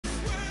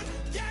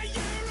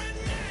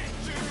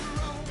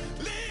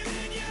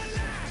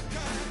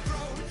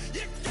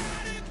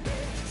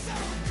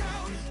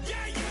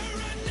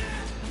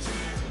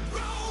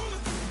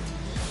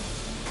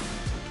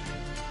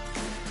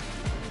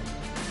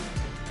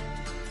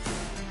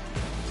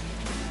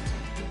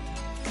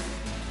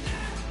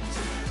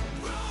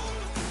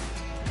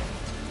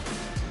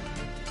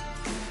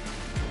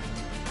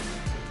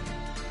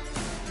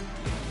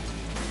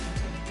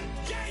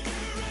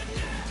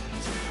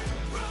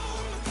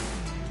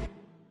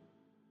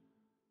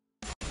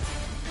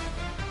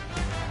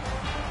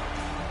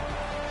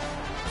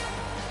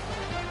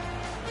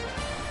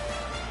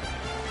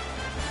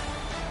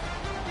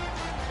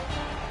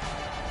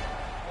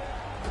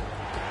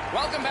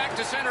Welcome back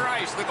to center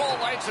ice. The goal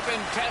lights have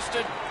been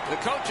tested. The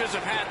coaches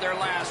have had their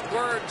last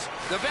words.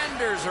 The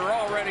vendors are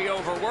already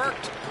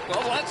overworked.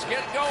 Well, let's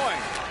get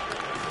going.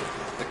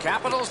 The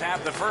Capitals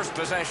have the first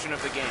possession of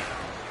the game.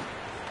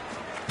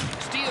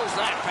 Steals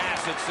that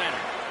pass at center.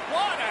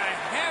 What a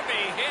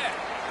heavy hit.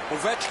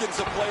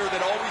 Ovechkin's a player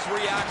that always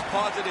reacts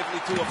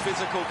positively to a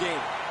physical game.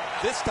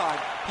 This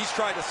time, he's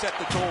trying to set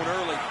the tone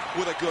early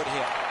with a good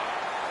hit.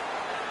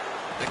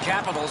 The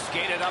Capitals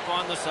skated up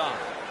on the side.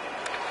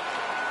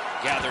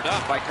 Gathered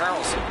up by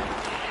Carlson.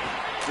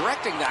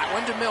 Directing that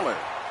one to Miller.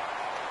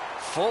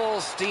 Full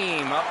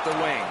steam up the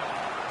wing.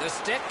 The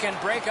stick can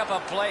break up a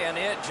play, and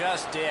it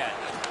just did.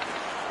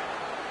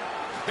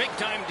 Big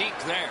time deep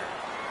there.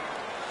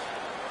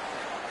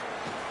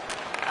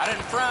 Out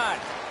in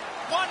front.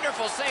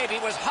 Wonderful save.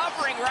 He was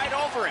hovering right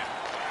over him.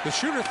 The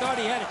shooter thought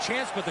he had a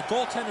chance, but the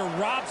goaltender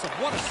robs him.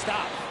 What a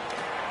stop.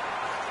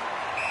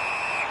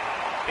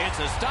 It's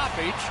a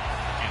stoppage.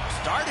 And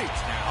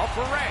startage now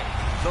for Ray.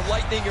 The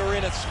Lightning are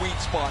in a sweet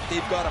spot.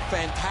 They've got a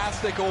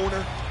fantastic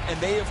owner, and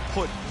they have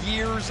put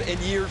years and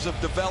years of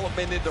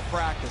development into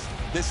practice.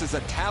 This is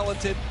a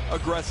talented,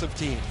 aggressive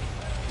team.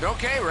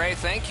 Okay, Ray,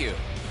 thank you.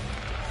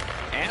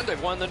 And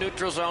they've won the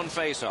neutral zone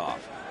faceoff.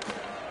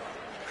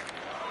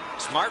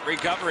 Smart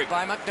recovery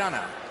by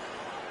McDonough.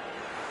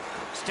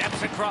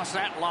 Steps across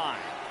that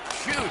line.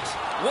 Shoots.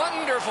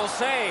 Wonderful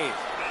save.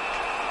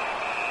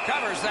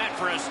 Covers that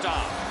for a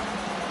stop.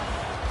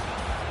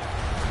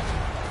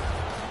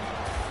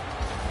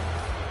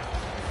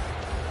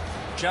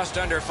 Just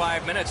under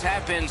 5 minutes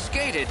have been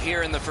skated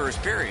here in the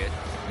first period.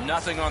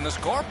 Nothing on the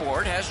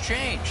scoreboard has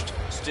changed.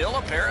 Still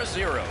a pair of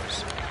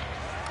zeros.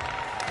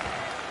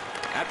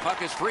 That puck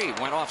is free.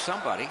 Went off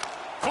somebody.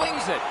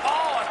 Flings it.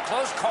 Oh, a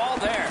close call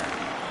there.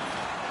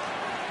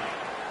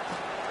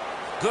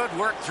 Good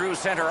work through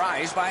center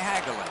ice by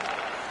Hagelin.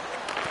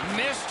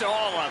 Missed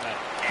all of it.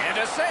 And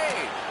a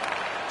save.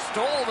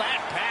 Stole that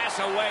pass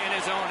away in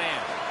his own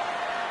end.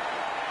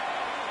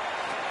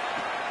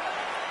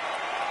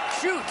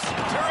 Shoots.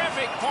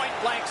 Terrific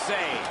point-blank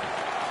save.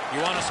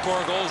 You want to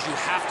score goals, you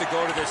have to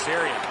go to this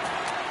area.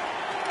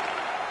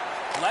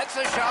 Lets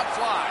a shot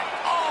fly.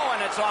 Oh,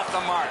 and it's off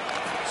the mark.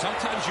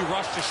 Sometimes you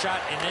rush the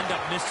shot and end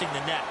up missing the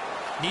net.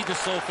 Need to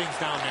slow things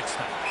down next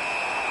time.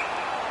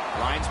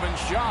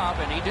 Linesman's job,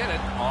 and he did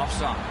it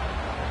offside.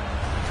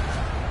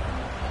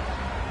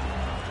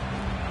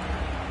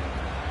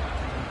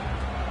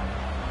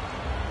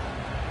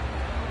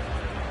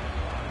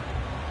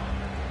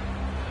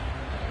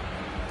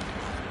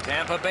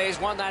 Tampa Bay's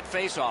won that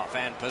faceoff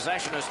and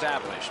possession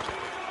established.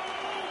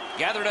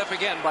 Gathered up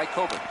again by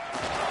Coburn.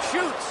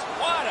 Shoots.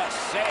 What a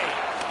save.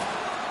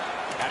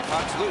 That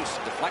puck's loose.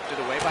 Deflected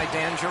away by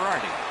Dan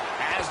Girardi.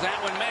 Has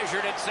that one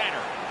measured at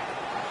center.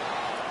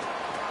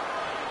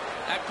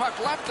 That puck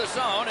left the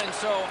zone, and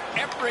so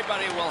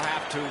everybody will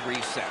have to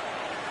reset.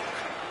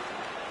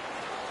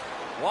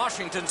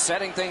 Washington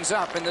setting things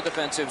up in the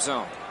defensive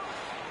zone.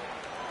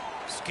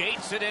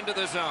 Skates it into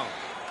the zone.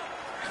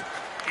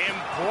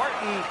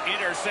 Important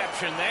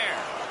interception there.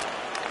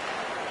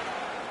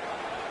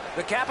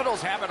 The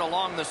Capitals have it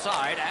along the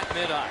side at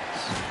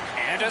mid-ice.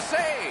 And a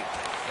save.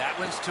 That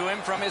one's to him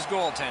from his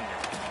goaltender.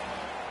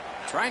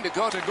 Trying to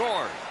go to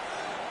Gord.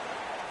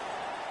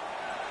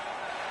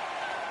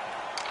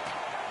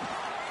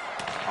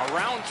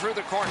 Around through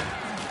the corner.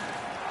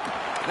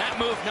 That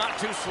move not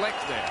too slick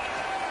there.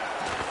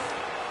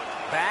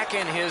 Back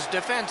in his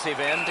defensive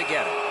end to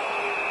get it.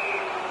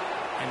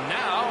 And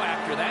now,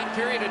 after that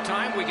period of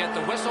time, we get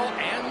the whistle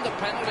and the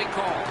penalty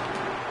call.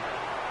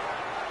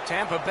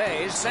 Tampa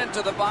Bay sent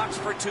to the box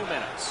for 2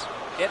 minutes.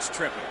 It's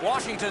tripping.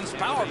 Washington's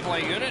power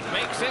play unit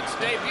makes its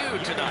debut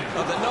tonight.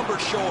 Now, the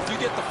numbers show if you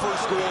get the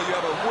first goal, you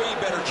have a way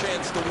better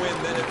chance to win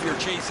than if you're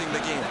chasing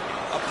the game.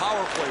 A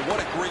power play,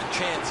 what a great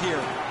chance here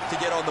to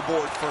get on the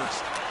board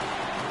first.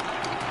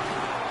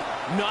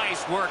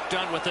 Nice work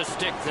done with the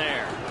stick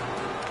there.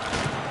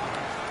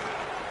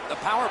 The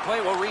power play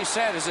will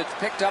reset as it's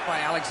picked up by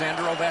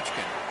Alexander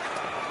Ovechkin.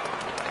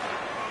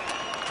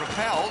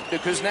 Propelled to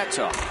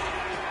Kuznetsov.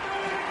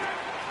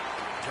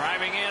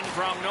 Driving in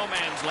from no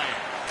man's land.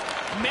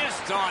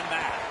 Missed on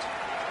that.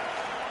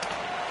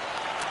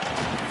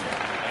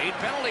 Late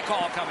penalty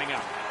call coming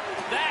up.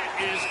 That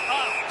is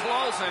up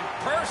close and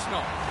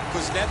personal.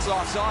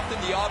 Kuznetsov's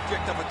often the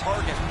object of a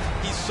target.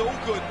 He's so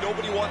good,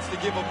 nobody wants to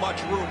give him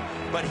much room,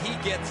 but he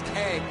gets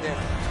tagged there.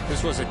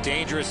 This was a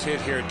dangerous hit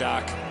here,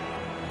 Doc.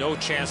 No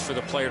chance for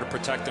the player to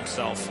protect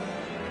himself.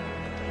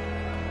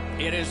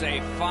 It is a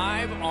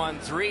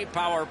 5-on-3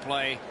 power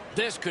play.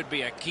 This could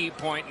be a key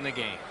point in the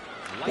game.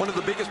 One of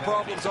the biggest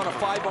problems on a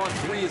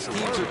 5-on-3 is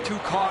teams are too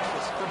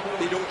cautious.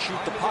 They don't shoot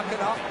the puck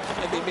enough,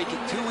 and they make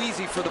it too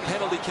easy for the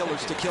penalty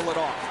killers to kill it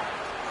off.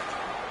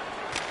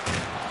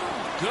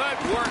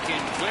 Good work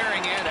in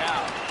clearing it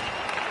out.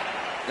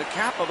 The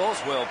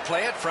Capitals will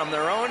play it from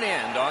their own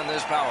end on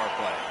this power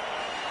play.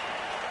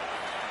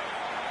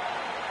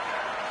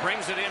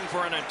 Brings it in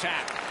for an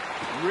attack.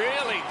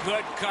 Really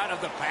good cut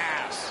of the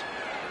pass.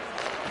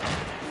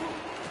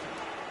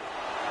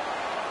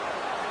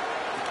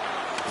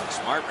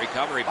 Smart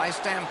recovery by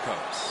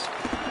Stamkos.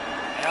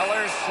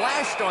 Eller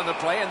slashed on the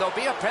play, and there'll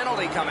be a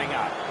penalty coming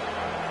up.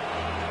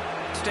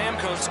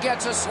 Stamkos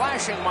gets a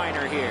slashing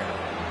minor here.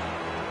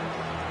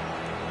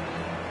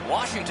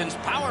 Washington's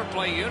power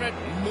play unit,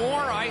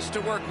 more ice to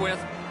work with.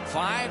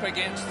 5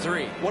 against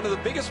 3. One of the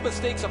biggest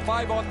mistakes a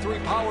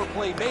 5-on-3 power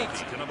play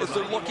makes is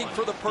they're looking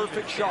for the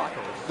perfect shot.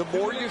 The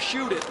more you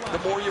shoot it, the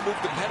more you move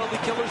the penalty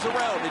killers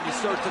around and you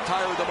start to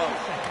tire them out.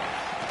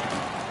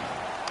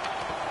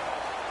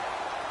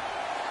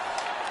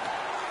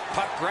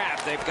 Puck grab,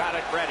 they've got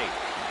it ready.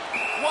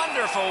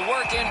 Wonderful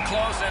work in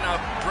close and a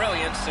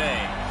brilliant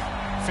save.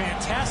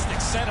 Fantastic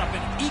setup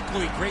and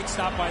equally great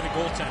stop by the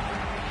goaltender.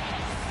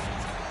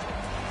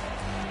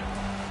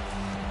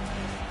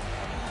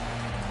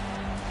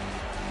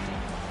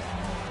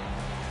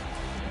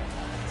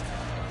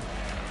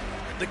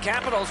 The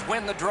Capitals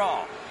win the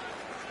draw.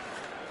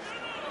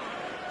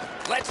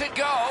 Lets it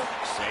go.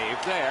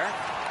 Saved there.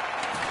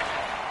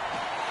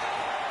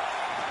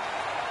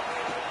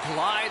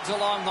 Glides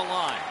along the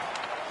line.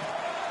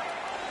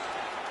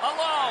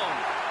 Alone.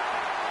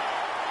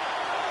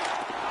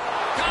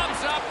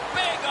 Comes up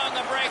big on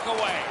the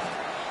breakaway.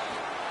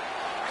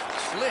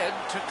 Slid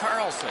to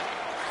Carlson.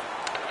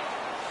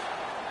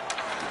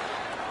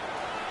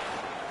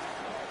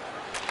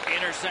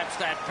 Intercepts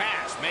that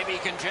pass. Maybe he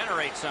can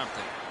generate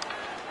something.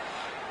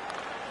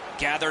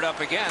 Gathered up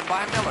again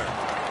by Miller.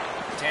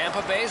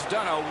 Tampa Bay's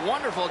done a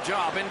wonderful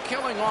job in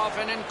killing off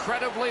an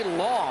incredibly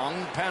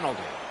long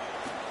penalty.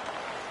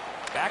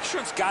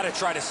 Backstrom's got to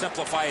try to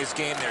simplify his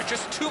game there.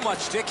 Just too much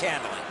stick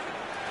handling.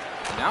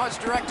 Now it's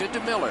directed to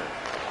Miller.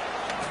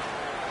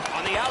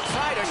 On the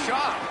outside, a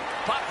shot.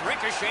 Puck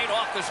ricocheted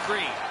off the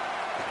screen.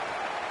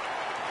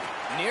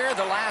 Near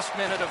the last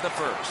minute of the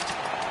first.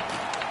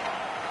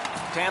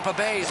 Tampa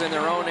Bay's in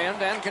their own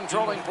end and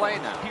controlling play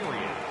now.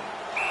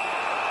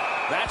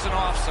 That's an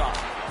offside.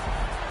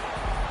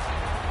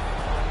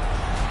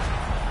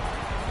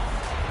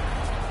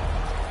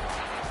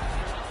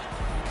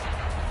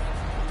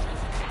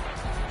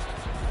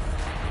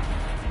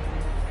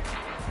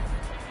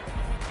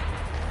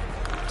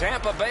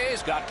 Tampa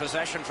Bay's got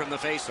possession from the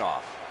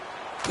faceoff.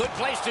 Good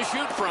place to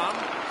shoot from.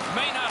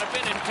 May not have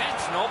been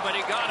intentional, but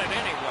he got it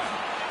anyway.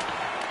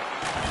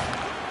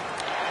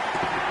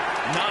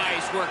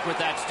 Nice work with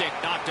that stick.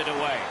 Knocked it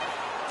away.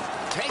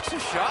 Takes a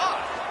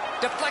shot.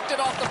 Deflected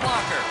off the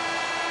blocker.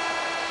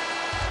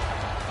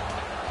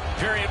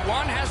 Period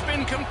 1 has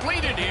been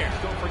completed here.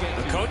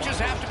 The coaches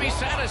have to be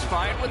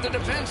satisfied with the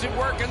defensive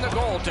work and the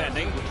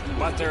goaltending,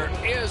 but there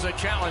is a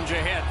challenge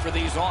ahead for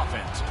these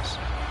offenses.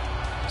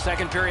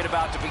 Second period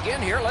about to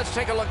begin here. Let's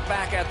take a look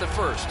back at the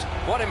first.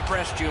 What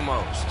impressed you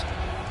most?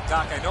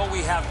 Doc, I know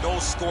we have no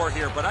score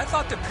here, but I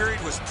thought the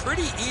period was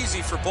pretty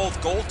easy for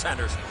both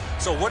goaltenders.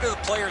 So what do the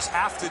players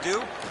have to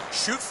do?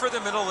 Shoot for the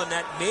middle of the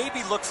net,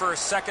 maybe look for a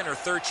second or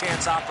third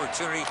chance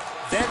opportunity.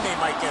 Then they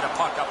might get a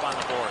puck up on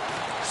the board.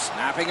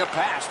 Snapping a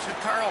pass to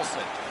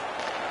Carlson.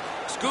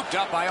 Scooped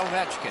up by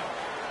Ovechkin.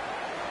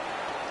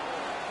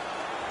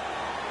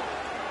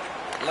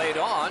 Laid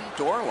on,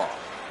 Dorlow.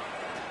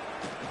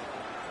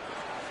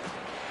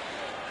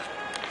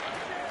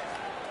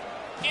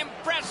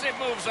 Impressive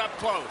moves up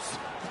close.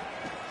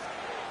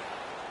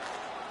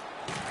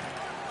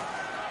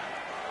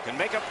 Can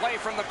make a play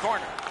from the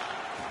corner.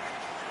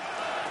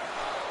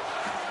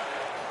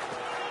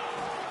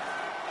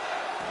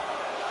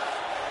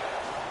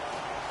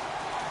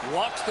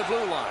 Walks the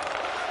blue line.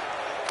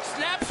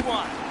 Snaps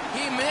one.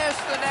 He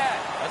missed the net.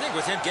 I think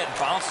with him getting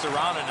bounced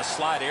around in a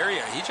slot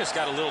area, he just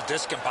got a little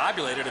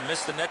discombobulated and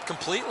missed the net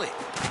completely.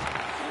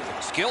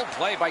 Skilled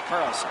play by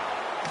Carlson.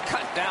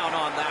 Cut down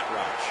on that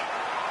rush.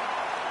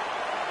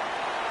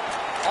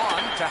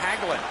 On to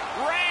Hagelin.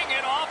 Rang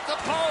it off the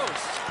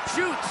post.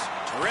 Shoots.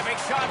 Terrific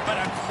shot, but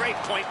a great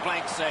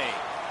point-blank save.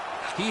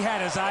 He had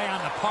his eye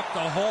on the puck the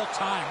whole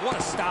time. What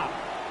a stop.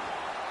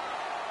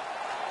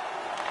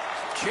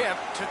 Chip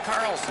to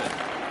Carlson.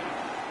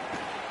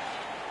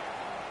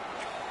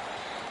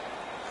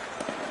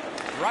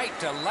 Right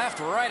to left,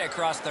 right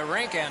across the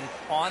rink and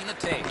on the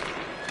tape.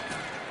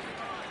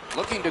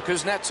 Looking to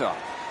Kuznetsov.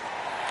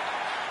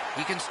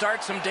 He can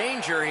start some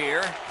danger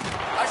here.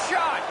 A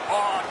shot.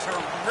 Oh,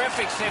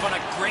 terrific save on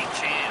a great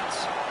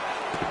chance.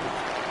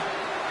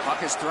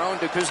 Puck is thrown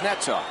to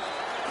Kuznetsov.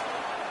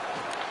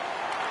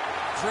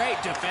 Great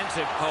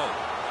defensive poke.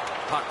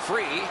 Puck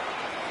free.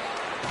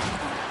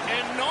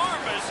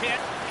 Enormous hit.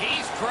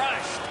 He's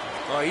crushed.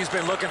 Well, he's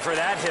been looking for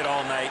that hit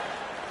all night.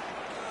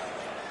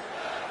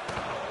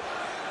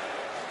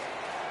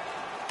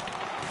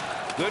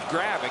 Good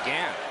grab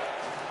again.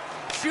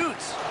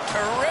 Shoots.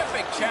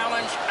 Terrific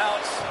challenge.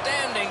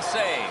 Outstanding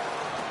save.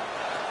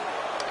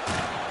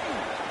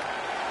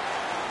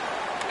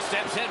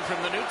 Steps in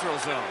from the neutral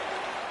zone.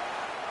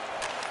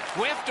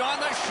 Swift on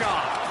the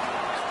shot.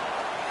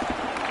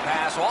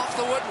 Pass off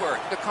the woodwork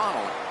to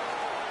Connolly.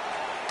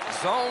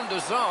 Zone to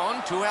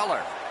zone to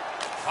Eller.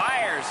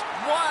 Fires.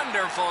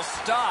 Wonderful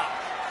stop.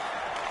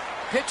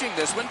 Pitching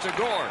this one to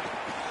Gord.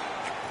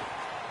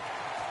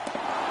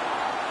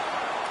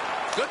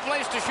 Good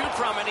place to shoot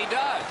from, and he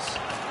does.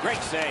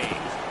 Great save.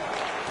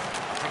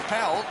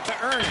 Propelled to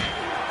earn it.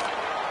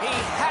 He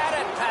had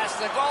it past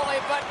the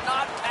goalie, but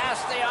not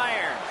past the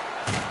iron.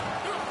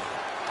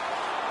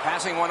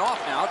 Passing one off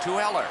now to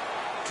Eller.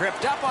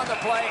 Tripped up on the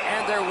play,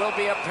 and there will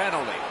be a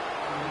penalty.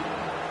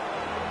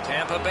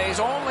 Tampa Bay's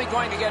only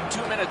going to get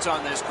 2 minutes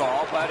on this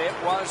call, but it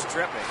was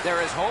tripping.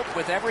 There is hope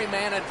with every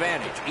man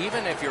advantage,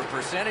 even if your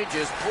percentage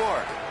is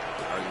poor.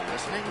 Are you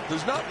listening?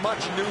 There's not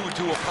much new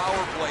to a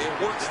power play.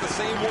 It works the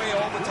same way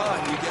all the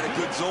time. You get a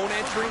good zone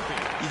entry,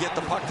 you get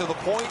the puck to the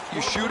point,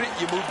 you shoot it,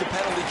 you move the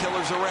penalty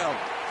killers around.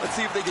 Let's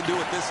see if they can do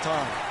it this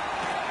time.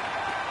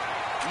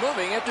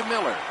 Moving it to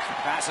Miller.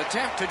 Pass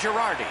attempt to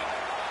Girardi.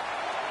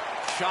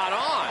 Shot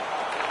on.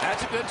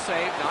 That's a good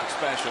save, not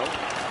special.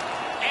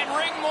 And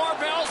ring more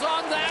bells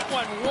on that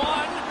one.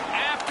 One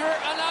after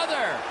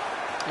another.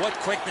 What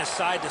quickness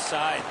side to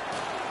side.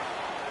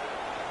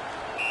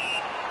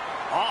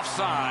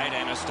 Offside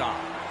and a stop.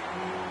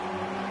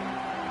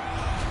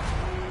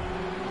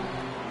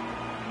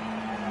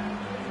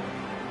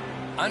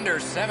 Under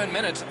 7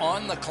 minutes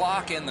on the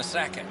clock in the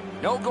second.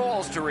 No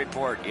goals to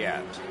report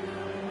yet.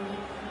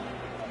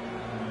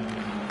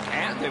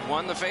 And they've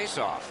won the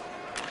faceoff.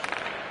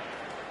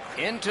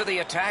 Into the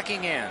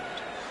attacking end.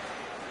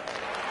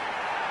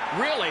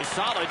 Really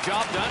solid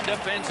job done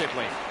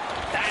defensively.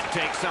 That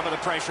takes some of the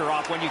pressure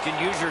off when you can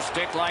use your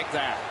stick like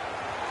that.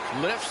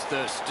 Lifts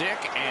the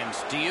stick and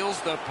steals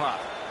the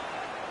puck.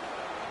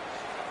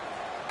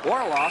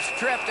 Orlov's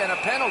tripped and a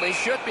penalty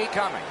should be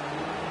coming.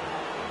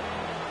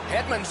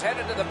 Hedman's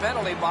headed to the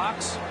penalty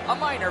box. A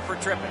minor for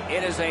tripping.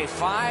 It is a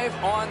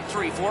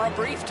 5-on-3 for a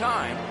brief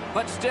time,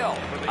 but still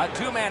a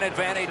two-man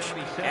advantage,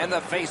 and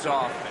the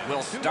face-off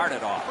will start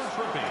it off.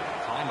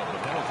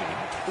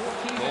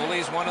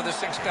 Goalie's one of the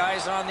 6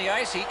 guys on the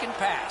ice. He can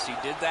pass. He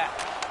did that.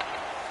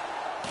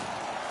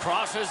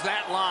 Crosses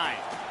that line.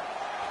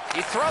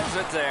 He throws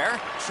it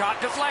there.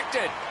 Shot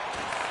deflected.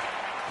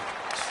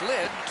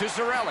 Slid to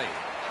Cirelli.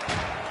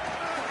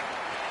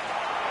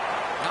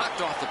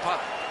 Knocked off the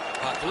puck.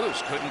 Puck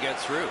loose. Couldn't get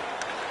through.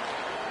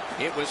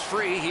 It was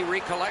free. He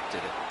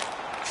recollected it.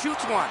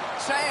 Shoots one.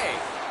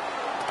 Save.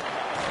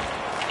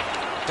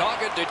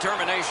 Dogged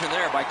determination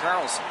there by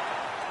Carlson.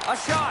 A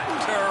shot.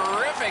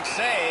 Terrific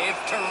save.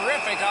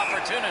 Terrific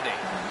opportunity.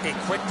 A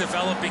quick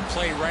developing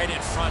play right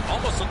in front.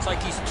 Almost looks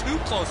like he's too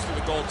close to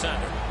the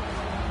goaltender.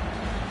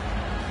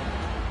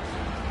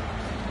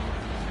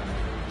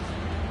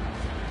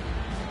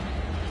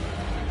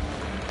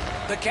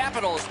 The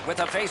Capitals with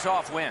a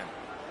face-off win.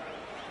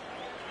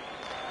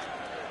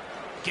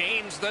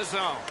 Gains the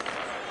zone.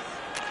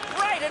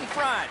 Right in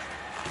front.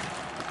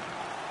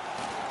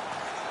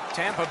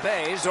 Tampa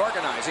Bay's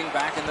organizing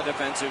back in the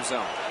defensive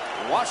zone.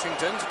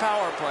 Washington's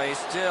power play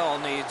still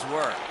needs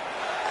work.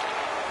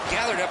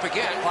 Gathered up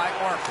again by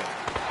Orphan.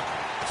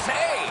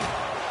 Save!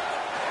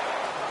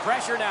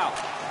 Pressure now.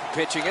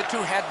 Pitching it to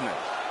Hedman.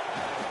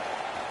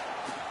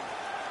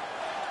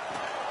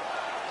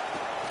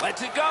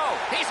 Lets it go.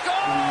 He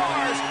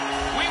scores!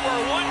 We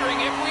were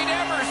wondering if we'd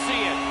ever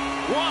see it.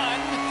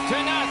 1-0.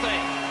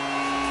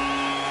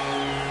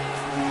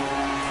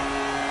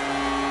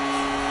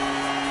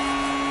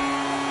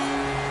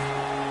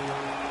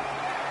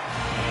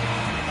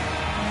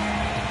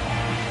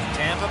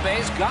 Tampa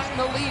Bay's gotten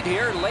the lead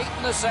here late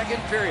in the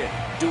second period.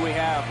 Do we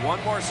have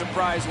one more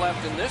surprise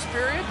left in this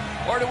period,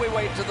 or do we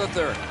wait to the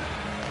third?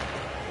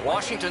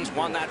 Washington's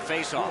won that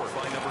faceoff.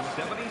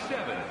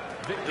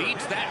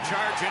 Beats that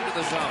charge into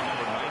the zone.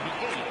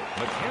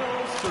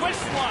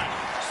 Twist one.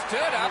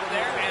 Stood up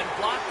there and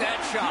blocked that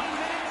shot.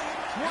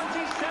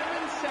 27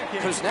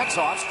 seconds.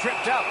 Kuznetsov's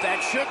tripped up. That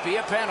should be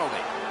a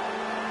penalty.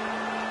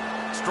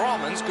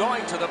 Strawman's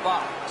going to the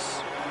box.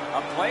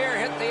 A player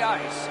hit the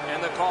ice,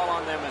 and the call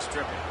on them is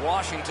tripping.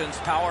 Washington's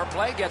power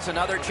play gets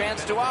another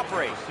chance to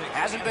operate.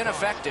 Hasn't been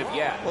effective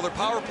yet. Well, their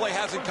power play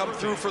hasn't come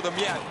through for them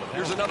yet.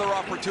 Here's another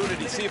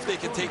opportunity. See if they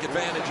can take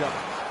advantage of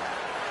it.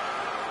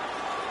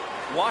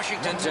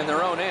 Washington's in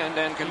their own end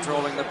and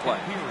controlling the play.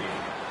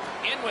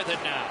 In with it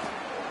now.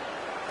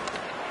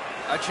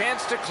 A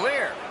chance to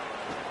clear.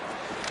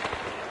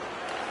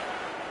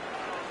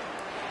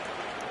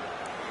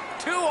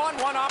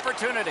 2-on-1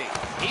 opportunity.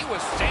 He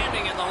was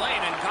standing in the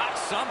lane and got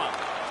some of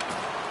it.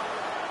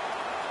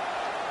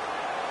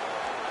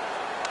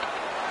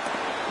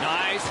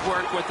 Nice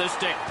work with the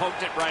stick.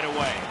 Poked it right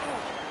away.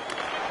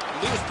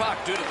 Loose puck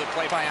due to the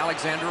play by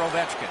Alexander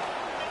Ovechkin.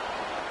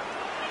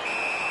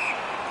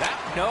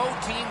 No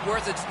team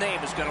worth its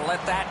name is going to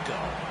let that go.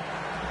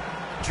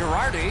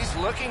 Girardi's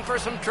looking for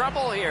some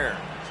trouble here.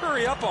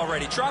 Hurry up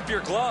already. Drop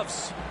your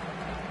gloves.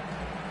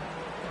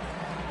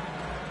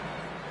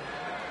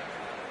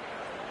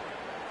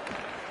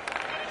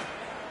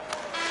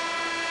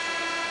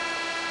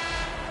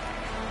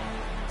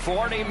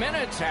 "40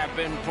 minutes have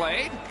been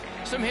played.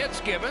 Some hits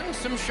given,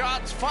 some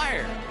shots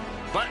fired.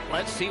 But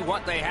let's see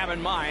what they have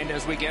in mind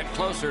as we get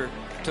closer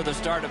to the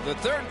start of the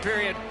third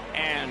period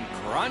and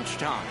crunch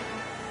time."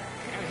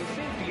 As a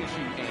safety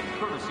issue and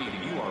courtesy to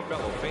you, our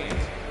fellow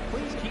fans,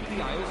 please keep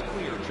the aisles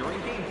clear during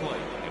gameplay.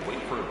 and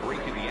wait for a break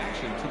in the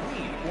action to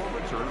leave or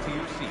return to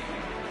your seat.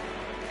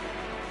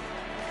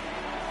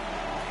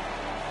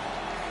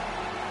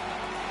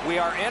 We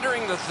are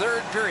entering the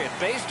third period.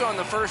 Based on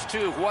the first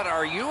two, what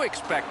are you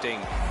expecting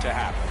to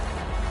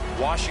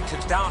happen?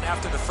 Washington's down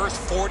after the first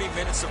 40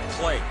 minutes of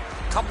play.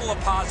 Couple of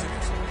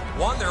positives.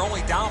 One, they're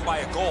only down by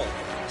a goal.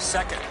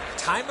 Second,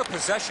 time of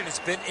possession has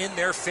been in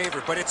their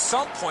favor, but at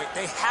some point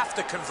they have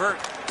to convert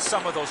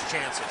some of those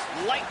chances.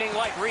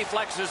 Lightning-like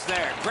reflexes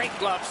there. Great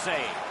glove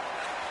save.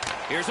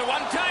 Here's a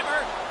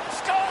one-timer.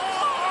 Score!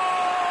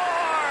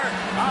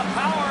 A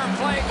power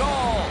play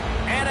goal,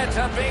 and it's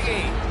a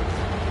biggie.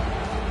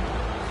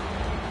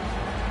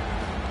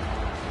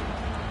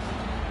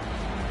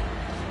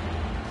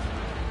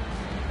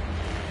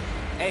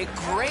 A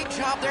great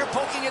job there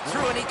poking it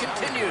through, and he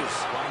continues.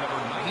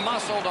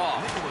 Muscled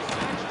off.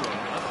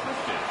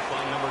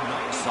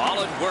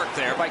 Solid work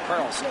there by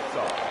Carlson.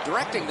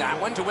 Directing that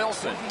one to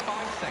Wilson.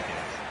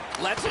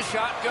 Lets a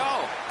shot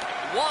go.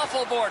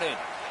 Waffle boarded.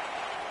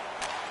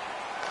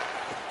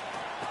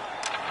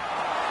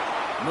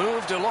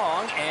 Moved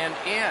along and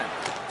in.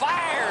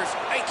 Fires!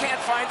 He can't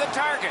find the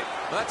target.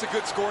 Well, that's a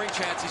good scoring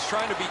chance. He's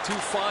trying to be too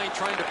fine,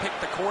 trying to pick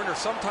the corner.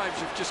 Sometimes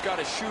you've just got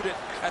to shoot it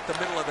at the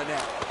middle of the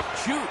net.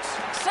 Shoots.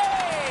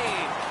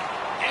 Save!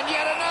 And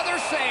yet another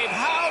save.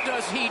 How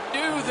does he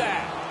do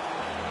that?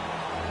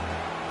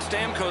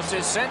 Stamkos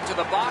is sent to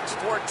the box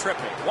for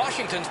tripping.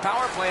 Washington's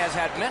power play has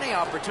had many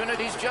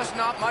opportunities, just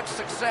not much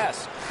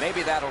success.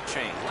 Maybe that'll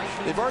change.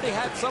 They've already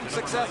had some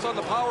success on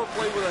the power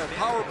play with a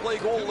power play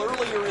goal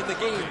earlier in the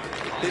game.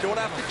 They don't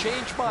have to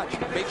change much.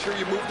 Make sure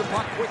you move the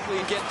puck quickly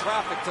and get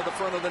traffic to the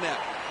front of the net.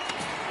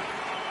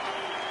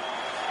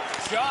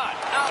 Shot.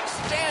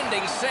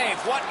 Outstanding save.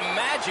 What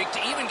magic to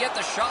even get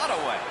the shot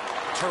away.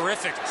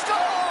 Terrific. Score!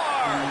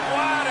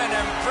 What an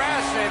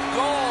impressive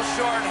goal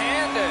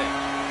shorthanded.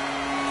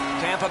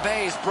 Tampa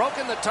Bay's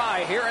broken the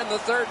tie here in the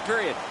third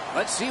period.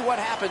 Let's see what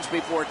happens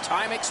before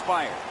time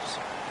expires.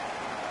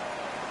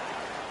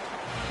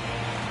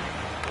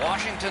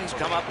 Washington's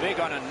come up big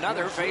on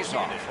another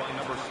faceoff.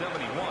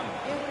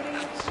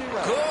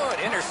 Good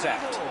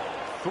intercept.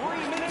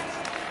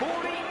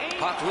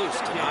 Puck loose,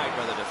 denied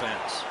by the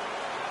defense.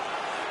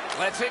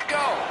 Lets it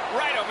go.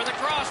 Right over the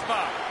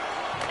crossbar.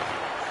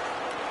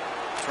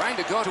 Trying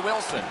to go to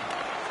Wilson.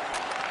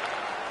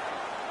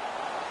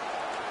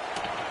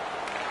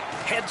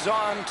 Heads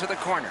on to the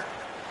corner.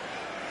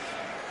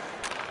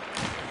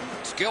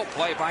 Skill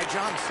play by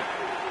Johnson.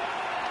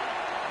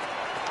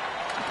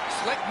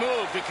 Slick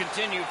move to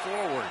continue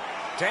forward.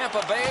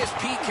 Tampa Bay's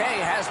PK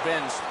has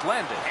been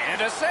splendid. And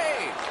a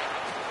save.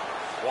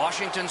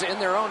 Washington's in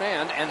their own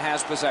end and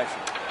has possession.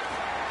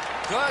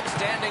 Good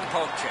standing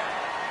poke check.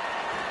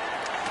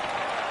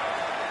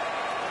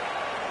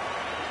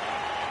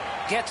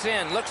 Gets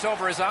in, looks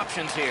over his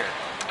options here.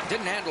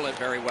 Didn't handle it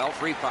very well.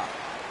 Free puck.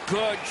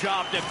 Good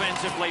job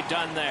defensively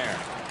done there.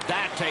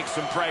 That takes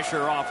some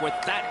pressure off with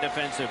that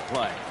defensive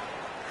play.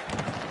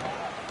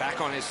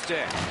 Back on his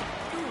stick.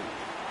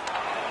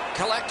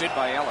 Collected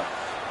by Eller.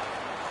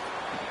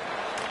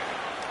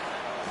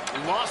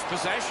 Lost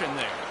possession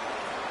there.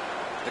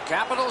 The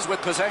Capitals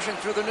with possession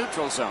through the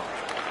neutral zone.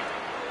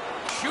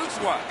 Shoots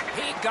one.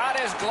 He got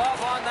his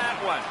glove on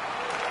that one.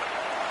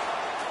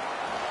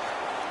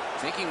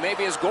 Thinking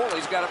maybe his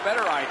goalie's got a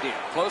better idea.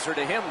 Closer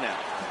to him now.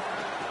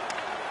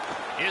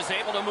 Is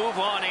able to move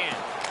on in.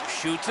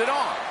 Shoots it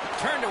on.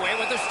 Turned away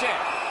with the stick.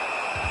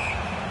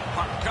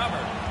 Puck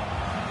covered.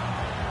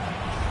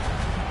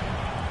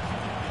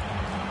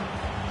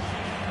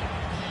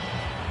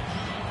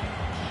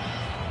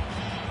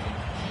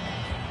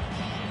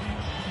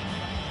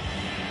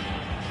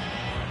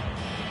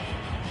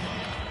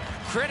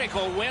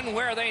 Critical win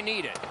where they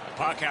need it.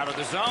 Puck out of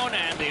the zone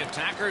and the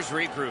attackers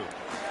regroup.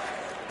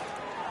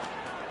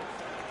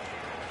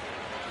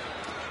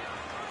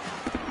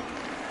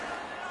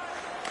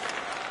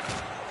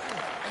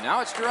 Now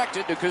it's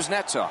directed to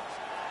Kuznetsov.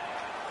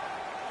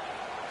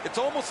 It's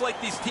almost like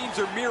these teams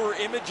are mirror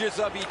images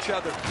of each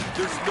other.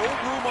 There's no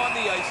room on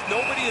the ice.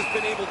 Nobody has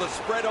been able to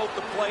spread out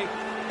the play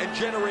and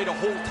generate a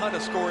whole ton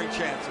of scoring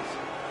chances.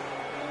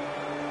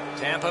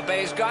 Tampa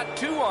Bay's got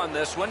 2 on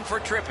this one for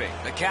tripping.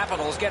 The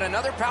Capitals get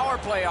another power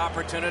play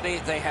opportunity.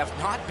 They have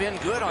not been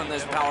good on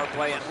this power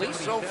play, at least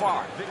so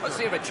far. Let's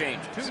see if it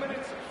changes. 2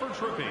 minutes for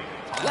tripping.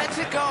 Lets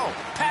it go.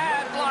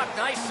 Pad block.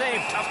 Nice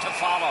save. Tough to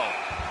follow.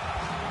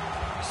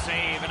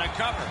 Save and a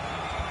cover.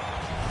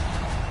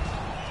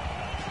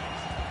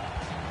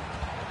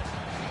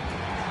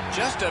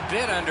 Just a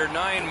bit under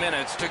 9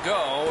 minutes to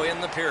go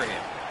in the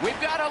period. We've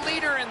got a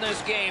leader in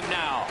this game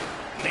now.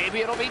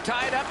 Maybe it'll be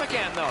tied up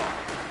again, though.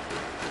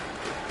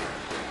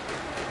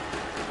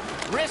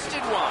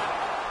 Wristed one.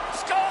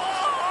 Score!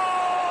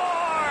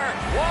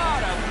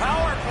 What a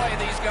power play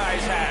these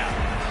guys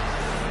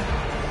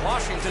have.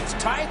 Washington's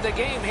tied the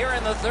game here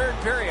in the third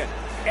period.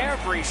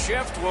 Every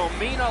shift will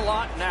mean a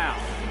lot now.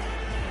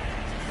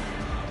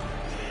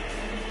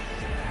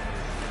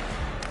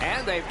 And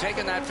And they've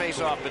taken that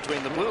face-off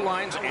between the blue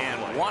lines and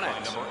won it.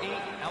 Number 8,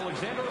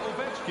 Alexander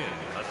Ovechkin,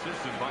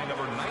 assisted by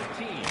number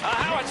 19. A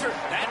howitzer.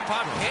 That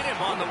puck hit him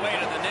on the way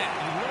to the net.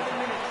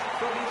 11 minutes,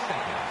 30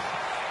 seconds.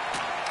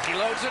 He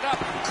loads it up.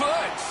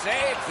 Good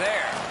save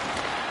there.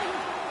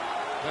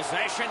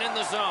 Possession in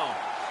the zone.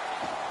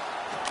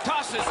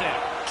 Tosses it.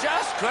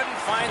 Just couldn't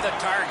find the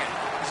target.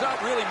 There's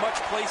not really much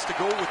place to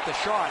go with the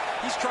shot.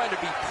 He's trying to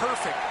be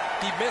perfect.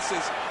 He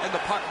misses, and the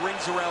puck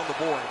rings around the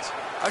boards.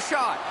 A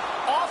shot.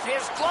 Off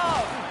his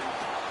glove.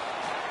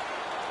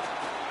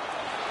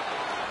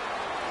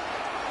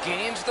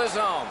 Gains the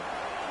zone.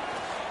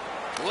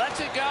 Lets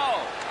it go.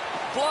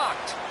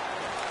 Blocked.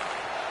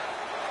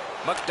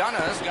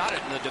 McDonough's got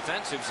it in the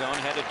defensive zone,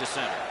 headed to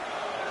center.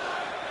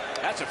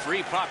 That's a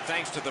free puck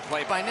thanks to the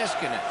play by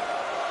Niskanen.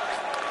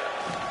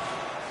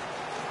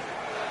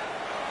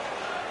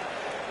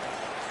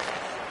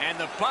 And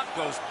the puck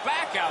goes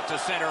back out to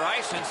center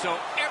ice, and so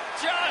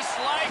just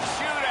like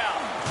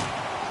shootout.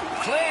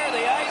 Clear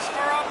the ice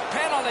for a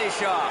penalty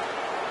shot.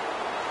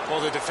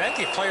 Well, the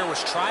defensive player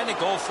was trying to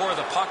go for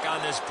the puck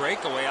on this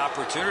breakaway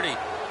opportunity,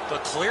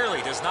 but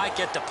clearly does not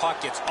get the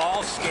puck. It's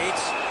all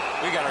skates.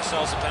 We got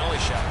ourselves a penalty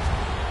shot.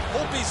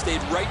 Holtby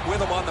stayed right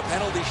with him on the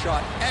penalty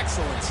shot.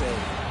 Excellent save.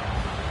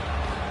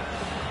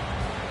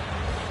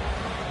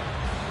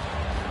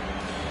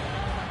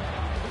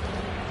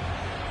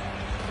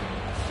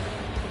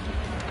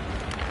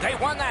 They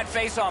won that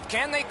faceoff.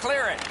 Can they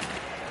clear it?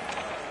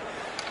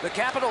 The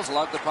Capitals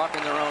lug the puck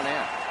in their own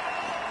end.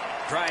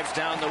 Drives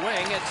down the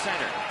wing at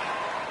center.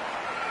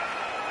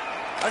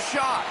 A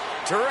shot.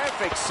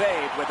 Terrific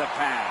save with a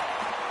pad.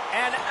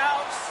 An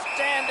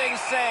outstanding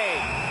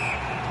save.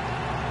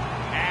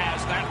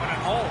 As that one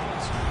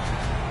holds.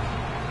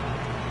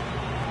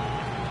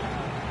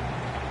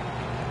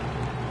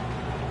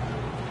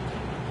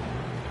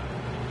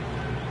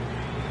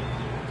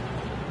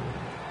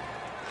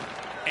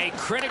 A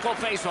critical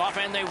face-off,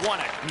 and they won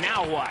it.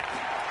 Now what?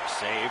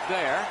 Save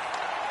there.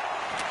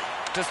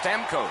 To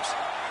Stamkos.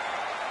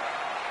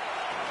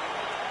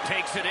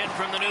 Takes it in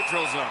from the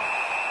neutral zone.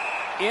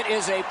 It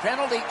is a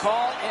penalty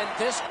call, and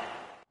this...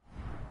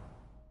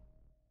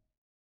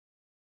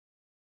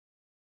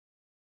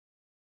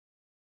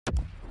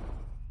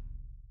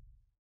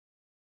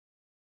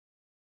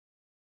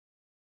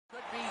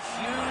 could be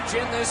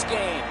huge in this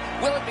game.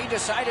 Will it be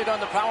decided on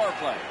the power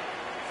play?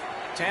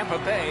 Tampa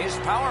Bay's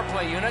power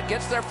play unit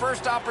gets their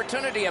first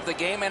opportunity of the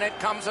game, and it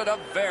comes at a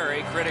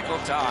very critical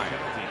time.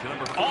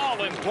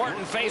 All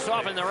important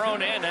face-off in their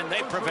own end, and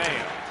they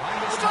prevail.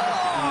 Score!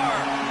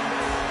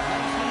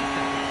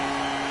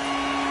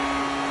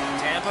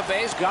 Tampa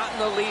Bay's gotten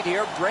the lead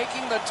here,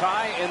 breaking the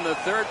tie in the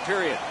third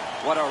period.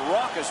 What a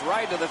raucous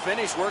ride to the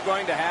finish we're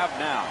going to have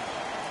now.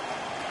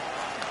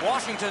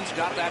 Washington's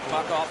got that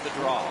puck off the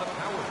draw.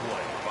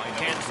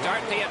 Can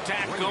start the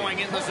attack going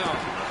in the zone.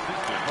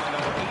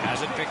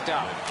 Has it picked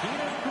up.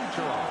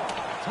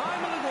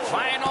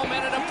 Final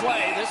minute of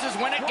play. This is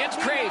when it gets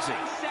crazy.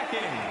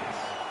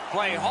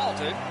 Play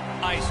halted.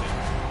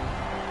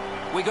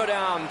 Icing. We go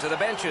down to the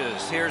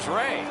benches. Here's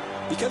Ray.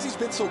 Because he's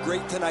been so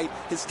great tonight,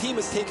 his team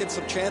has taken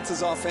some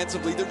chances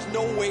offensively. There's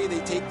no way they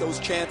take those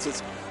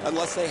chances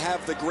unless they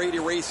have the great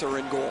eraser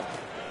in goal.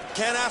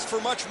 Can't ask for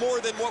much more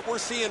than what we're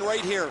seeing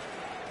right here.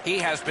 He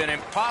has been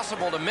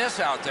impossible to miss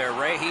out there,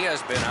 Ray. He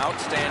has been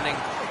outstanding.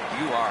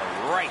 You are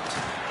right.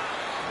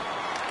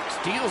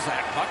 Steals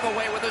that puck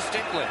away with a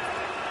stick lift.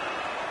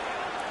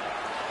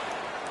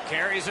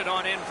 Carries it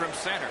on in from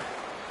center.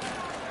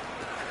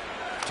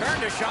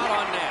 Turned a shot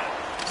on net.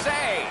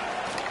 Save.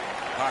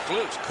 Puck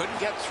loose. Couldn't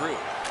get through.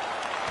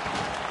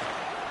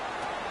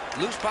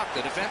 Loose puck.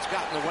 The defense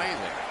got in the way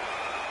there.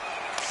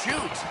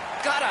 Shoots.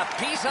 Got a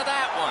piece of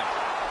that one.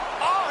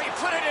 Oh, he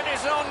put it in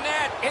his own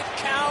net. It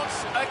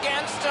counts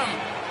against him.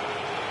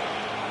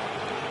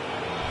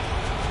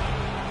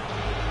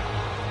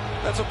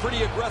 That's a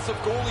pretty aggressive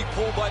goalie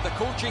pull by the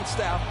coaching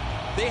staff.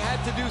 They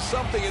had to do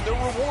something, and they're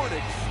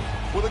rewarded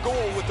with a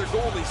goal with their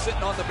goalie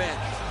sitting on the bench.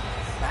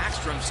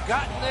 Backstrom's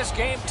gotten this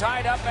game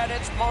tied up at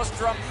its most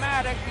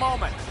dramatic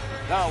moment.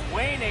 The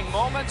waning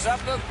moments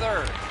of the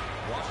third.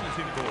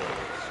 Washington goal,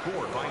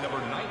 scored by number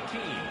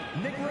 19,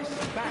 Nicholas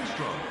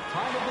Backstrom.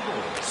 Time of the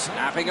goal.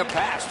 Snapping a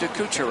pass to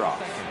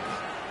Kucherov.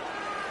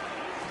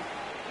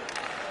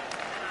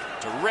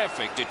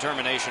 Terrific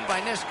determination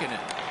by Niskanen.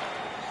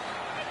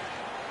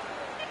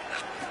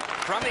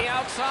 From the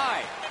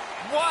outside.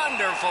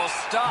 Wonderful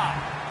stop.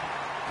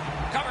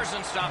 Covers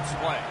and stops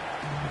play.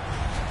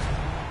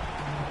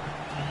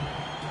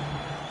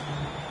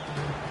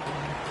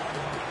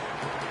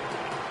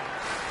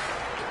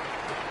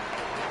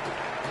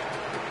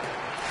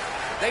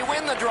 They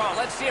win the draw.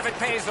 Let's see if it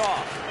pays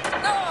off.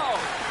 No!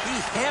 He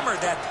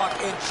hammered that puck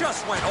and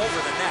just went over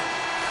the net.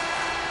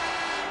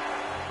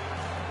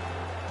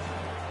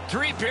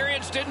 3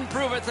 periods didn't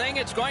prove a thing.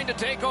 It's going to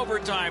take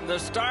overtime. The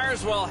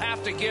Stars will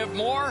have to give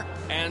more,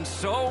 and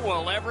so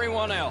will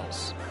everyone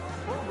else.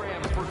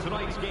 Programs for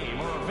tonight's game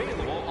are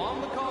available on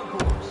the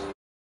concourse.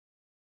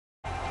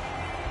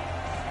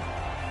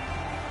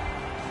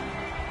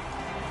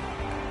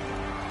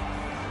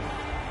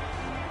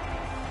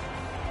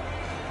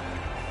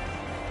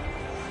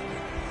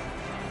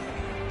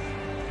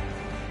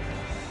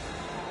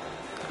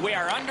 We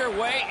are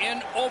underway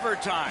in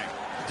overtime.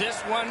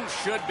 This one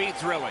should be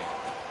thrilling.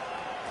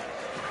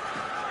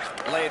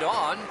 Laid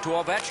on to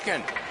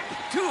Ovechkin.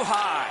 Too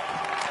high.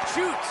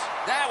 Shoots.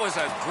 That was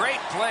a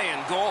great play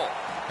and goal.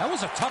 That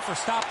was a tougher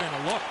stop than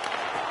a look.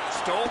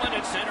 Stolen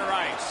at center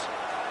ice.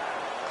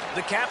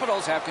 The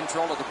Capitals have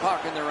control of the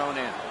puck in their own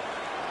end.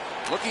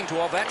 Looking to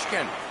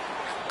Ovechkin.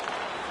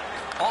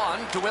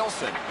 On to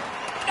Wilson.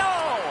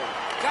 No!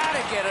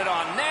 Gotta get it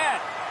on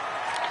net.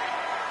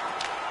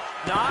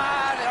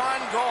 Not on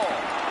goal.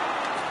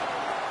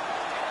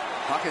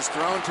 Puck is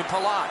thrown to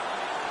Palat.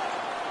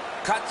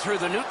 Cut through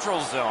the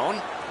neutral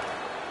zone.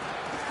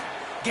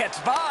 Gets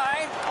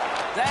by.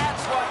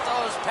 That's what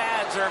those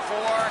pads are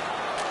for.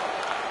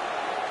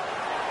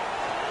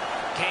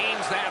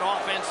 Gains that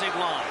offensive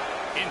line.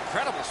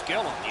 Incredible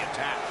skill on the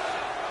attack.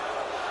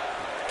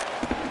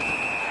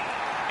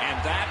 And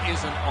that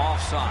is an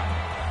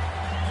offside.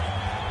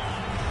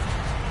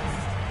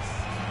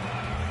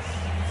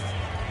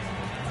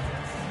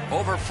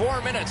 Over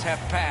 4 minutes have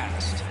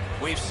passed.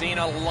 We've seen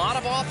a lot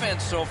of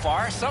offense so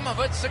far, some of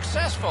it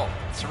successful.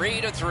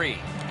 3-3.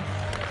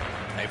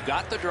 They've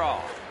got the draw.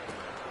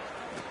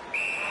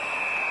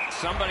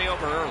 Somebody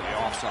over early,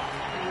 offside.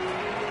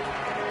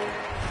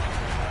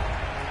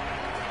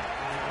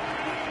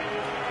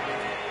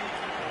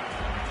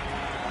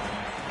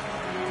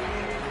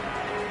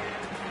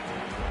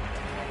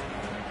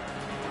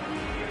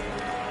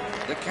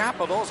 The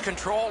Capitals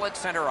control at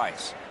center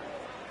ice.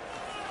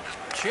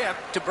 Chip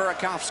to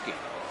Burakovsky.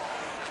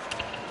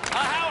 A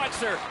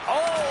howitzer.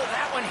 Oh,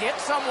 that one hit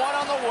someone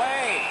on the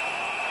way.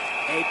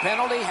 A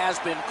penalty has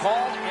been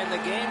called, and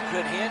the game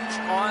could hinge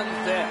on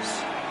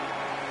this.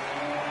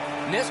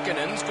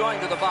 Niskanen's going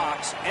to the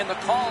box, and the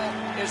call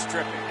is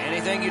tripping.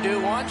 Anything you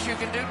do once, you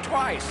can do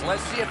twice.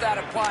 Let's see if that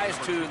applies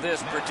to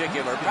this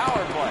particular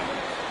power play.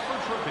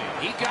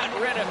 He got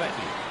rid of it.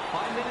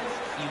 5 minutes,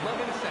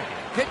 11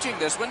 seconds. Pitching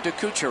this one to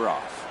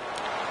Kucherov.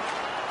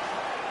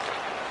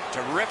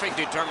 Terrific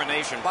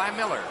determination by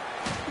Miller.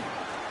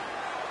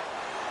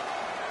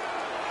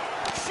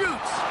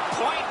 Shoots.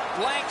 Point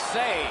blank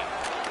save.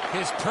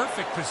 His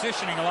perfect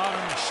positioning allowed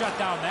him to shut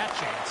down that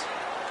chance.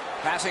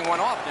 Passing one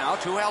off now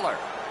to Eller.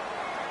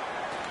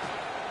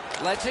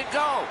 Lets it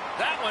go.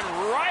 That one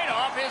right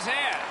off his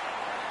head.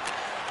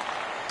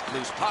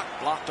 Loose puck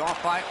blocked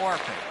off by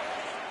Orpik.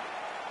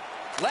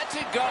 Lets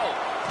it go.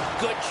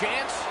 Good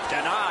chance.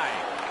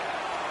 Denied.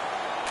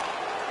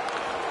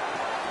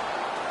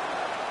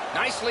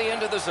 Nicely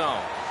into the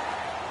zone.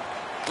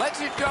 Lets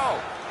it go.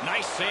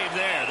 Nice save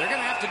there. They're going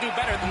to have to do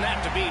better than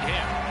that to beat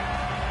him.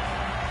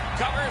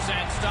 Covers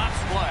and stops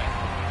play.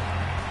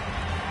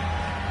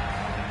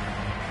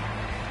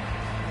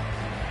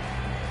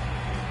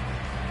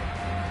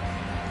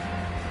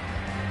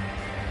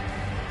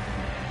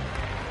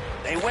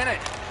 They win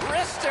it.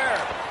 Rister.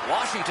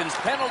 Washington's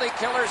penalty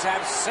killers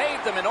have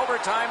saved them in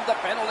overtime. The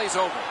penalty's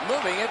over.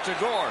 Moving it to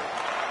Gord.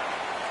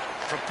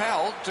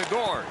 Propelled to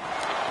Gord.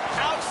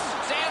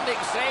 Outstanding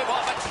save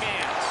off a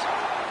chance.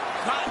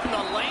 Caught in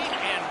the lane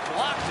and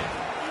blocked it.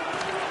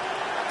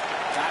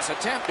 Pass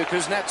attempt to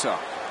Kuznetsov.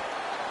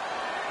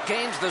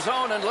 Gains the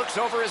zone and looks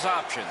over his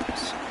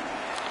options.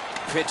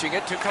 Pitching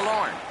it to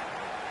Killorn.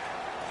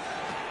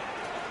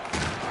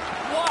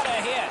 What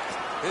a hit.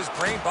 His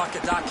brain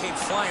bucket, Doc, came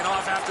flying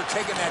off after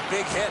taking that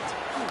big hit.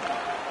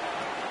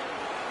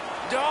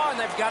 Dawn,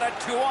 they've got a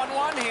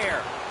 2-on-1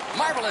 here.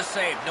 Marvelous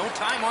save. No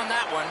time on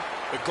that one.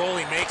 The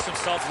goalie makes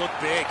himself look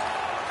big.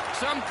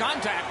 Some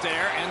contact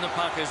there, and the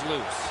puck is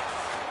loose.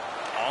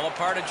 All a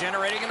part of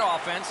generating an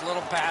offense.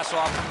 Little pass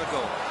off from the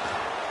goal.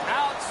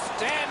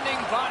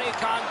 Outstanding body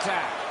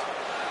contact.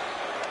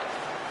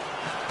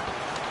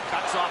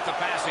 Cuts off the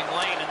passing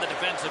lane in the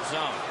defensive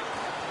zone.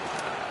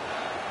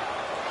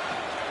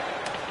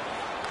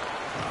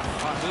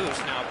 Puck loose,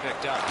 now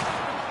picked up.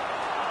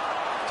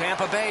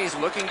 Tampa Bay's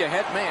looking to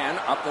head man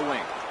up the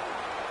wing.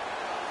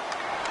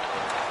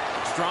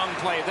 Strong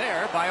play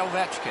there by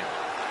Ovechkin.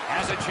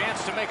 Has a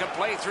chance to make a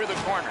play through the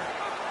corner.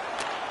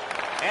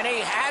 And he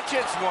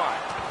hatchets one.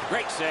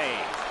 Great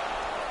save.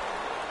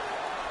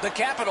 The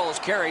Capitals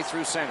carry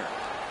through center.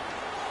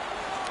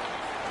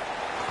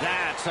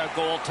 That's a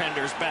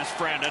goaltender's best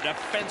friend, a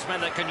defenseman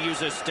that can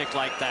use a stick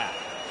like that.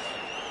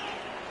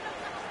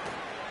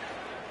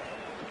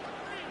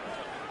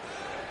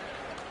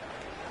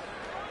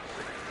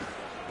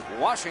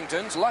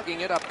 Washington's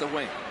lugging it up the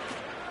wing.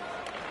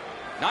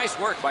 Nice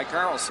work by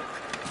Carlson.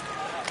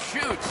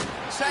 Shoots.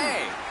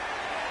 Save.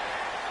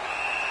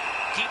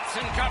 Keeps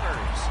and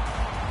covers.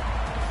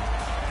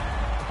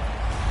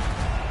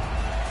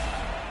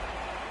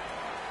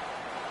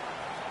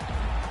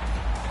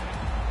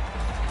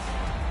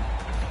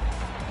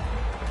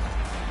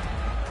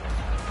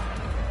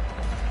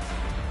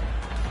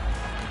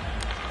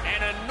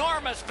 An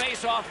enormous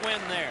face-off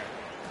win there.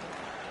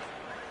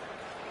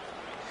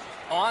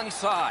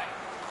 Onside.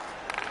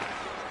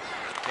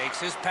 Takes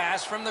his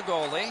pass from the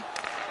goalie.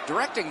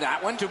 Directing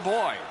that one to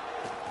Boyd.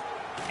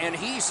 And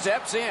he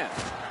steps in.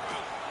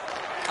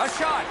 A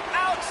shot.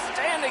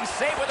 Outstanding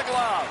save with a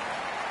glove.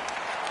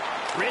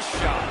 Wrist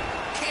shot.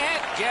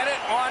 get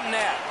it on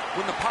net.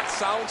 When the puck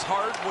sounds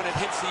hard, when it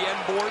hits the end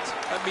boards,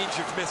 that means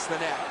you've missed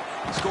the net.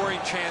 Scoring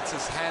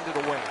chances handed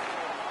away.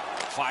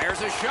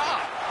 Fires a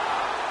shot.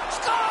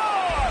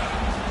 Score!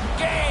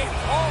 Game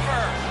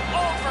over.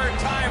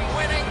 Overtime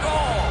winning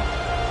goal.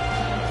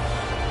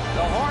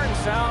 The horn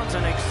sounds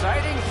an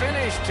exciting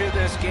finish to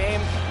this game.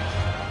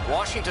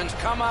 Washington's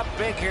come up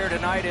big here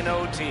tonight in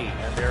OT.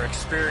 And their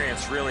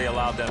experience really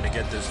allowed them to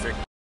get this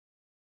victory.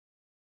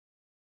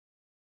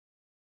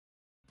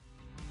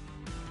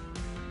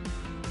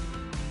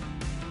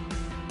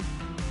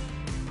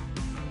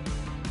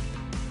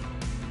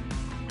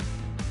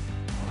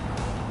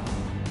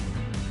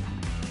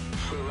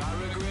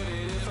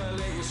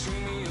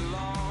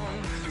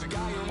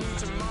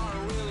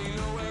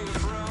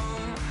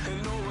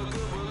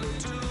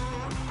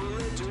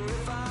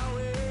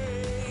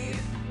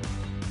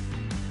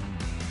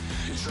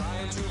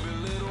 Trying to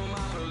belittle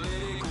my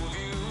political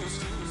views.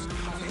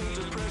 I hate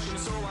depression,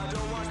 so I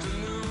don't watch the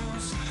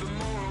news. The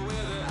more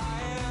aware that I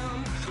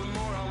am, the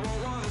more I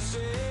won't want to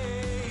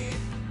stay.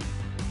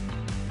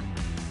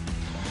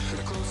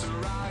 The closer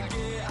I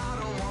get, I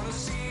don't want to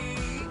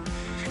see.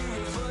 Hear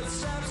your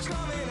footsteps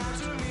coming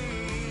after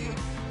me.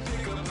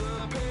 Pick up the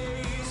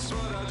pace,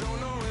 but I don't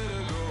know where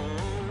to go.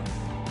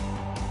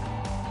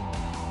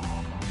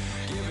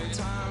 Give it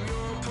time,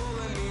 you're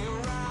pulling me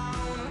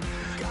around.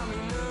 Got me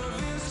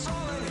nervous,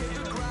 all I hit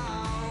the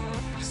ground.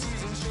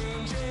 Season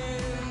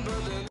changing,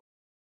 but the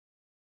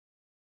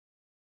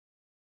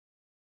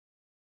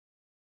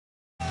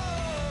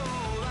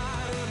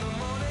light in the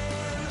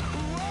morning.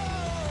 Whoa,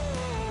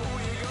 who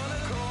you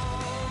gonna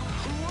call?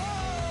 Whoa,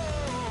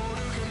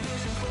 new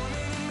conditions for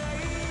me,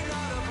 maybe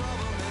not a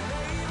problem, and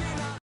maybe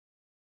not.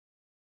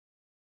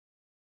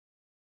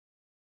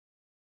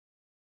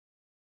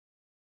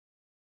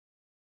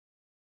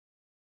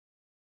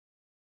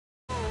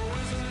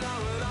 Isn't that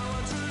what I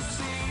want to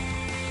see?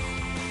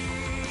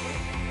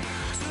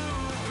 To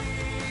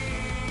be.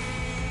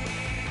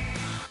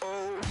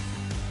 Oh.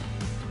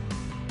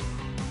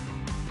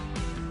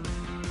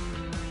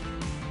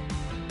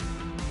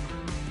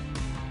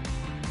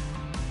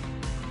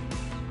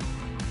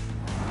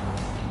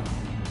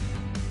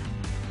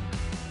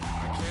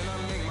 Can I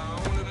make my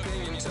own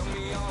opinion? Tell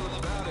me all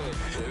about it.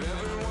 If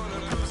everyone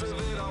approves of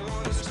it, I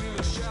want to scream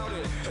and shout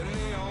it. And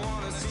they all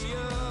want to see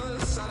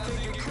us. I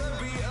think it could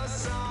be a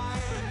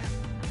sign.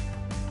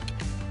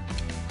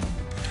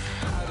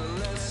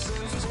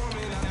 Adolescents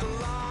swarming at the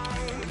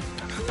line.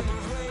 They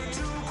move way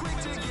too quick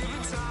to give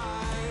it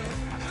time.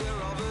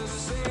 They're all the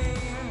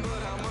same,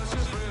 but how much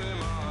is really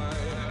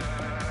mine?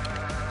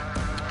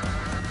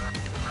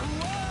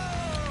 Whoa,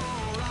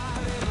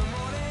 light in the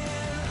morning.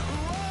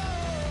 Whoa,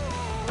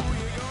 who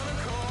you gonna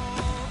call?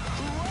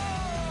 Whoa,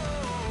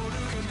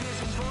 new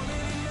conditions for me,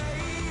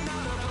 maybe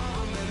not a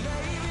problem, and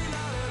maybe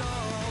not at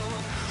all.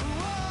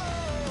 Whoa,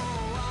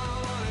 I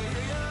wanna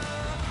hear ya.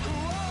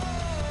 Whoa,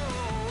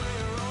 when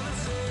you're on the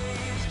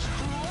stage.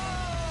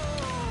 Whoa,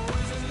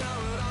 isn't that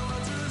what I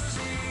want to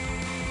see?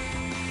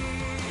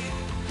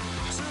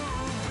 To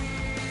be.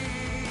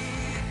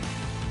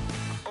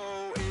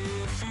 Oh,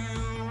 if you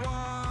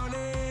want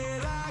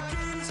it, I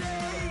can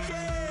take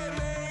it,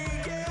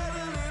 make it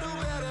a little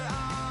better. I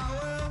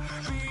will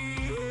be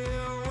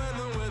here when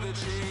the weather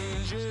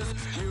changes.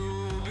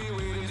 You'll be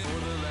waiting for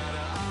the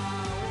ladder.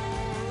 I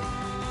won't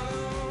run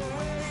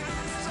away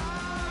this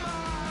time.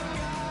 I've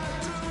got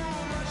too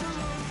much to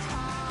lose. I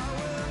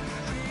will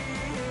be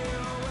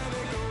here when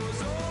it goes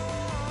on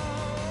and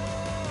on.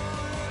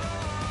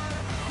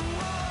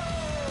 Whoa,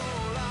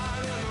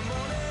 light in the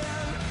morning.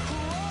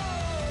 Whoa,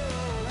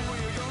 who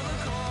you gonna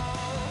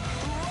call?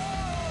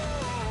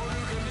 Whoa,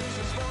 new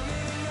conditions for me,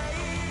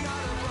 maybe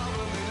not a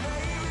problem, and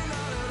maybe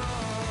not at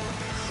all.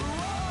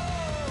 Whoa,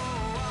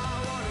 I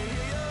wanna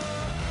hear ya.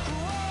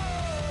 Whoa,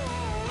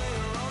 when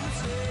you're on the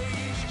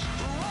stage.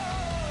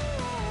 Whoa,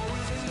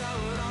 isn't that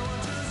what I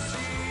want to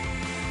see?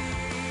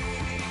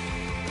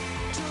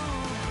 To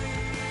be,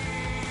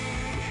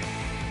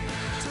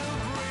 to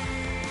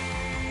breathe,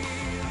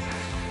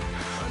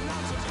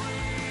 not to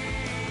breathe.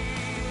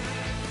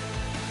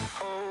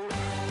 Oh.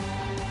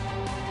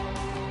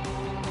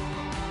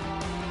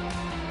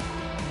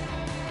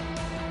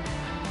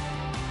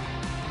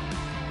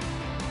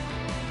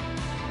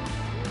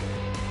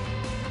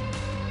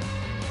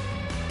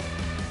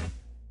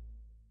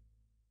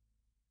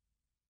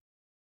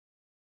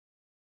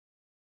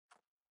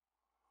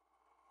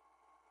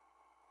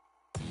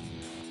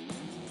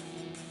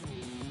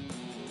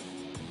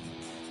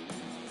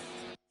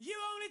 You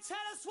only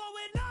tell us what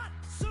we're not,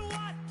 so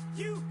what?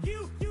 You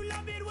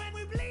love it when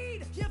we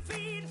bleed. You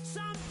feed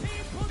some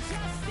people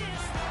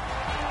justice.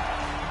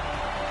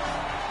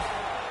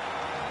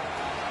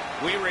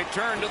 We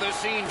return to the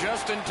scene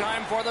just in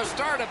time for the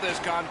start of this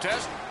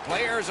contest.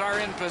 Players are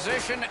in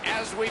position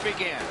as we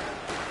begin.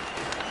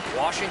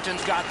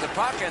 Washington's got the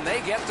puck, and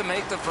they get to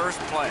make the first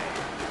play.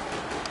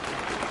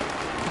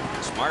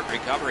 Smart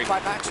recovery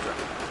by Backstrom.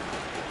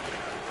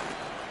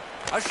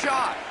 A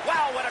shot.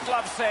 Wow, what a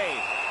glove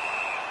save.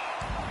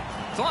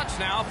 Thoughts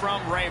now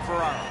from Ray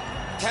Ferraro.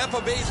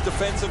 Tampa Bay's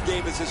defensive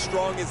game is as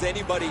strong as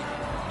anybody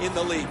in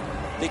the league.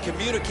 They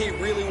communicate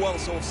really well,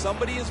 so if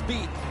somebody is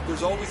beat,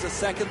 there's always a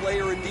second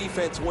layer in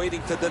defense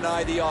waiting to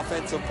deny the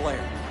offensive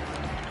player.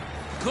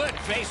 Good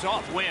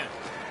face-off win.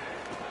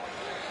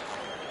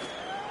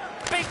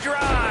 Big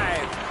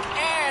drive,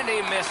 and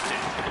he missed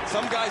it.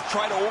 Some guys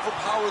try to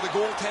overpower the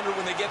goaltender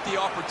when they get the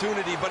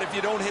opportunity, but if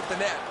you don't hit the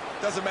net,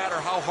 doesn't matter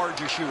how hard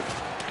you shoot.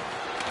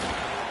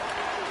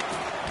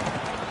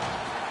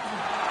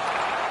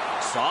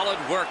 Solid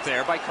work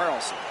there by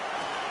Carlson.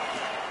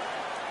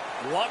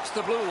 Walks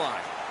the blue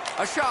line.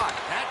 A shot.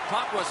 That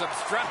puck was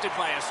obstructed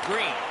by a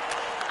screen.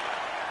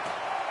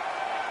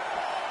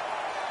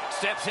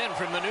 Steps in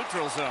from the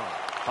neutral zone.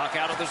 Puck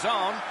out of the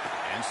zone,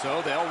 and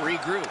so they'll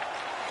regroup.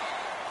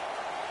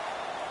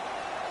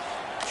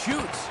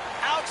 Shoots.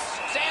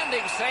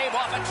 Outstanding save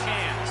off a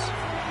chance.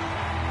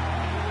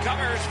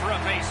 Covers for a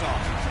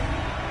faceoff.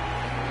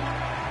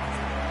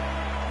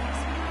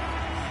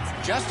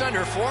 Just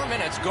under 4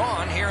 minutes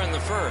gone here in the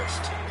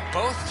first.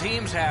 Both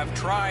teams have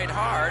tried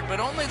hard, but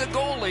only the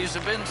goalies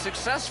have been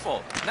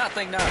successful.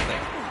 Nothing.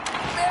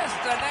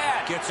 Missed the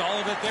net. Gets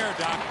all of it there,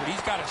 Doc, but he's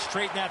got to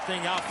straighten that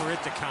thing out for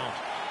it to count.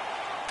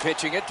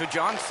 Pitching it to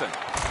Johnson.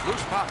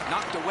 Loose puck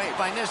knocked away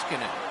by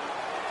Niskanen.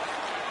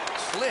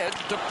 Slid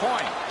to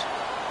point.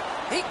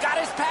 He got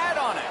his pad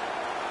on it.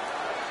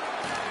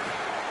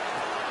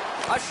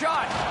 A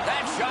shot.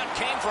 That shot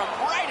came from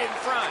right in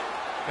front.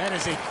 That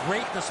is a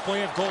great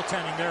display of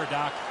goaltending there,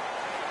 Doc.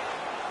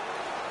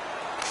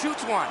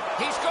 Shoots one.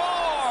 He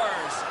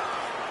scores!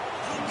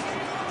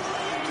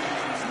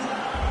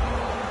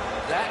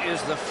 That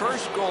is the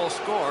first goal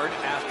scored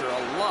after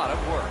a lot of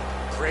work.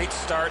 Great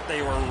start.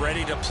 They were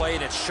ready to play,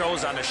 and it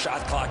shows on the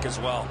shot clock as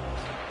well.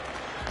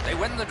 They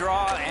win the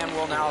draw and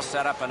will now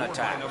set up an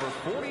attack. Number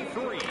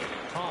 43,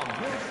 Tom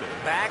Wilson.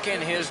 Back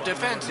in his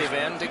defensive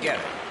end to get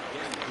it.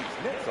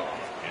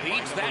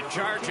 Leads that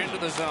charge into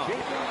the zone.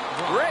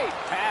 Great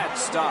pad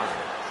stop.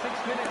 6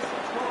 minutes,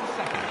 12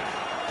 seconds.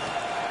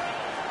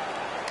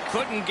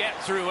 Couldn't get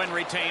through and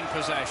retain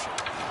possession.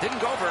 Didn't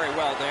go very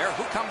well there.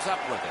 Who comes up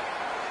with it?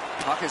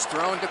 Puck is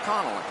thrown to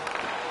Connolly.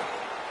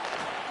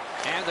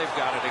 And they've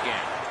got it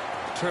again.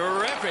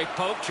 Terrific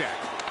poke check.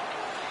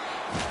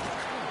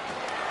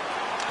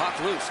 Puck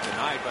loose,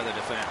 denied by the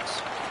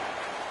defense.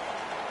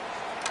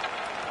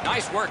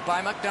 Nice work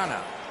by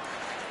McDonough.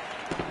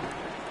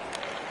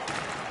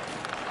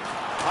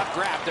 Puck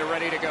grabbed, they're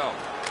ready to go.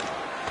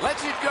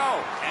 Lets it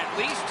go. At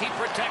least he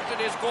protected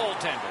his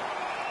goaltender.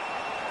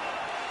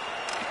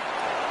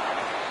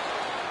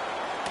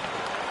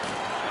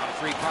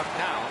 Free puck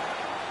now.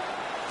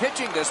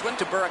 Pitching this one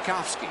to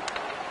Burakovsky.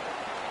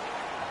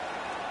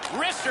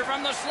 Wrister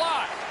from the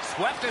slot.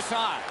 Swept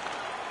aside.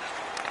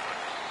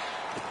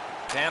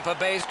 Tampa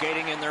Bay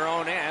skating in their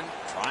own end,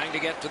 trying to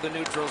get to the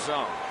neutral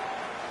zone.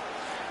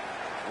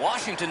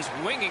 Washington's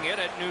winging it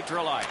at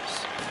neutral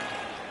ice.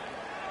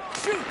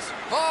 Shoots.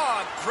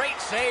 Oh, great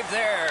save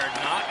there.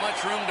 Not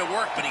much room to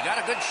work, but he got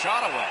a good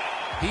shot away.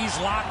 He's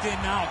locked in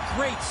now.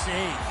 Great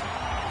save.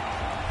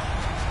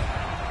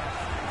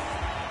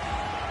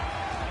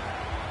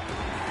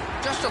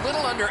 Just a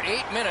little under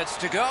 8 minutes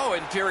to go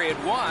in period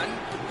one.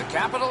 The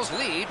Capitals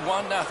lead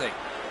 1-0.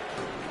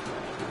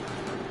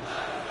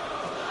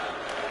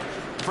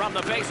 From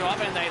the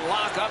faceoff, and they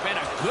lock up in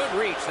a good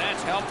reach.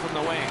 That's help from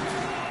the wing.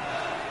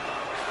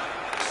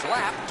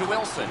 Slap to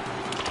Wilson.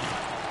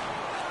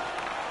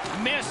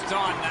 Missed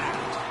on that.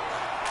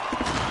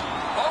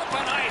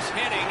 Open ice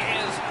hitting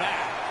is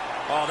back.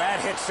 Oh,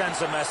 that hit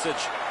sends a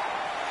message.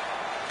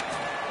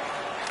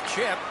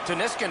 Chip to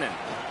Niskanen.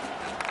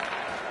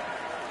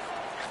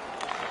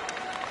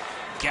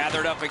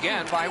 Gathered up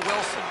again by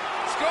Wilson.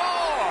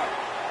 Score!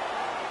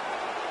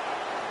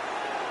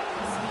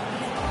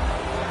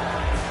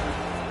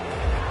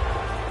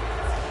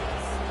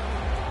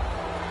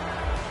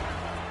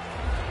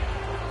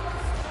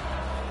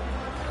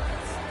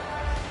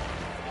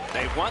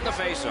 They've won the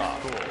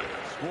faceoff.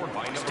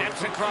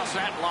 Steps across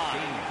that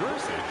line.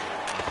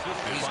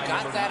 He's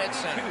got that at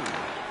center.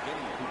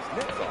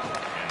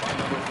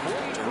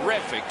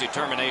 Terrific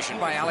determination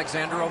by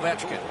Alexander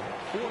Ovechkin.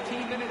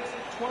 14 minutes,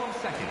 12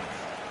 seconds.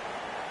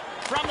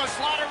 From the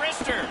slot of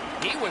Wrister.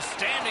 He was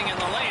standing in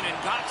the lane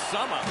and got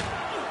some of it.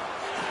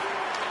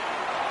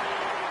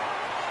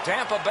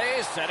 Tampa Bay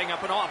is setting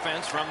up an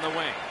offense from the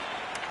wing.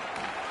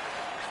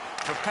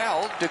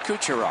 Propelled to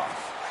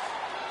Kucherov.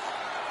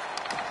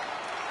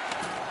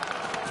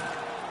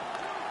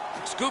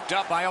 Scooped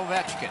up by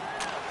Ovechkin.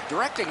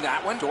 Directing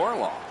that one to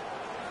Orlov.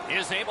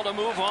 Is able to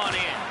move on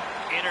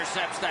in.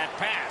 Intercepts that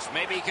pass.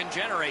 Maybe he can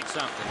generate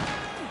something.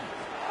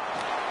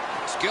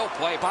 Skill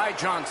play by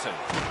Johnson.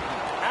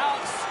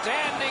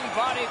 Outstanding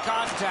body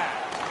contact.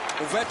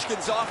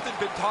 Ovechkin's often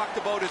been talked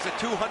about as a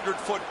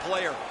 200-foot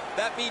player.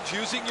 That means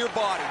using your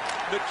body,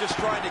 not just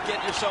trying to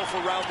get yourself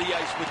around the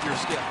ice with your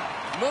stick.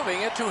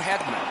 Moving it to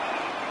Hedman.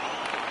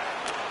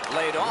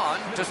 Laid on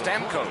to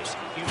Stamkos.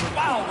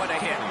 Wow, what a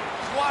hit.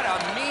 What a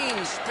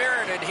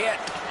mean-spirited hit.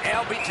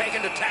 They'll be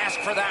taken to task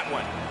for that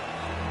one.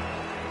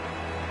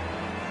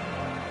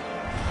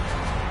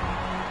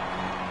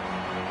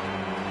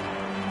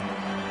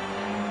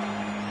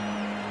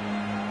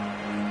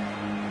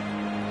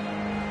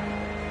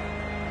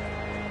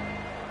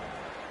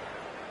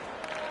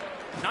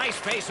 Nice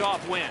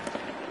face-off win.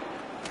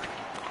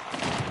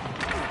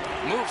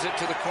 Moves it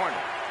to the corner.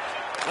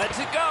 Lets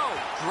it go.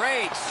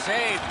 Great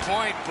save,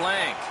 point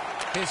blank.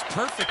 His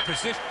perfect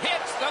position.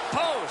 Hits the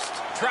post.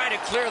 Try to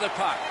clear the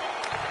puck.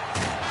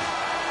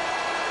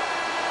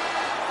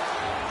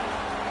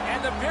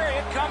 And the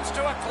period comes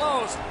to a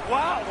close.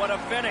 Wow, what a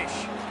finish.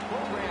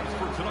 Programs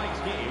for tonight's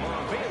game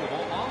are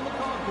available on the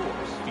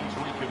concourse,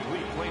 featuring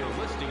complete player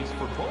listings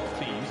for both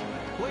teams,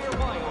 player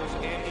bios,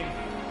 and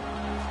info.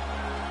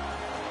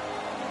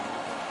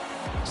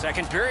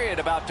 Second period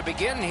about to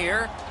begin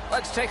here.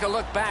 Let's take a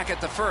look back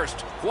at the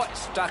first. What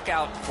stuck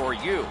out for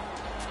you?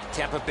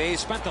 Tampa Bay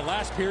spent the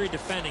last period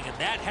defending, and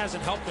that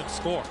hasn't helped them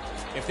score.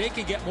 If they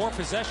can get more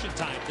possession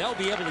time, they'll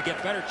be able to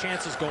get better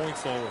chances going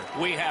forward.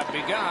 We have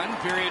begun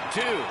period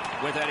 2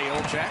 with Eddie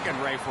Olczyk and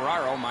Ray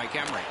Ferraro, Mike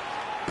Emery.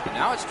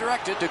 Now it's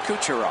directed to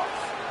Kucherov.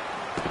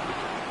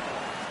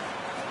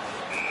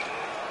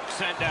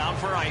 Sent down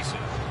for icing.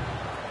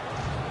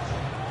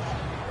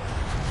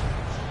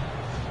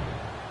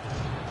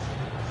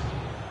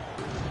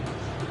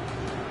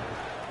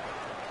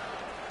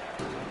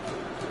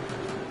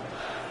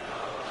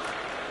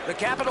 The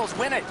Capitals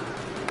win it.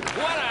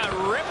 What a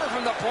ripper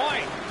from the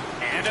point.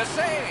 And a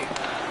save.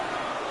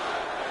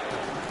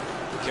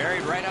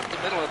 Carried right up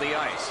the middle of the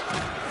ice.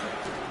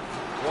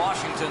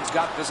 Washington's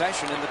got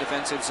possession in the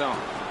defensive zone.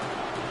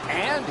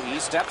 And he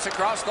steps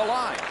across the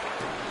line.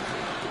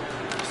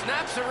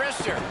 Snaps a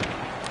wrister.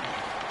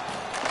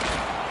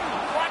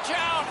 Watch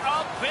out.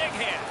 A big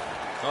hit.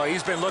 Oh,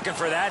 he's been looking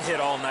for that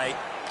hit all night.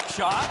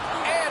 Shot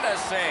and a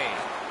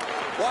save.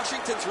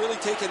 Washington's really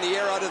taken the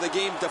air out of the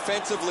game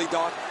defensively,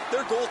 Doc.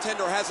 Their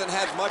goaltender hasn't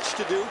had much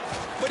to do,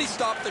 but he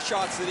stopped the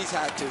shots that he's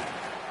had to.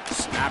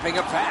 Snapping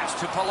a pass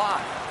to Palat.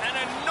 An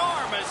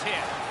enormous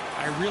hit.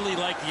 I really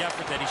like the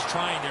effort that he's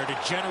trying there to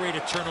generate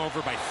a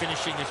turnover by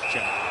finishing his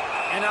job.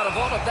 And out of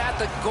all of that,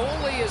 the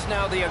goalie is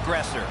now the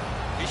aggressor.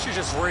 He should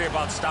just worry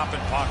about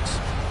stopping pucks.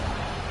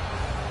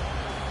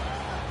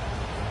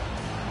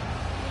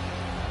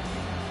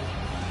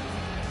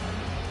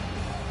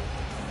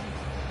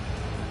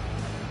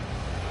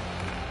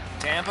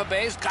 Tampa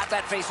Bay's got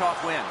that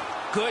face-off win.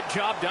 Good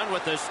job done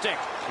with the stick.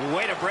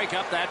 Way to break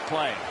up that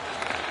play.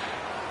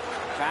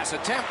 Pass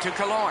attempt to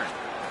Killorn.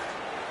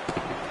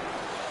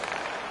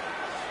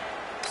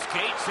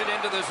 Skates it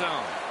into the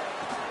zone.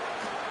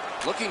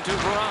 Looking to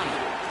Verona.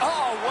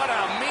 Oh, what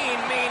a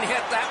mean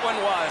hit that one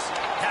was.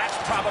 That's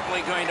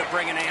probably going to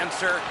bring an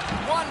answer.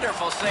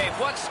 Wonderful save.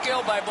 What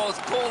skill by both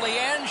goalie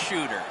and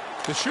shooter.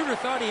 The shooter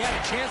thought he had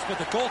a chance, but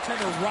the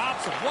goaltender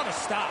robs him. What a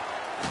stop.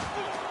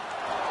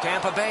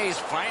 Tampa Bay's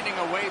finding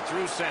a way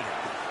through center.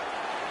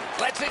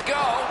 Lets it go.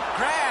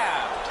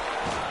 Grabbed.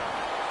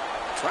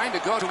 Trying to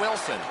go to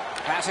Wilson.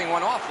 Passing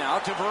one off now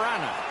to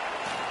Verona.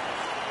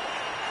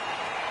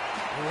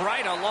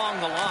 Right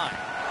along the line.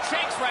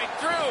 Shakes right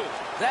through.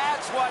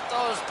 That's what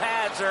those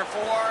pads are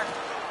for.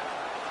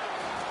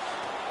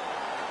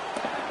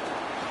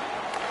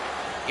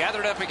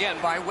 Gathered up again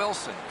by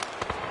Wilson.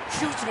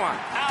 Shoots one.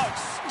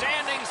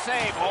 Outstanding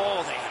save.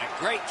 Oh, they had a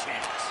great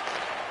chance.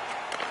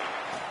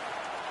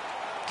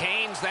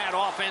 Gains that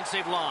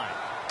offensive line.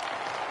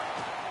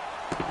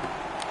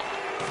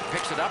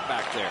 Picks it up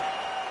back there.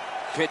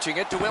 Pitching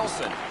it to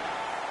Wilson.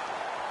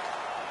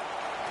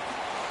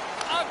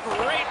 A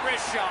great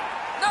wrist shot.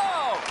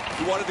 No!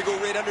 He wanted to go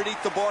right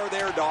underneath the bar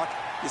there, Doc.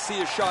 You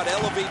see his shot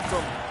elevate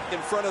from in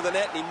front of the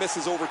net, and he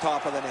misses over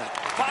top of the net.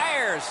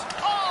 Fires.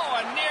 Oh,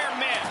 a near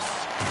miss.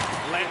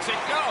 Lets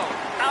it go.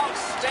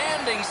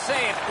 Outstanding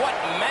save. What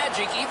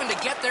magic even to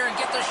get there and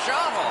get the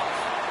shot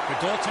off. The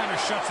goaltender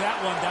shuts that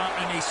one down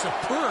in a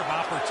superb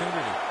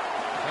opportunity.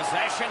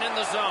 Possession in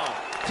the zone.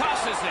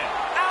 Tosses it.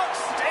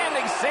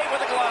 Outstanding save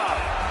with a glove.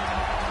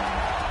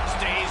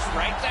 Stays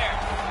right there.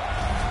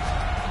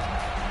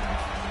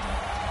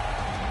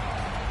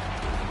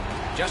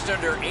 Just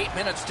under 8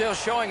 minutes still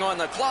showing on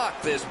the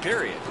clock this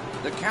period.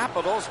 The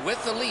Capitals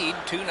with the lead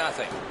 2-0.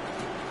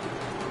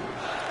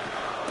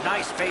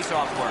 Nice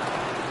face-off work.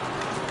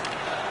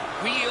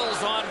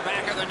 Wheels on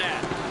back of the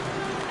net.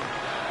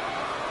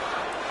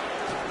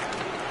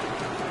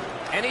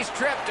 And he's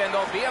tripped, and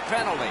there'll be a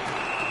penalty.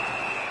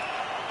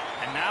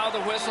 And now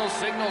the whistle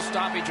signals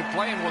stoppage of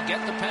play, and we'll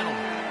get the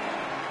penalty.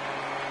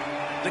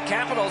 The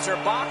Capitals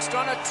are boxed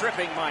on a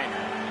tripping minor.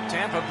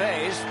 Tampa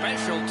Bay's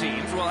special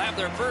teams will have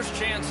their first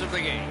chance of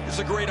the game. It's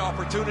a great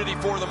opportunity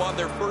for them on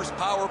their first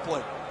power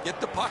play. Get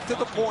the puck to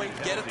the point,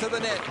 get it to the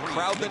net,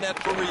 crowd the net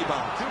for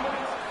rebound. 2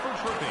 minutes for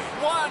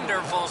tripping.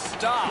 Wonderful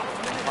stop.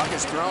 Puck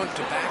is thrown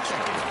to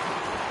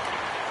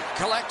Backstrom.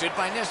 Collected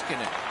by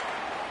Niskanen.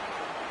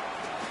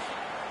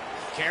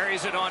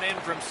 Carries it on in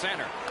from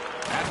center.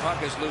 That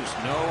puck is loose.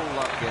 No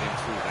luck getting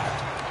through that.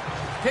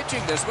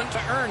 Pitching this one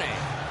to Erne.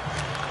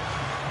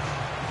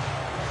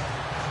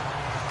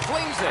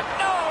 Flings it.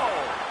 No!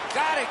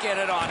 Gotta get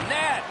it on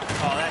net.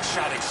 Oh, that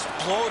shot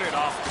exploded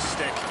off the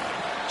stick.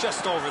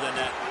 Just over the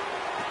net.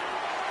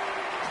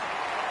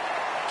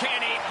 Can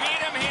he beat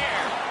him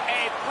here?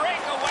 A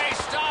breakaway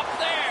stop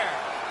there.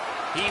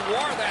 He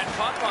wore that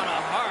puck on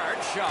a hard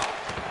shot.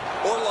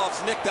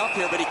 Orlov's nicked up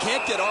here, but he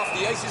can't get off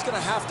the ice. He's going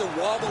to have to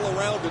wobble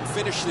around and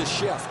finish this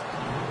shift.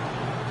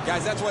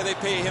 Guys, that's why they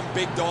pay him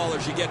big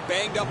dollars. You get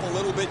banged up a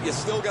little bit, you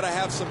still got to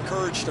have some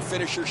courage to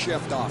finish your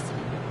shift off.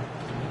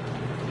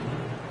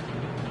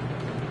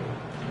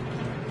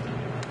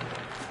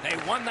 They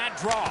won that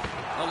draw.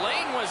 The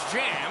lane was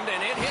jammed,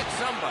 and it hit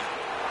somebody.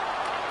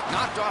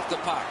 Knocked off the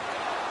puck.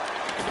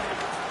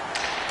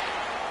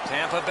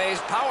 Tampa Bay's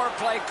power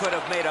play could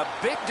have made a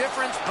big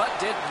difference, but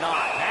did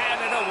not. Had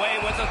it away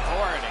with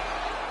authority.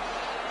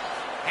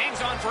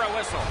 Hangs on for a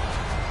whistle.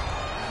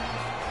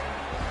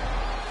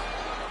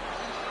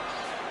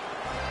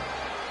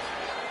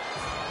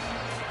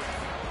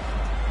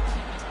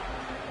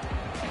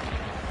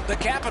 The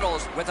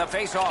Capitals with a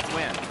face-off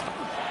win.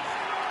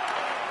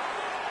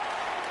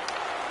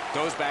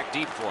 Goes back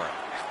deep for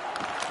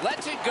it.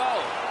 Lets it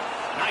go.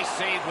 Nice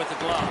save with the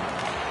glove.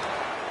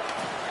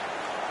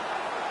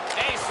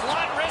 A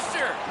slot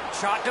wrister.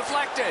 Shot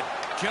deflected.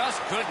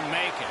 Just couldn't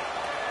make it.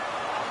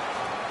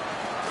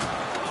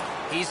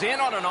 He's in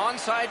on an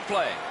onside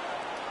play.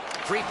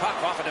 Free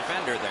puck off a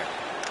defender there.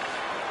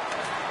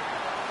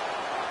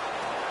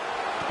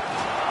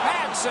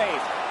 Bad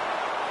save.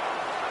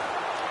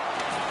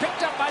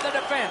 Picked up by the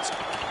defense.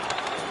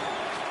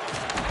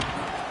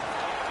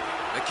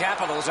 The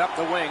Capitals up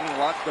the wing,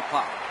 lock the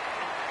puck.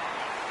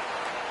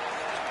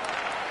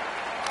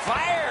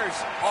 Fires!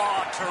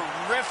 Oh,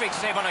 terrific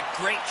save on a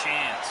great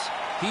chance.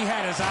 He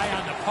had his eye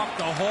on the puck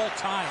the whole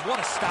time. What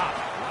a stop.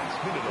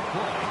 Last minute of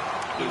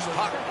play. Loose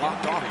puck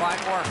blocked off by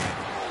Orpik.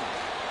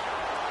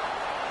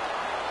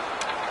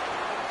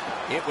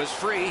 It was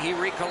free. He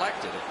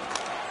recollected it.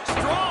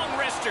 Strong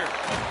wrister.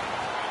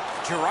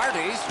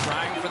 Girardi's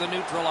trying for the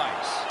neutral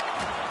ice.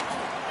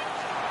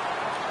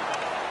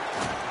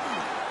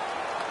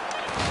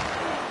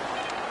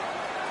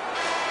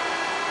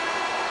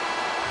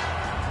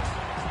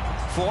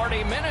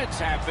 "40 minutes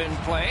have been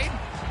played.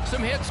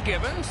 Some hits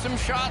given, some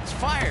shots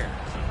fired.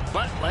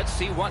 But let's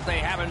see what they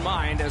have in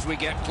mind as we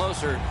get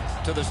closer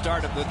to the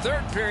start of the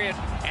third period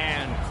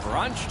and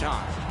crunch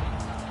time."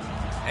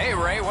 Hey,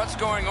 Ray, what's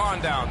going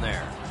on down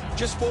there?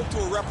 Just spoke to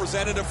a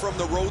representative from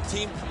the road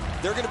team.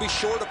 They're going to be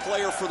short a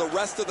player for the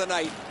rest of the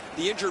night.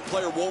 The injured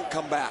player won't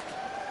come back.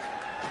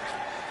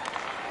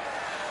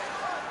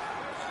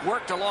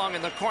 Worked along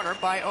in the corner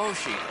by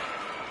Oshie.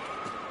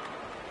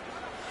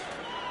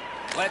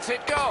 Lets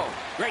it go.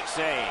 Great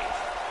save.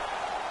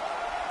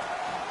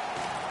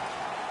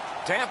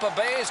 Tampa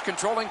Bay is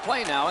controlling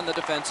play now in the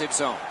defensive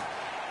zone.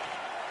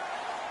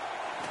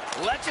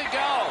 Lets it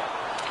go.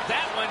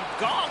 That one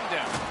gonged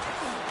him.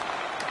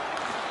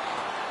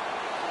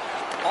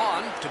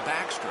 On to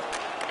Backstrom.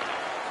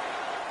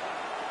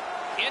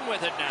 In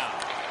with it now.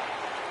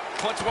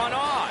 Puts one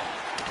on.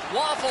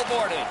 Waffle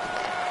boarded.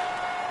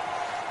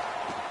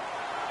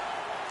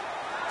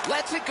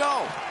 Lets it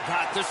go.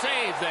 Got the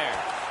save there.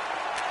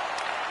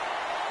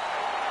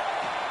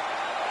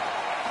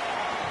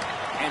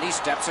 And he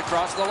steps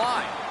across the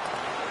line.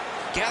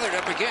 Gathered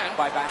up again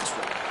by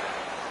Backstrom.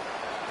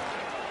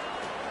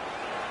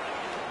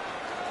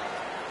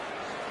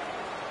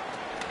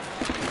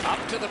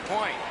 Up to the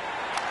point.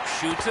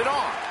 Shoots it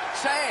on.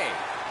 Save.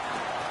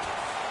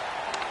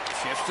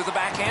 Shifts to the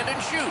backhand and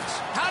shoots.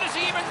 How does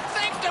he even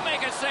think to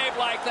make a save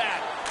like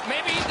that?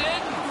 Maybe he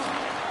didn't.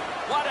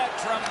 What a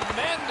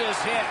tremendous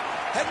hit.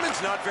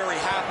 Hedman's not very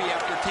happy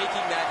after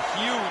taking that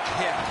huge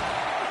hit.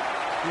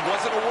 He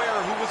wasn't aware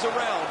who was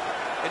around,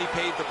 and he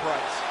paid the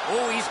price.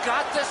 Oh, he's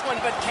got this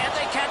one, but can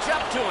they catch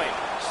up to him?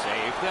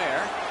 Save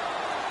there.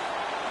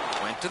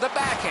 Went to the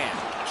backhand.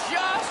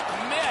 Just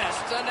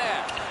missed the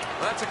net.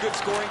 Well, that's a good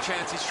scoring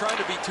chance. He's trying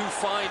to be too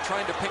fine,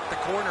 trying to pick the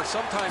corner.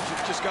 Sometimes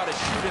you've just got to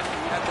shoot it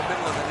at the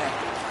middle of the net.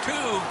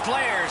 Two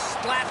players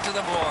splat to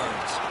the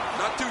boards.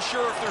 Not too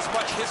sure if there's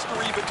much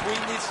history between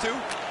these two,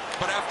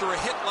 but after a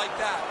hit like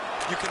that,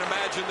 you can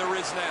imagine there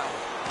is now.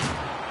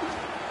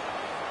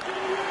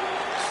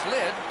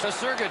 Slid to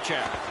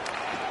Sergachev.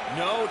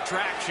 No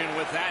traction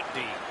with that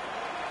deep.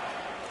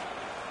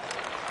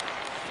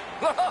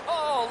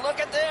 Whoa,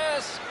 look at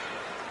this.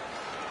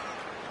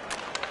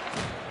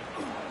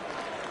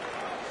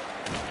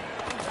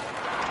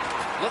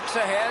 Looks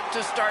ahead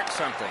to start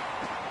something.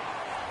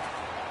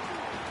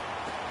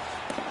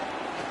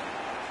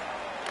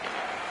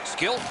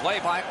 Skilled play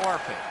by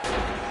Orpik.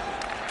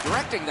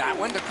 Directing that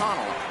one to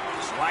Connolly.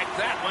 Swipe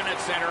that one at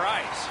center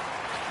ice.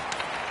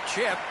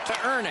 Chip to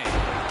Ernie.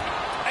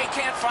 They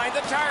can't find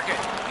the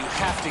target. You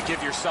have to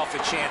give yourself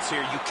a chance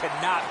here. You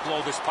cannot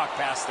blow this puck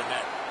past the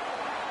net.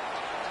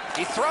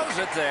 He throws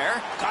it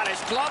there. Got his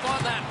glove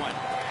on that one.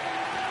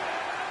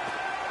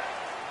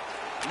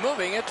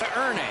 Moving it to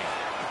Ernie.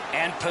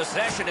 And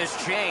possession has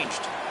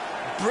changed.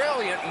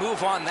 Brilliant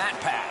move on that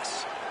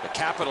pass. The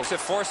Capitals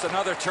have forced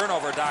another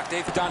turnover, Doc.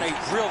 They've done a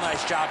real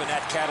nice job in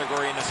that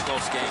category in this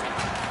close game.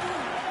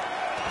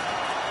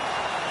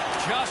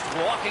 Just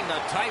walking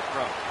the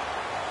tightrope.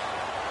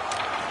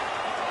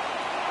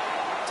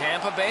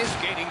 Tampa Bay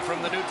skating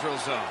from the neutral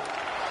zone.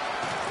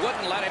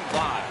 Wouldn't let him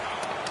by.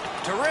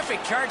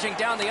 Terrific charging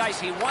down the ice.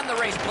 He won the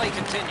race. Play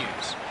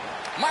continues.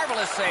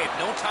 Marvelous save.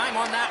 No time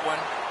on that one.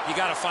 You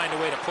got to find a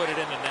way to put it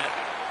in the net.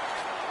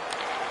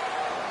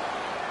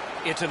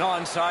 It's an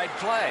onside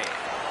play.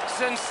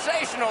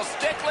 Sensational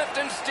stick lift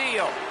and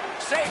steal.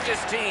 Saved his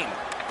team.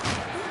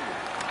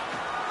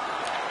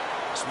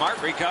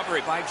 Smart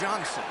recovery by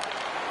Johnson.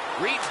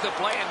 Reads the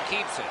play and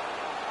keeps it.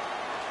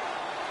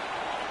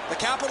 The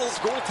Capitals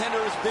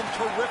goaltender has been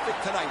terrific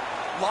tonight.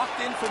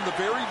 Locked in from the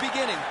very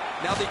beginning.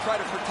 Now they try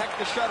to protect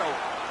the shutout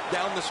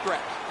down the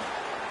stretch.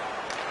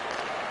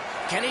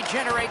 Can he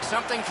generate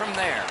something from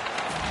there?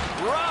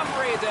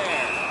 Robbery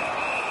there.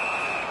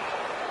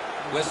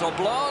 Whistle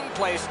blown,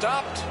 play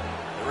stopped.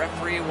 The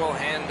referee will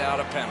hand out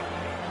a penalty.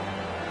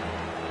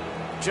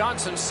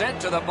 Johnson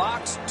sent to the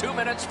box, 2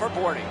 minutes for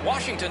boarding.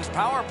 Washington's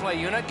power play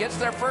unit gets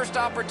their first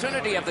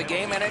opportunity of the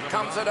game, and it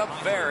comes at a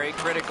very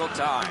critical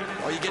time.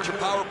 Well, you get your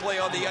power play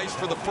on the ice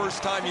for the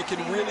first time, you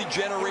can really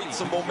generate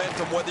some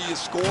momentum, whether you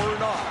score or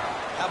not.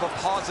 Have a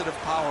positive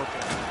power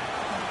play.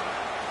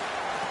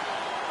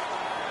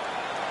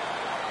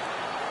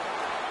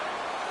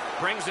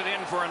 Brings it in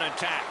for an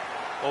attack.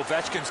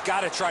 Ovechkin's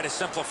got to try to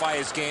simplify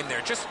his game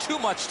there. Just too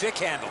much stick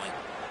handling.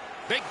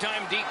 Big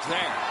time deep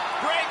there.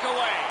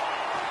 Breakaway.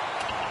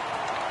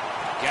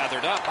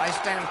 Gathered up by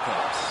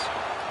Stamkos.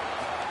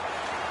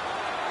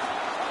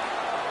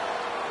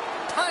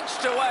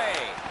 Punched away.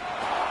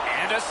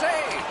 And a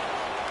save.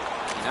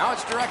 Now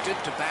it's directed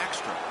to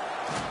Backstrom.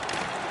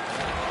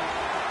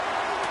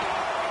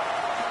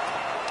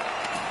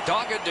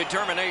 Dogged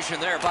determination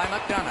there by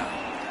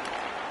McDonough.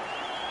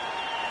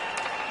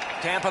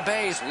 Tampa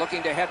Bay's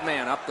looking to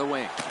headman up the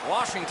wing.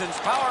 Washington's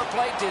power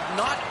play did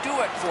not do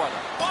it for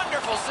them.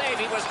 Wonderful save.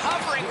 He was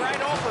hovering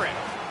right over it.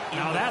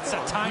 Now that's a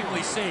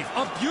timely save.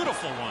 A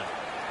beautiful one.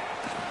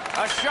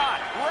 A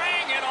shot.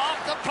 Rang it off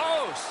the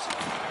post.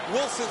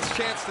 Wilson's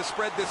chance to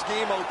spread this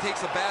game out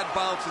takes a bad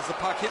bounce as the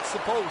puck hits the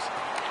post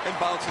and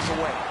bounces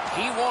away.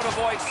 He won't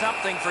avoid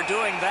something for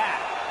doing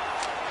that.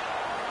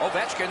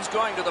 Ovechkin's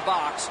going to the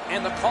box,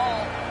 and the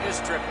call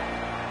is tripping.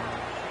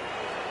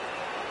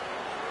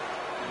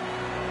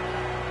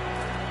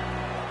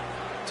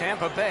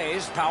 Tampa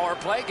Bay's power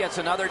play gets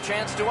another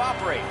chance to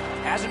operate.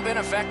 Hasn't been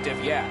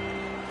effective yet.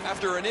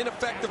 After an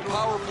ineffective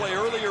power play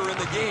earlier in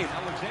the game,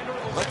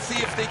 let's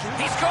see if they can...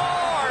 He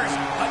scores!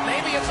 But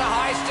maybe it's a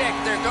high stick.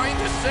 They're going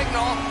to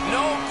signal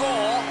no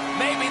goal.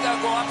 Maybe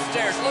they'll go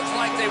upstairs. Looks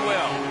like they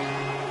will.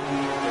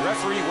 The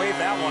referee waved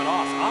that one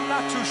off. I'm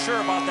not too sure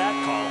about that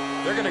call.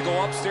 They're going to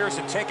go upstairs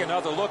and take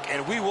another look,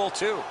 and we will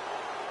too.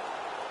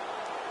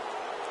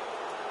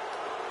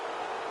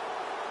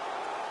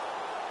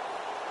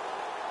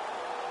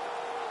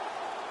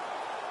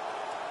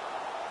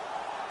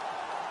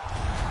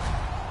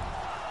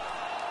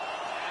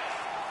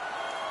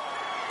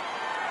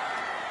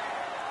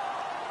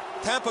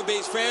 Tampa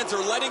Bay's fans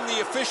are letting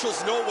the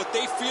officials know what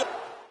they feel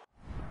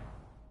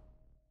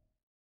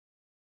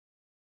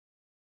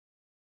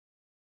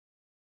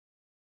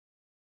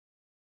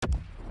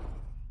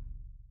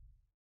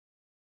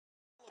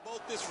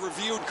about this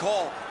reviewed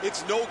call.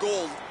 It's no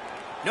goal.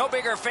 No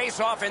bigger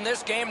face-off in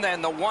this game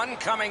than the one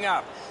coming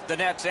up. The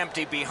net's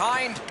empty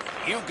behind.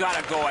 You've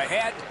got to go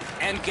ahead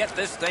and get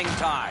this thing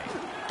tied.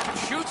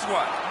 Shoots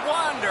one.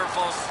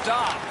 Wonderful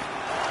stop.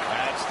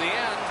 That's the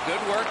end.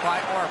 Good work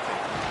by Orphy.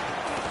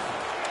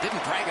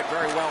 Didn't drag it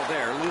very well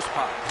there. Loose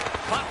puck.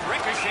 Puck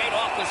ricocheted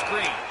off the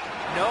screen.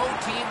 No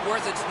team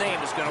worth its name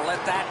is going to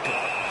let that go.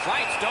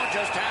 Fights don't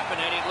just happen,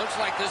 Eddie. It looks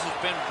like this has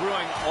been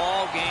brewing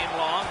all game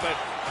long, but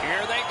here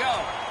they go.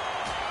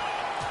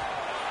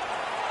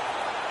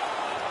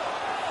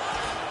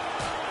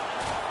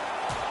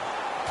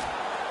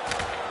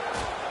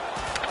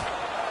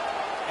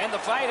 And the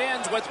fight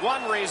ends with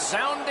one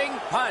resounding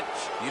punch.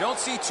 You don't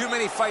see too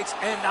many fights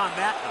end on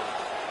that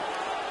note.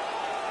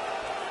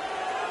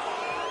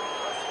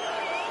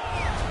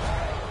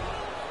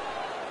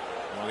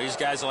 Well, these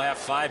guys will have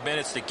 5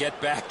 minutes to get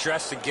back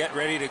dressed and get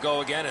ready to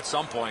go again at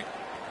some point.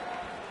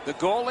 The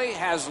goalie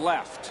has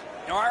left.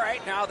 All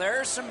right, now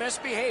there's some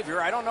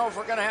misbehavior. I don't know if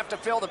we're going to have to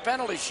fill the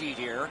penalty sheet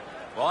here.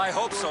 Well, I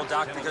hope so,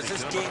 Doc, because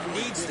this game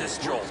needs this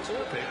jolt.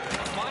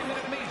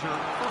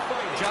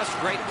 Just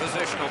great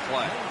positional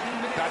play.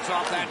 Cuts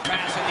off that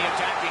pass in the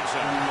attacking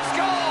zone.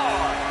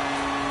 Score!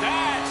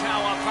 That's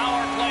how a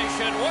power play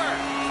should work.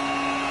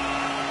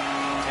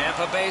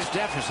 Tampa Bay's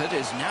deficit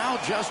is now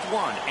just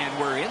one, and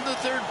we're in the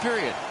third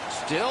period.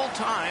 Still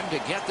time to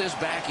get this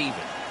back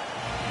even.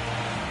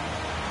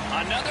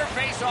 Another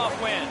face-off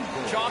win.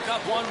 Chalk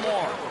up one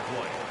more.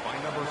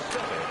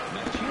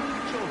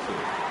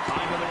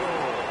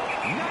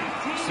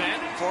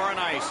 Sent for an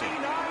icing.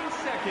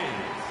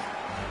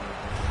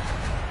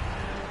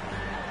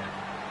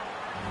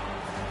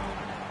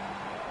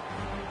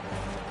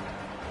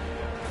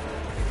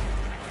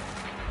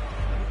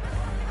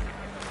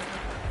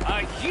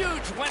 A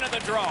huge win of the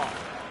draw.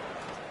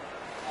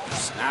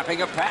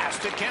 Snapping a pass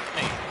to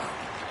Kempney.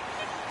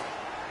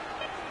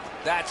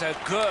 That's a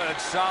good,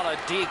 solid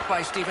deke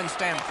by Steven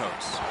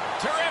Stamkos.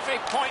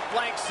 Terrific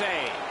point-blank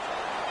save.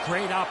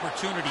 Great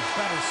opportunity.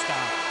 Better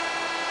stop.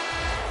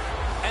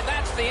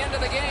 That's the end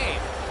of the game.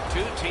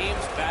 Two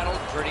teams battled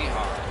pretty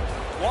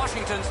hard.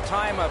 Washington's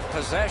time of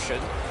possession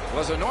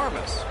was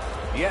enormous,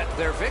 yet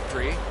their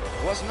victory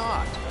was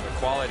not. The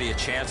quality of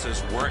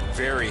chances weren't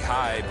very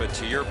high, but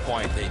to your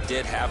point, they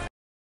did have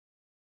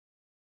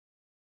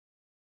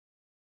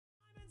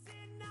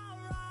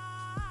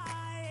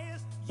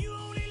You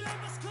only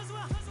love us 'cause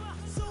we're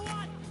so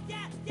what?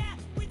 Yeah,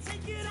 we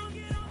take it on.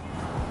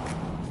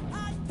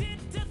 I did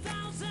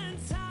 1,000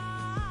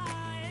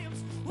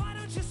 times. Why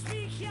don't you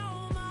speak your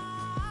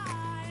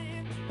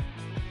mind?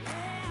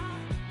 Yeah,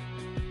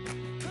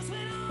 'cause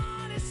when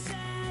all is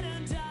said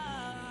and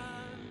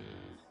done,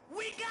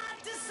 we got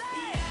to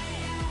say,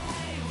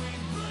 hey, we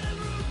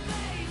bulletproof,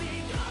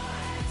 baby. Go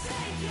ahead,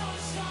 take your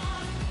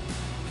shot.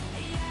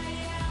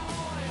 Yeah,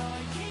 oh,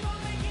 keep on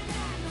making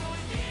that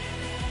noise.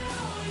 Give it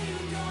all you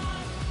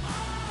got.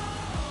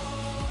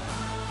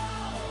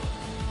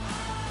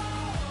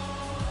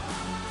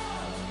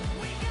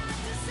 We got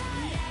to say,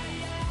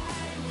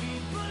 we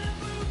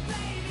bulletproof,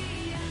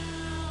 baby.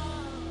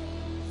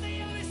 They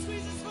only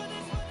squeeze us for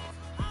this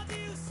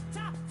abuse.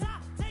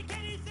 Take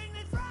anything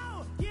they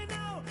throw. You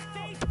know,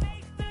 they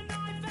make the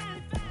knife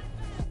and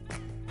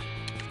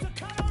to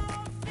cut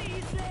off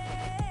these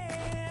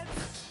lips.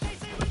 They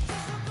say we're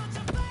just a bunch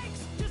of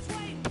fakes. Just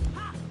wait,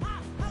 how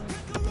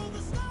quick are all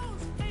the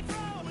stones they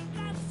throw?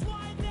 That's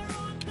why they're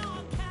on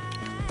our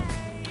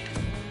case.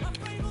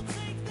 Afraid we'll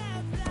take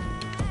their place.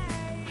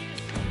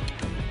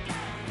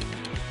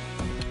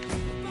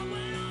 But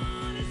when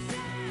all is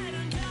said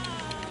and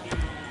done,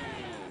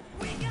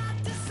 we got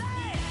to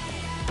say,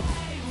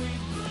 we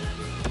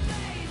bulletproof,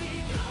 baby.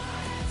 Go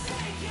ahead,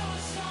 take your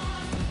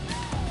shot.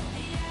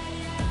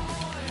 Yeah,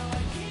 oh,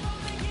 keep on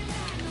making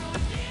that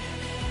noise.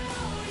 Give it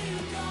all you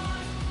got.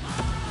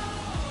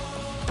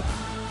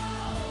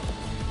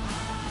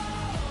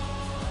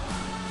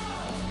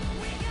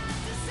 We got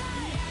to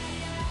say,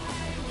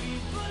 we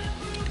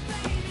bulletproof,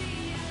 baby.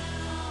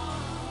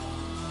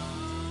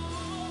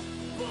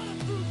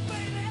 Bulletproof,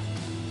 baby.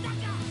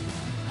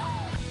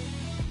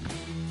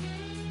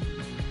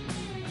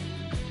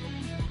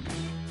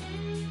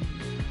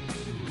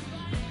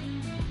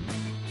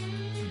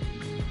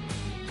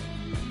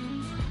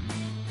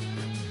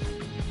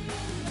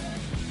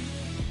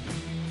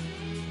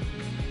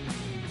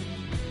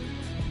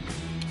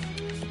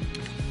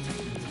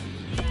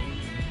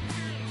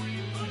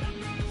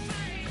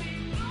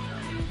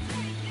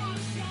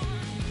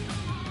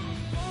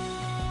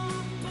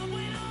 But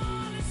when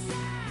all is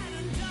said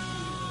and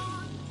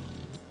done,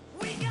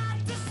 we got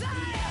to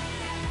say,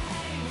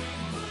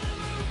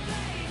 bulletproof,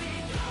 baby.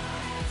 Go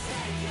ahead,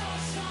 take your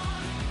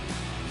shot.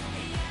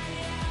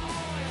 Yeah,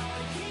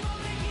 oh, keep on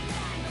making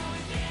that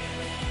noise. Give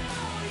it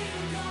all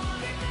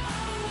you got.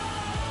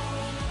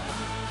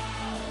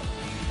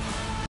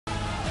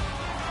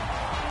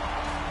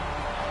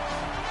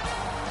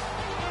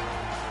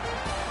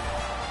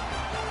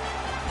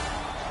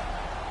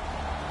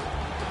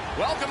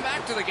 Welcome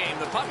back to the game.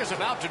 The puck is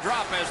about to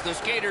drop as the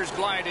skaters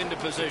glide into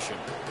position.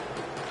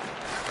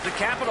 The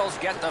Capitals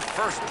get the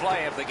first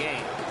play of the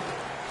game.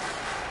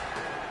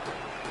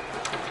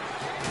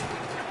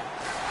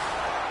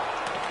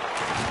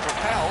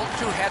 Propelled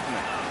to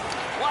Hedman.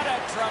 What a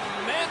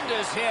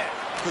tremendous hit.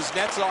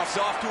 Kuznetsov's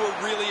off to a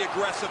really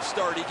aggressive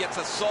start. He gets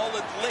a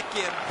solid lick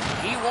in.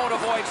 He won't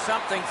avoid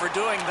something for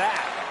doing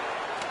that.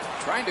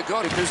 Trying to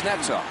go to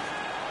Kuznetsov.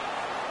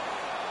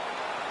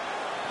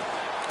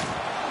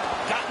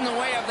 Got in the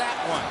way of that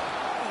one.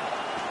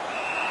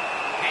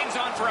 Hangs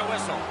on for a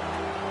whistle.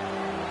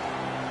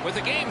 With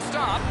the game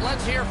stopped,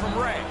 let's hear from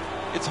Ray.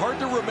 It's hard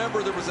to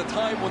remember there was a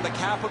time when the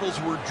Capitals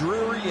were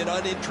dreary and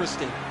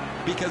uninteresting,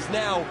 because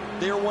now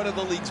they're one of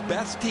the league's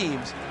best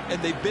teams, and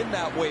they've been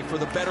that way for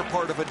the better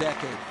part of a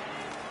decade.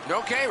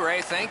 Okay,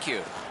 Ray, thank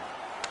you.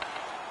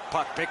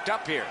 Puck picked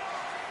up here.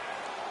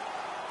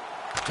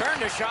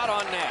 Turned a shot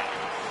on net.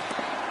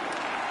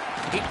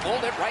 He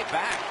pulled it right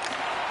back.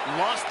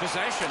 Lost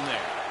possession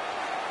there.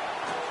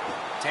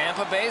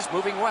 Tampa Bay's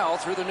moving well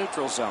through the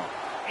neutral zone.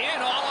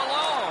 In all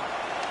alone.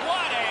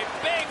 What a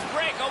big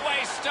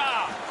breakaway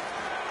stop.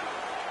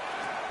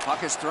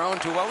 Puck is thrown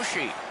to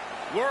Oshie.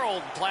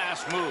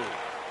 World-class move.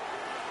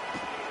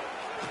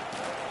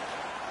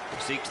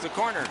 Seeks the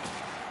corner.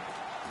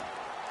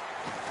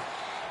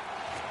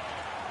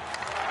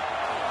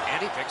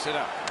 And he picks it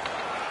up.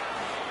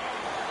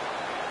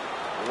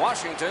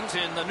 Washington's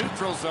in the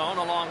neutral zone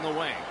along the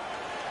wing.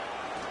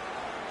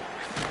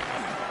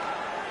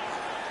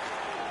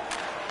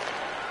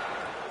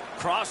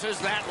 Crosses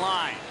that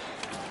line.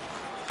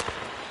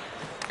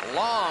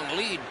 Long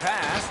lead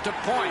pass to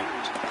Point.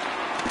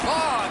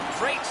 Oh,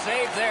 great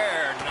save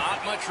there.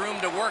 Not much room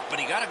to work, but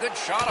he got a good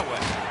shot away.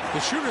 The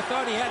shooter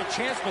thought he had a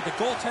chance, but the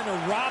goaltender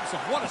robs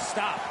him. What a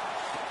stop.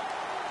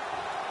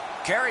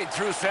 Carried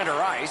through center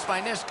ice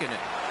by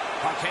Niskanen.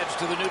 Puck heads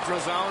to the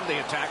neutral zone. The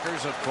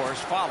attackers, of course,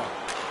 follow.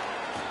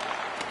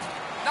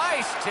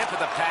 Nice tip of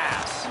the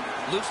pass.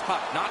 Loose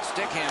puck, not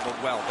stick handled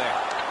well there.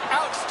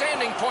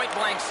 Outstanding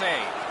point-blank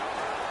save.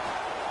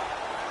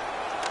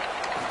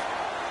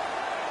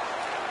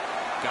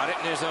 Got it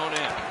in his own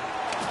end.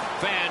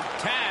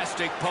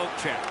 Fantastic poke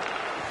check.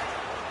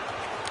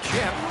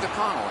 Chip to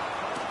Connell.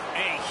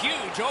 A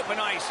huge open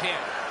ice hit.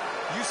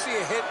 You see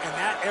a hit in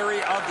that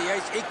area of the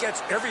ice, it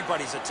gets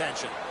everybody's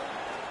attention.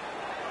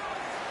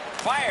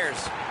 Fires.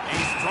 A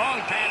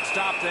strong pad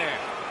stop there.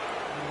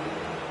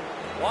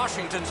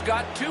 Washington's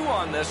got 2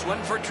 on this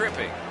one for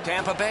tripping.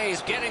 Tampa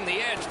Bay's getting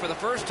the edge for the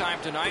first time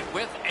tonight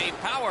with a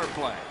power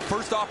play.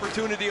 First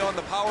opportunity on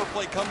the power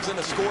play comes in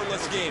a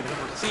scoreless game.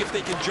 See if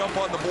they can jump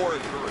on the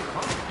board.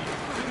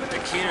 The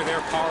key to their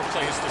power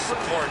play is the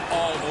support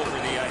all over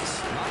the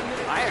ice.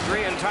 I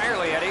agree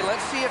entirely, Eddie.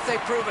 Let's see if they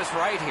prove us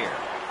right here.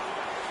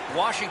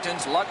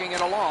 Washington's lugging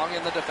it along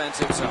in the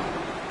defensive zone.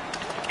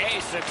 A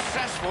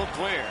successful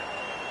clear.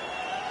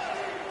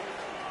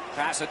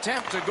 Pass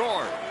attempt to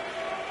Gord.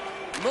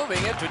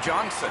 Moving it to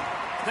Johnson.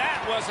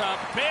 That was a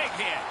big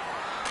hit.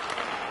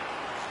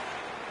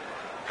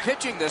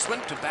 Pitching this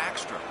one to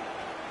Backstrom.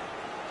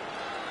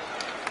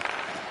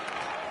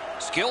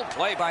 Skilled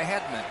play by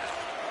Hedman.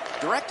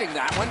 Directing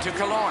that one to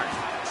Killorn.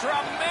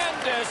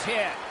 Tremendous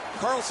hit.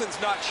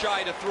 Carlson's not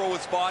shy to throw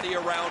his body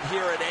around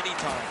here at any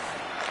time.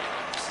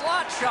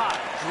 Slot shot.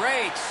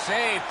 Great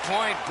save,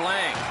 point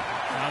blank.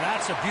 Now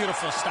that's a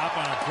beautiful stop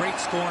on a great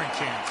scoring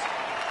chance.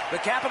 The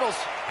Capitals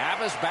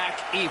have us back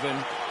even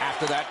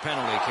after that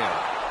penalty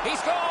kill. He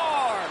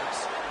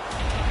scores!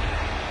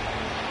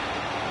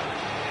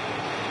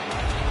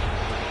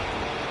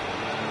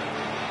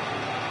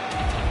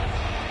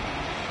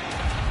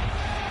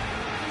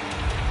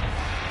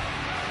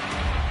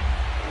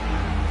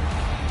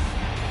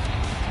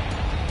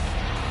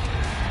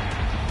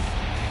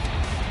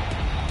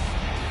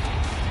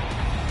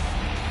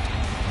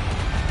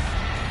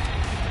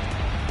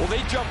 Well,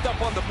 they jumped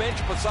up on the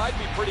bench beside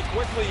me pretty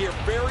quickly here.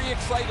 Very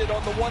excited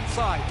on the one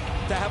side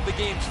to have the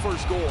game's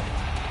first goal.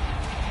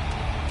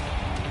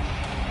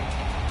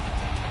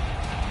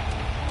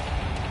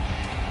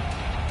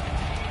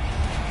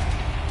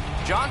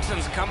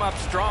 Johnson's come up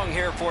strong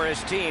here for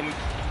his team,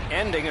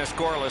 ending a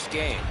scoreless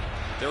game.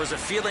 There was a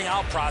feeling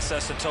out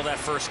process until that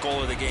first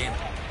goal of the game.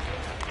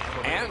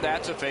 And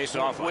that's a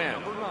face-off win.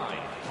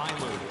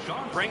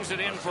 Brings it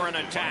in for an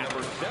attack.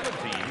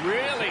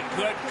 Really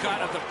good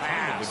cut of the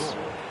pass.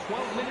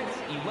 12 minutes,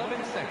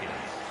 11 seconds.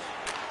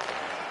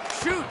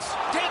 Shoots.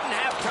 Didn't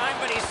have time,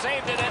 but he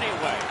saved it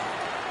anyway.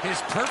 His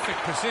perfect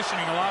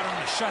positioning allowed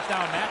him to shut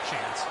down that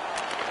chance.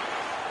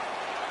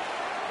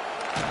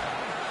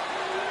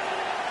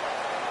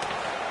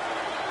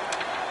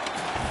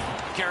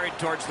 Carried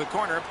towards the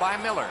corner by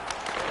Miller.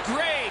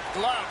 Great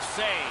glove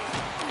save.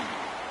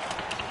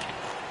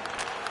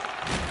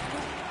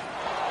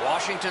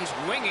 Washington's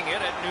winging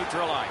it at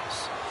neutral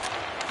ice.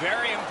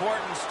 Very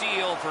important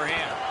steal for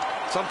him.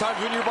 Sometimes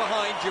when you're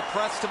behind, you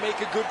press to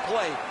make a good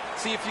play.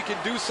 See if you can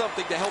do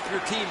something to help your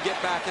team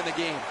get back in the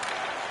game.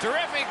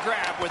 Terrific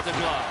grab with the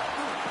glove.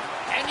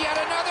 And yet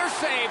another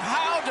save.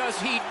 How does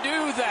he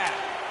do that?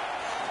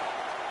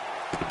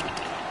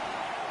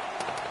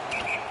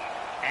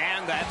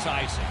 And that's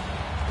icing.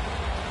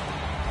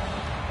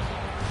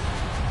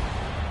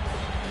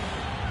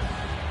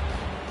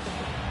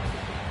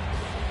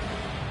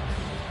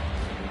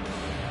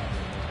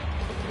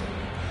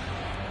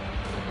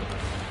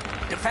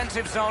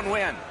 Defensive zone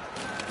win.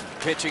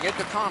 Pitching it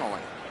to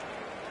Connolly.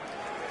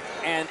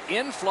 And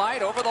in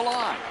flight over the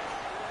line.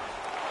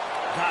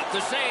 Got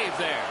the save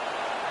there.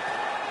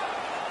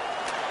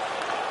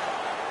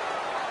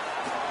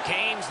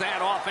 Gains that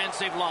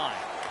offensive line.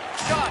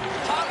 Shot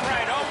hung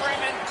right over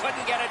him and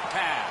couldn't get it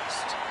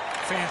past.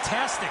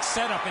 Fantastic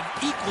setup and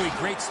equally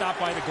great stop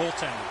by the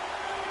goaltender.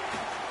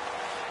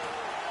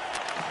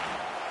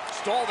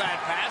 Stole that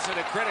pass at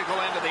a critical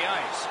end of the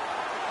ice.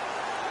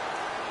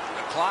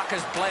 The clock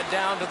has bled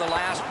down to the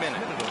last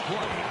minute.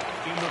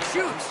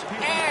 Shoots,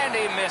 and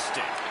he missed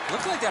it.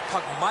 Looked like that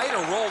puck might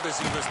have rolled as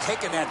he was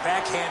taking that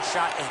backhand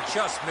shot and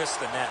just missed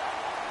the net.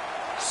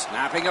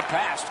 Snapping a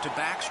pass to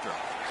Backstrom.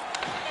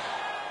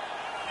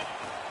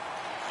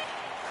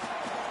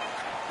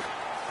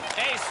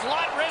 A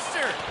slot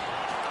wrister.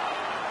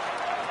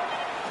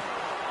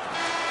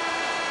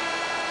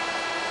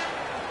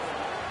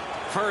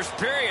 First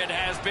period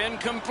has been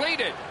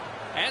completed.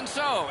 And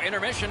so,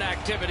 intermission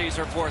activities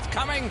are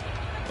forthcoming,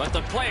 but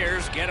the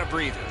players get a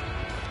breather.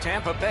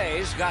 Tampa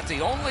Bay's got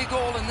the only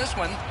goal in this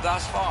one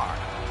thus far.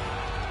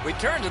 We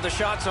turn to the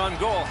shots on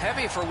goal.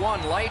 Heavy for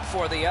one, light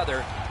for the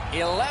other.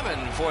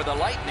 11 for the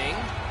Lightning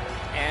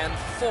and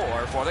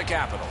 4 for the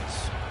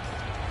Capitals.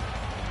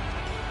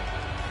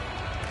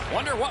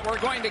 Wonder what we're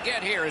going to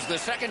get here as the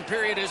second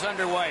period is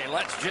underway.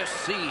 Let's just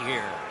see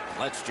here.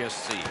 Let's just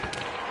see.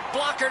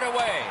 Blockered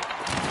away.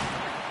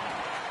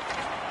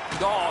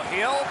 Oh,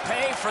 he'll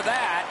pay for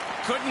that.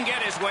 Couldn't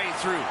get his way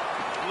through.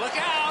 Look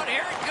out,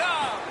 here it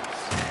comes.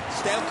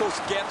 Stamkos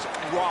gets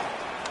rocked.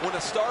 When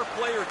a star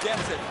player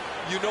gets it,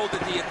 you know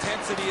that the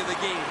intensity of the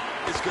game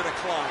is going to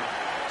climb.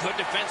 Good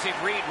defensive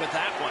read with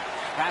that one.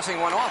 Passing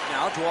one off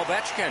now to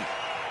Ovechkin.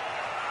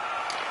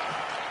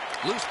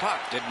 Loose puck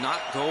did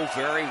not go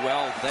very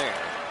well there.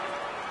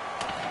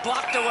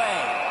 Blocked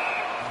away.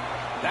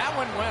 That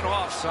one went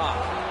offside.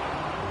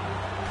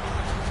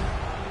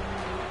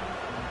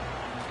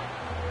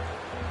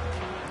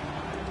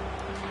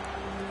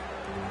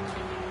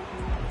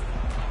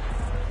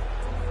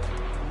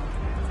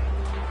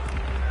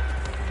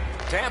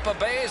 Tampa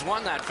Bay's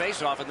won that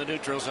faceoff in the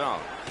neutral zone.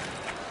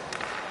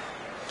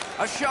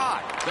 A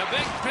shot. The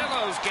big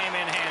pillows came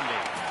in handy.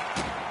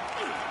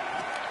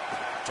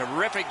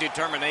 Terrific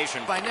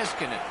determination by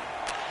Niskanen.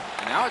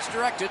 And now it's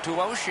directed to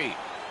Oshie.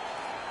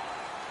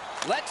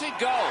 Lets it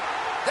go.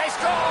 They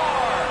score!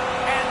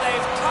 And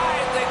they've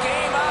tied the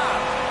game up.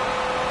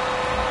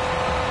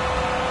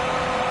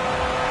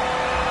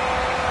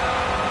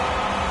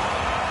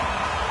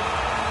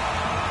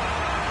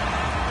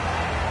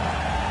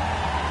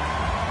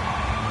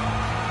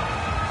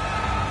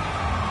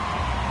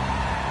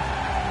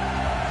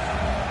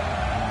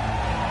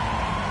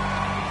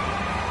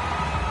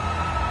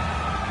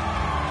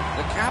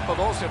 The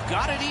Capitals have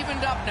got it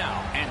evened up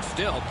now, and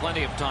still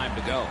plenty of time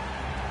to go.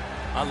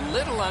 A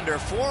little under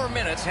 4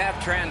 minutes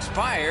have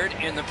transpired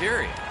in the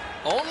period.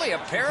 Only a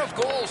pair of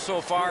goals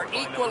so far,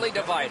 equally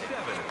divided.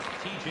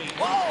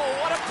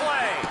 Whoa, what a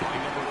play!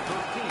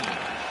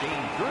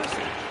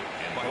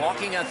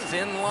 Walking a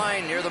thin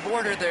line near the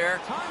border there.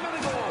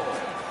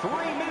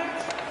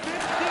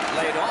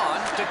 Laid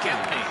on to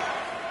Kempney.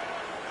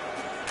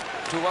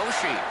 To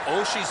Oshie.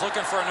 Oshie's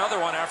looking for another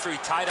one after he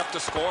tied up the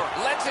score.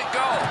 Lets it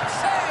go.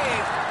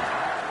 Save!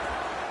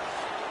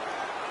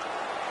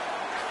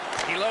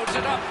 He loads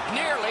it up.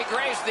 Nearly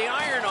grazed the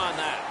iron on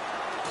that.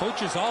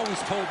 Coaches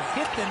always told him,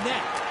 hit the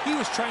net. He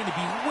was trying to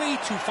be way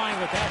too fine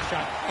with that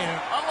shot. And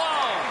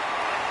alone.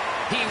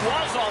 He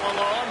was all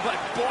alone, but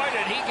boy,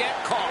 did he get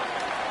caught.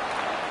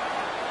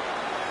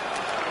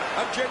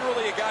 I'm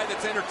generally a guy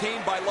that's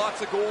entertained by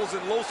lots of goals,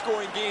 and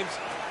low-scoring games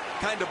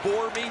kind of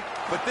bore me,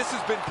 but this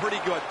has been pretty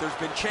good. There's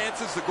been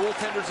chances, the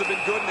goaltenders have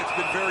been good, and it's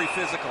been very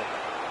physical.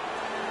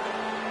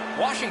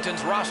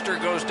 Washington's roster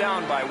goes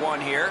down by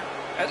one here.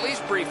 At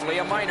least briefly,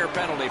 a minor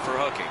penalty for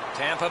hooking.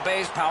 Tampa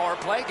Bay's power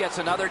play gets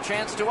another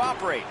chance to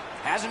operate.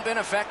 Hasn't been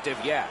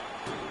effective yet.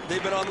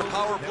 They've been on the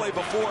power play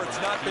before. It's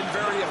not been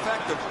very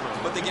effective,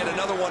 but they get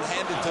another one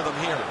handed to them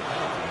here.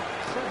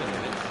 7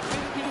 minutes,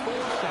 54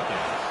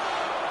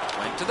 seconds.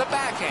 Went to the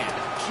backhand.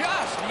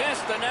 Just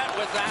missed the net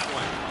with that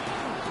one.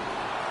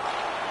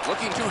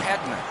 Looking to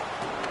Hedman.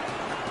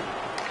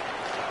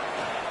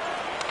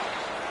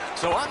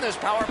 So on this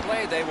power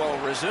play, they will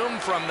resume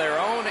from their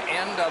own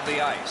end of the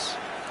ice.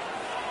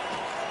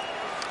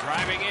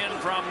 Driving in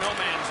from no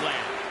man's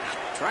land.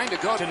 Trying to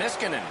go to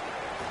Niskanen.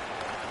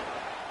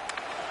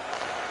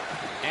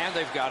 And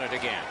they've got it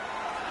again.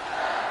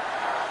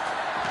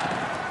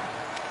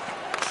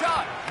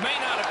 Shot. May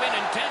not have been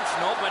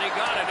intentional, but he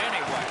got it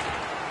anyway.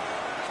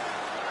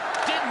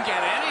 Didn't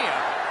get any of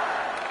it.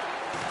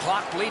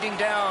 Clock bleeding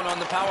down on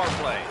the power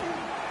play.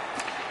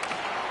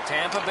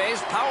 Tampa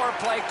Bay's power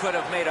play could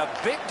have made a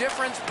big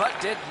difference, but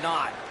did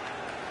not.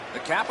 The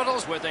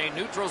Capitals with a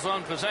neutral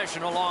zone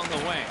possession along the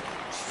wing.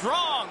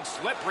 Strong,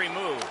 slippery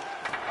move.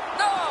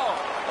 No!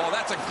 Oh,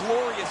 that's a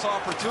glorious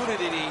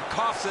opportunity. He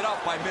coughs it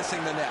up by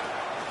missing the net.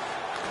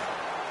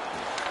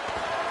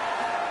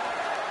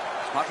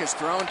 Puck is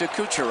thrown to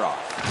Kucherov.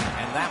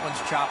 And that one's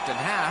chopped in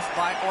half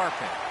by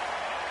Orpik.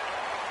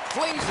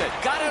 Flings it.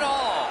 Got it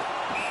all.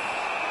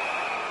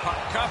 Puck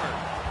covered.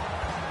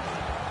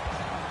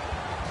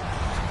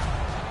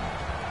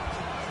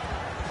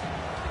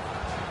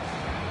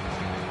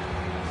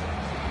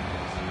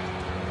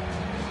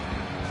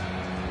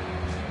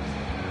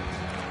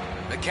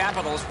 The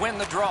Capitals win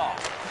the draw.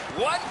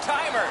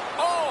 One-timer.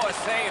 Oh, a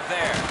save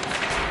there.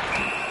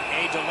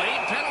 A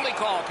delayed penalty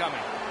call coming.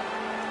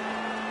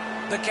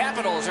 The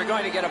Capitals are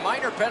going to get a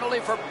minor penalty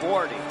for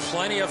boarding.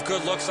 Plenty of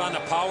good looks on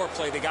the power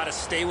play. They got to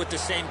stay with the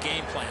same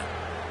game plan.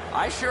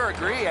 I sure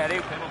agree,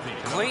 Eddie.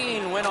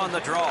 Clean win on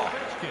the draw.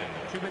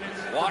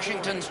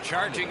 Washington's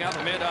charging up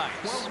mid-ice.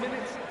 12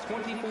 minutes,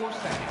 24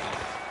 seconds.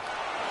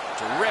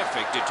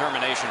 Terrific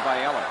determination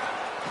by Eller.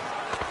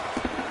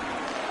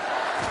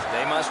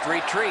 They must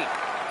retreat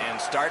and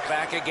start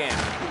back again.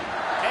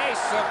 A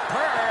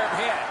superb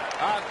hit.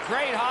 A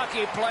great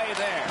hockey play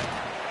there.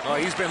 Oh,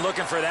 he's been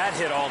looking for that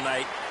hit all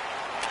night.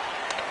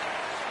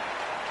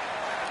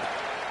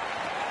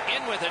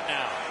 In with it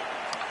now.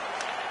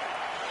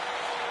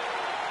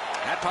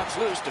 That puck's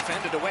loose,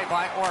 defended away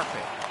by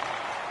Orpik.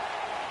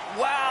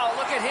 Wow,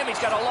 look at him. He's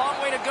got a long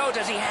way to go.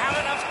 Does he have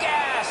enough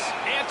gas?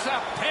 It's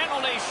a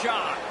penalty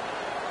shot.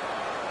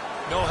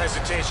 No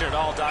hesitation at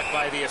all, Doc,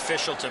 by the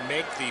official to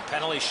make the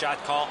penalty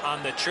shot call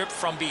on the trip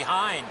from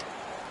behind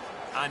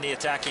on the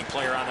attacking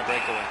player on the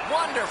breakaway.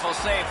 Wonderful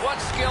save. What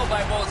skill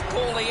by both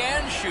goalie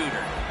and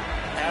shooter.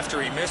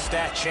 After he missed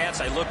that chance,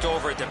 I looked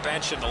over at the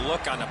bench, and the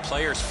look on the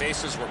players'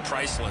 faces were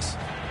priceless.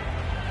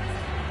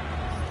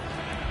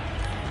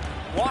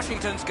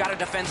 Washington's got a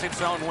defensive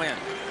zone win.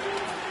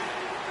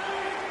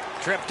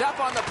 Tripped up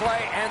on the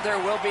play, and there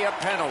will be a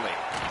penalty.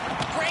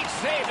 Great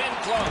save in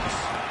close.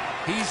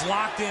 he's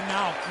locked in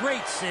now.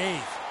 Great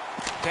save.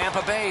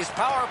 Tampa Bay's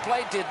power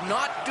play did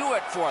not do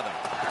it for them.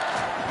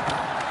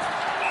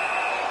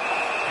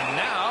 And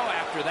now,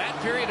 after that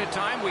period of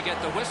time, we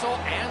get the whistle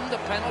and the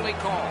penalty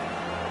call.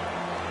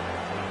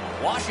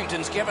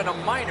 Washington's given a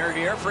minor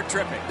here for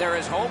tripping. There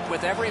is hope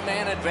with every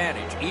man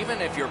advantage,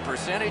 even if your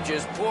percentage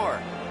is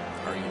poor.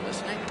 Are you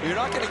listening? You're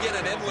not going to get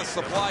an endless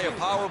supply of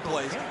power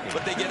plays,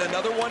 but they get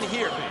another one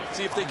here.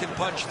 See if they can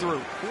punch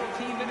through.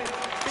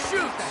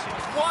 Shoots.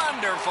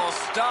 Wonderful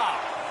stop.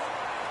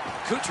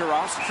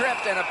 Kucherov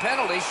stripped, and a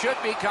penalty should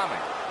be coming.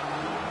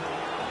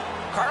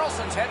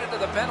 Carlson's headed to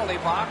the penalty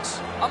box.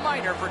 A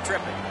minor for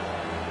tripping.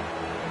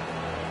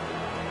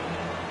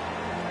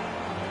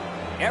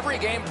 Every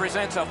game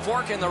presents a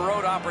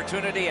fork-in-the-road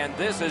opportunity, and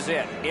this is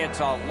it. It's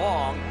a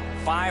long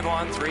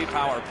 5-on-3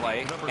 power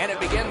play, and it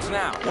begins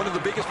now. One of the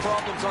biggest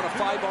problems on a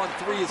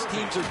 5-on-3 is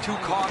teams are too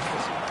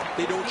cautious.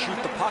 They don't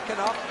shoot the puck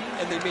enough,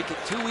 and they make it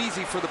too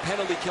easy for the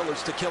penalty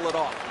killers to kill it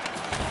off.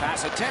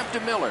 Pass attempt to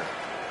Miller.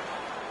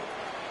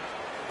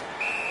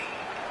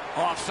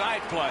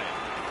 Offside play.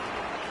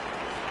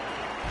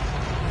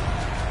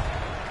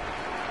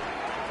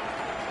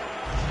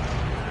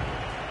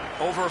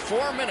 Over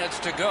 4 minutes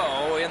to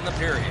go in the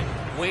period.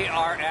 We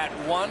are at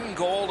 1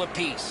 goal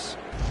apiece.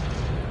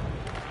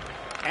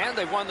 And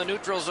they've won the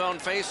neutral zone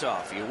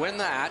faceoff. You win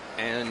that,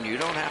 and you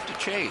don't have to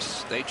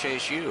chase. They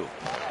chase you.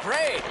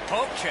 Great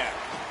poke check.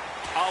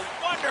 A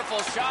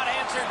wonderful shot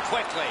answered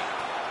quickly.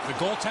 The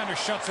goaltender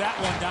shuts that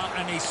one down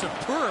on a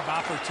superb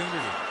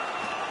opportunity.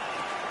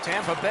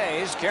 Tampa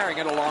Bay's carrying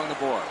it along the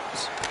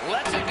boards.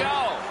 Lets it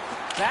go.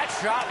 That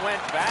shot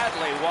went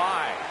badly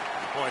wide.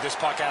 Boy, this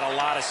puck had a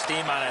lot of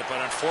steam on it,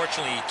 but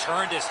unfortunately he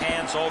turned his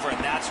hands over,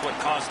 and that's what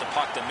caused the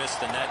puck to miss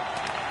the net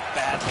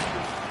badly.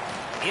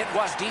 It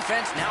was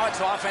defense, now it's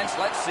offense.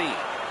 Let's see.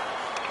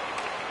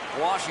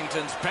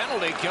 Washington's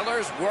penalty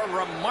killers were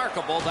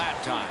remarkable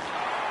that time.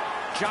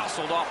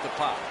 Jostled off the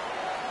puck.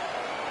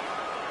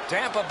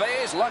 Tampa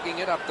Bay's lugging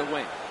it up the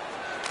wing.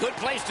 Good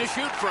place to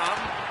shoot from,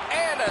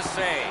 and a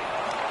save.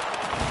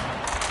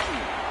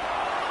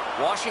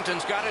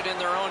 Washington's got it in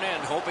their own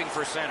end, hoping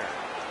for center.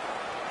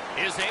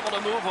 Is able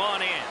to move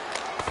on in.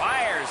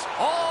 Fires.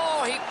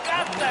 Oh, he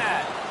got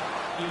that.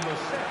 In the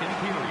second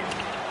period.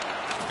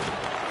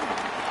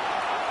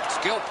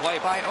 Skill play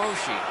by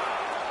Oshie.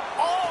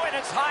 Oh, and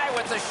it's high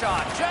with the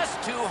shot. Just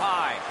too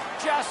high.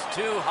 Just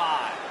too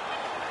high.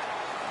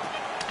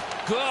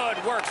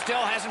 Good work.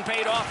 Still hasn't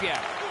paid off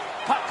yet.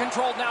 Puck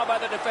controlled now by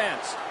the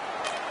defense.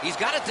 He's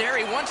got it there.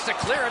 He wants to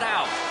clear it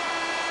out.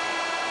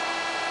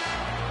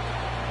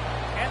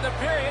 And the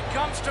period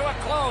comes to a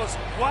close.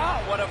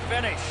 Wow, what a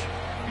finish.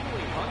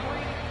 Feeling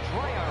hungry?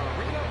 Try our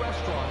Arena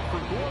restaurant for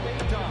gourmet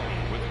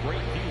dining with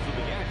great views of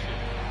the action.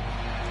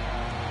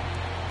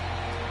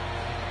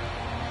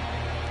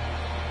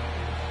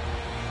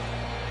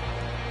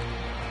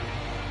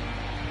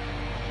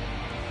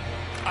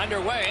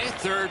 Underway,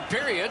 third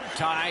period,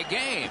 tie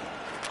game.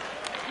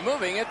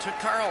 Moving it to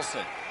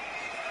Carlson.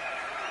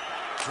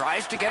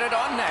 Tries to get it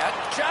on net.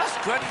 Just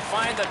couldn't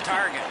find the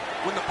target.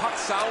 When the puck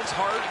sounds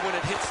hard when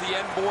it hits the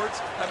end boards,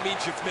 that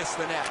means you've missed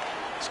the net.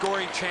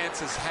 Scoring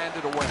chance is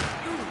handed away.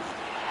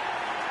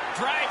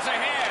 Drives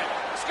ahead.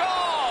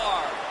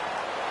 Score!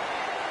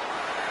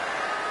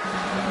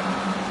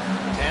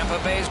 Tampa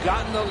Bay's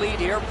gotten the lead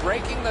here,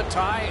 breaking the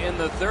tie in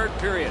the third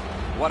period.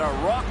 What a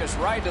raucous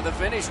ride to the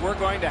finish we're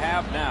going to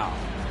have now.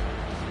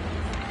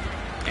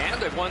 And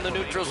they've won the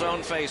neutral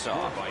zone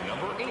faceoff. By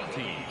number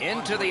 18.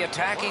 Into the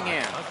attacking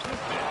end.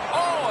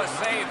 Oh, a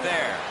save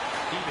there.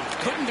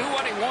 Couldn't do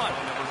what he wanted.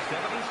 Number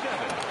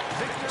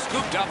 77.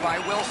 Scooped up by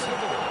Wilson.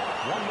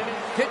 1 minute.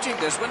 Pitching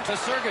this one to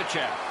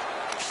Sergachev.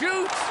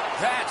 Shoots.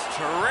 That's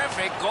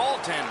terrific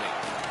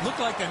goaltending. Looked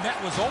like the net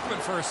was open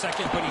for a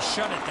second, but he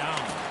shut it down.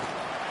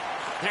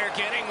 They're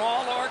getting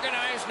all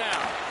organized now.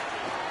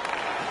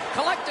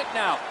 Collect it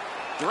now.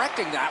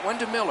 Directing that one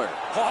to Miller.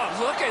 Oh,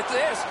 look at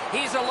this.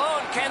 He's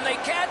alone. Can they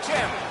catch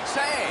him?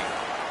 Save.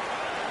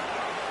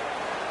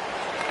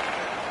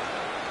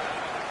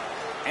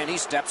 And he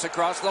steps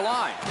across the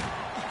line.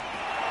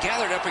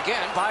 Gathered up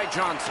again by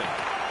Johnson.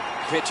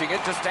 Pitching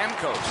it to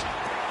Stamkos.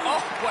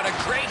 Oh, what a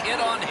great hit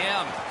on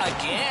him.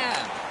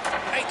 Again.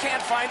 They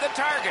can't find the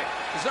target.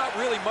 There's not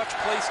really much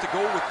place to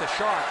go with the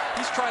shot.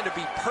 He's trying to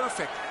be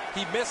perfect.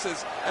 He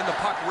misses, and the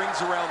puck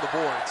rings around the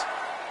boards.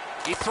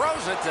 He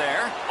throws it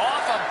there.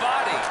 Off a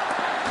body.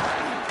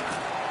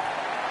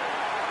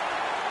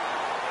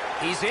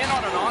 He's in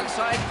on an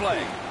onside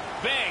play.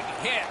 Big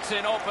hits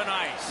in open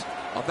ice.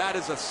 Well, that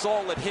is a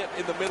solid hit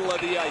in the middle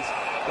of the ice.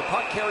 The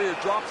puck carrier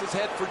drops his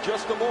head for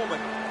just a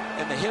moment,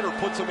 and the hitter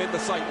puts him in the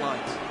sight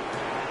lines.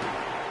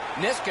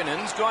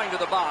 Niskanen's going to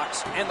the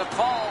box, and the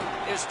call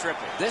is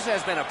tripping. This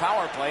has been a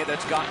power play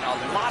that's gotten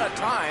a lot of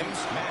times,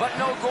 but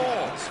no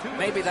goals.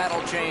 Maybe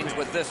that'll change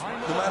with this one.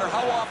 No matter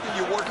how often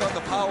you work on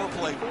the power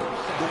play,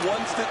 the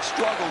ones that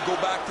struggle go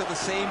back to the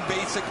same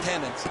basic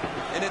tenets.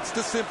 And it's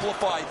to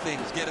simplify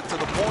things. Get it to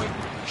the point,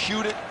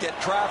 shoot it, get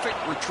traffic,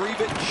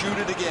 retrieve it, shoot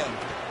it again.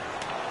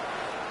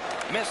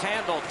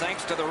 Mishandled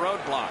thanks to the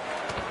roadblock.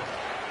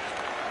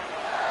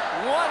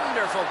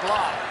 Wonderful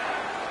block.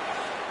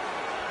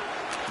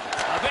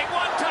 A big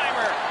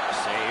one-timer.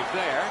 Save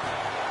there.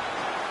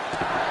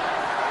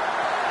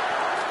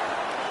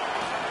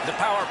 The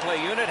power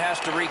play unit has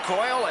to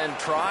recoil and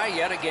try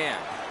yet again.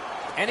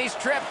 And he's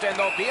tripped, and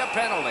there'll be a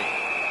penalty.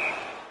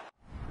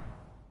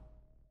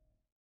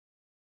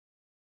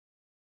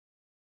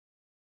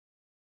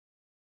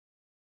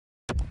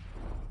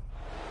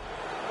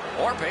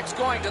 Orpik's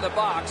going to the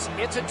box.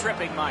 It's a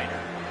tripping minor.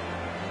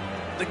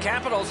 The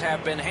Capitals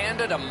have been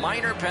handed a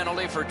minor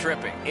penalty for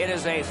tripping. It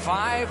is a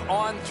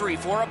 5-on-3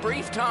 for a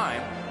brief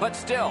time, but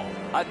still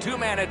a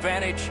two-man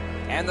advantage,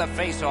 and the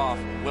face-off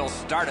will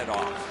start it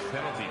off.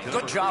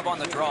 Good job on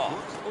the draw.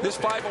 This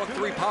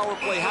 5-on-3 power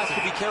play has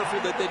to be careful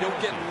that they don't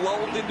get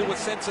lulled into a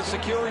sense of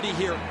security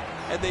here,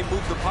 and they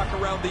move the puck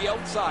around the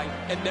outside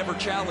and never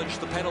challenge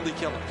the penalty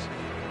killers.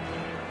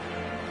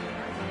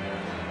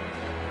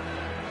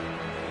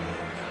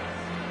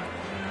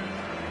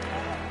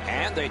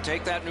 And they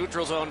take that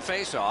neutral zone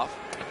face-off.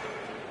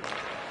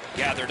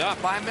 Gathered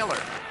up by Miller.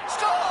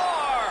 Score!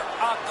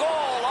 A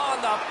goal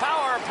on the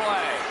power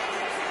play.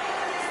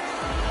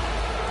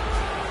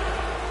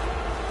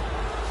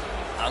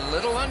 A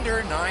little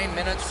under 9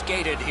 minutes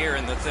skated here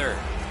in the third.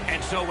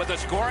 And so with the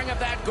scoring of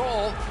that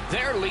goal,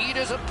 their lead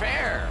is a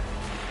pair.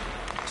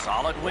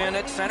 Solid win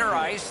at center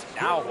ice.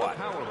 Now what?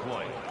 Power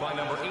play by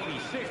number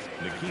 86,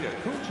 Nikita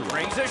Kucherov.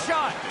 Brings a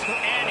shot.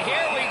 And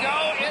here we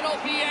go.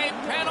 It'll be a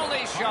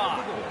penalty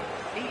shot.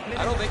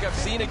 I don't think I've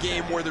seen a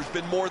game where there's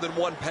been more than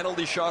one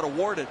penalty shot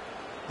awarded.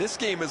 This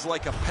game is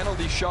like a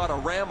penalty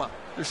shot-orama.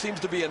 There seems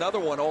to be another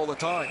one all the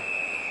time.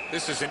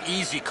 This is an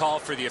easy call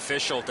for the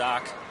official,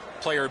 Doc.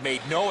 Player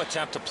made no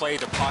attempt to play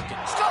the puck.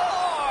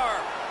 Score!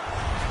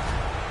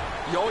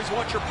 You always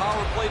want your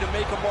power play to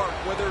make a mark,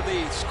 whether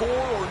they score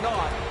or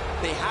not.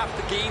 They have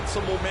to gain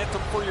some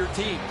momentum for your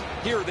team.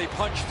 Here they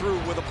punch through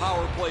with a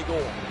power play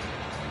goal.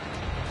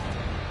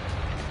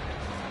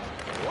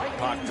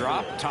 Puck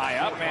drop, tie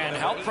up, and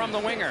help from the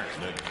winger.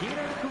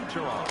 Nikita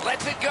Kucherov.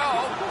 Lets it go.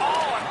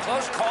 Oh, a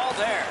close call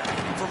there.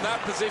 From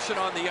that position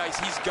on the ice,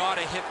 he's got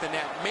to hit the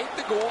net. Make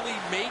the goalie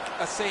make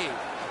a save.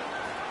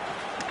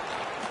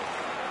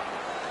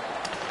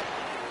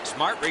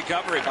 Smart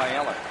recovery by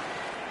Eller.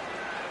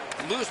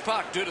 Loose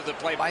puck due to the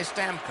play by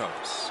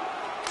Stamkos.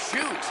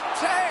 Shoots.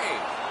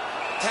 Save.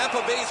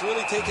 Tampa Bay's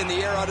really taken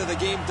the air out of the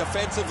game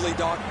defensively,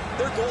 Doc.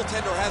 Their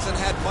goaltender hasn't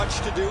had much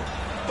to do,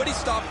 but he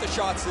stopped the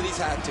shots that he's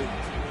had to.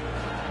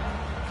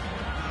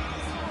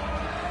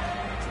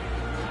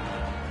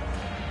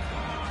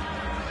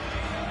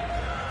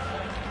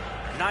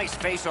 Nice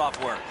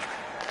face-off work.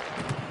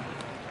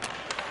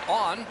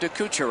 On to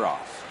Kucherov.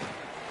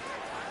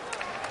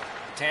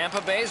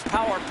 Tampa Bay's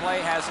power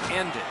play has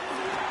ended.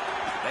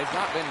 They've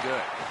not been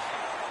good.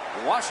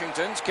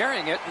 Washington's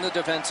carrying it in the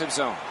defensive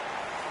zone.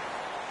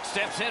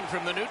 Steps in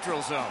from the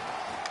neutral zone.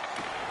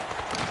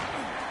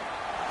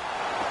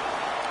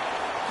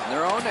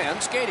 Their own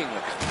end, skating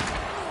with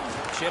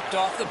it. Chipped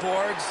off the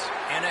boards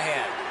and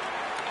ahead.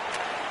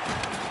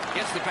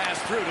 Gets the pass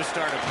through to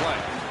start a play.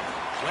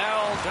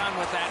 Well done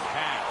with that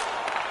pass.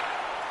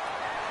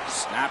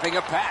 Snapping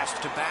a pass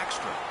to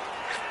Backstrom.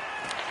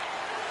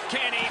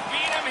 Can he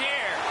beat him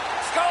here?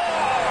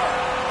 Score!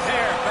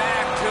 They're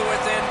back to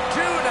within 2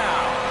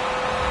 now.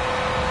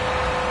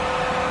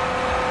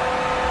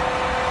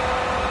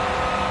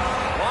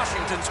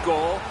 Washington's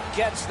goal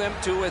gets them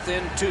to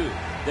within 2.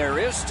 There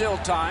is still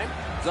time,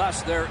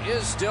 thus there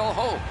is still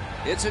hope.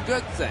 It's a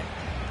good thing.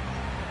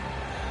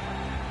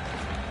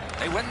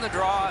 They win the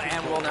draw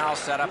and will now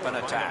set up an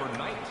attack. Number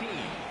 19,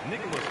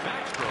 Nicholas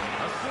Backstrom,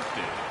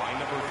 assisted by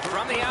number 13.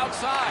 From the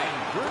outside,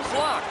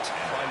 blocked.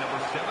 And by number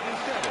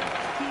 77,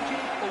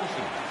 Pincheau.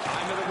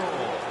 Time of the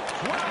goal,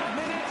 12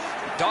 minutes.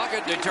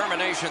 Dogged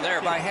determination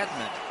there by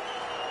Hedman.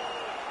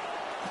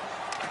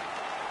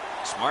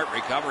 Smart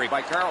recovery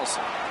by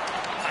Carlson.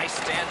 Nice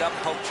stand-up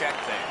poke check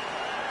there.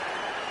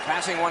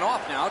 Passing one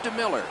off now to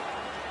Miller.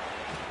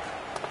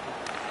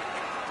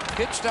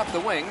 Pitched up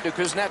the wing to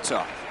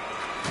Kuznetsov.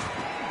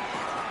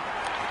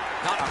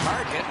 Not a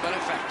hard hit, but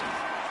effective.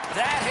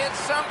 That hits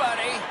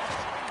somebody.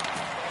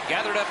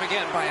 Gathered up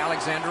again by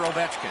Alexander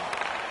Ovechkin.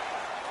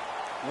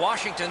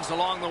 Washington's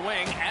along the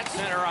wing at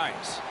center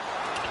ice.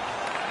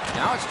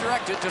 Now it's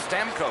directed to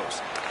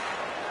Stamkos.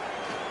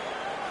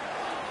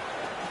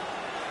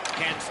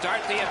 Can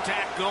start the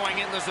attack going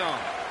in the zone.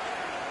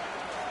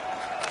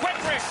 Quick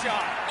wrist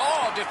shot.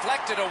 Oh,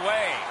 deflected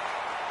away.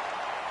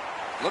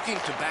 Looking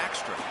to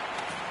Backstrom.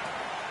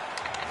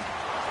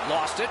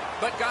 Lost it,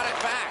 but got it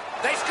back.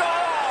 They score!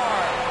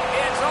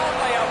 It's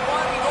only a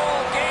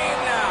one-goal game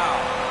now.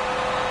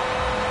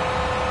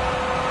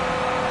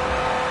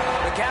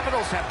 The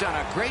Capitals have done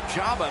a great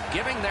job of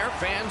giving their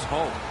fans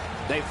hope.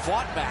 They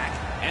fought back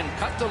and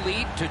cut the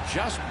lead to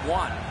just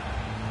 1.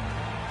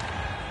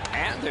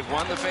 And they've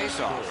won the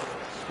faceoff.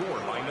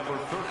 Scored by number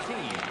 13,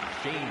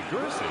 Shane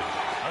Gersich.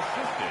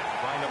 Assisted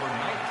by number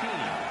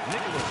 19,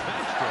 Nicholas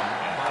Backstrom.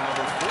 And by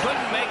number 4.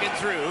 Couldn't make it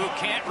through.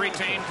 Can't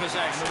retain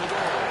possession.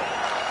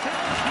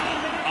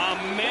 A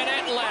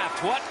minute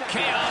left. What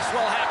chaos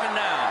will happen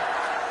now?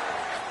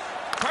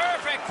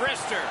 Perfect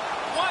wrister.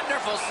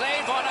 Wonderful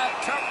save on a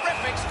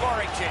terrific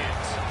scoring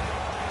chance.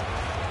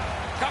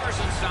 Covers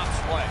and stops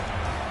play.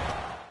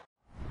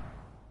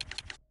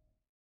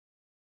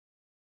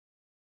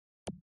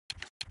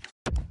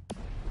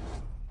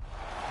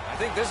 I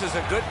think this is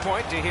a good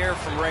point to hear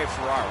from Ray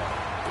Ferraro.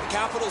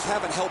 Capitals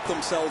haven't helped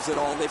themselves at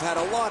all. They've had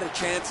a lot of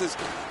chances.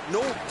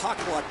 No puck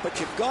luck, but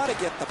you've got to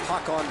get the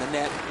puck on the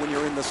net when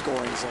you're in the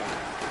scoring zone.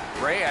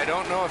 Ray, I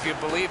don't know if you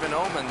believe in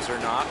omens or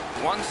not.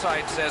 One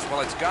side says,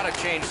 well, it's got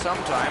to change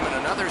sometime, and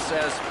another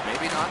says,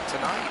 maybe not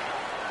tonight.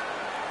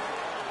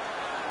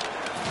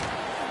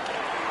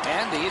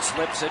 And he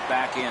slips it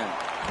back in.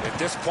 At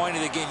this point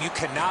of the game, you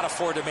cannot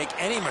afford to make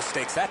any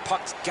mistakes. That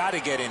puck's got to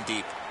get in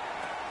deep.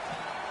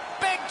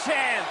 Big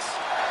chance!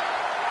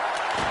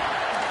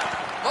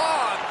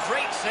 Oh,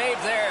 great save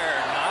there.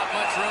 Not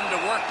much room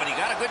to work, but he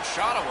got a good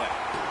shot away.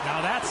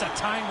 Now that's a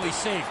timely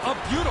save. A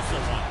beautiful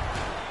one.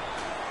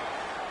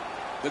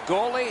 The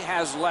goalie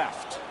has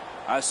left.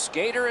 A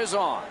skater is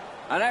on.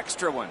 An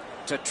extra one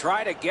to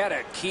try to get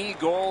a key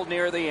goal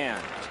near the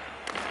end.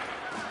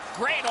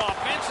 Great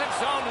offensive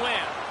zone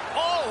win.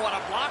 Oh, what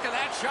a block of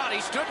that shot.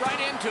 He stood right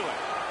into it.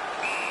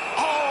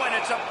 Oh, and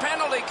it's a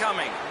penalty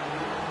coming.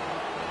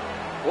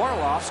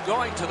 Orlov's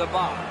going to the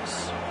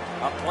box.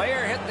 A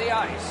player hit the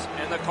ice,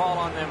 and the call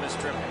on them is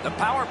tripping. The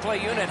power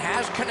play unit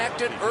has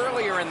connected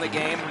earlier in the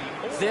game.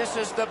 This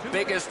is the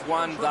biggest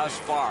one thus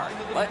far.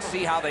 Let's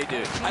see how they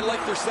do. I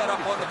like their setup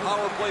on the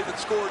power play that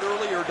scored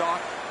earlier, Doc.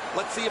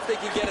 Let's see if they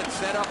can get it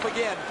set up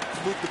again.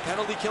 Move the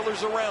penalty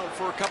killers around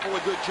for a couple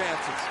of good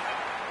chances.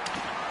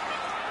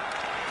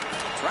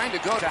 Trying to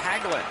go to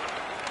Hagelin.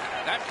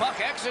 That puck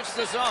exits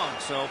the zone,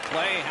 so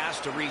play has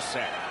to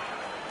reset.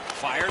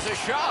 Fires a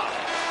shot.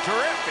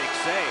 Terrific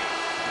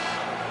save.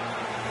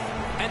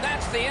 And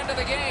that's the end of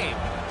the game.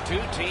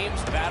 Two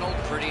teams battled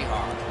pretty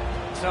hard.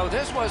 So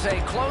this was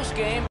a close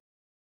game.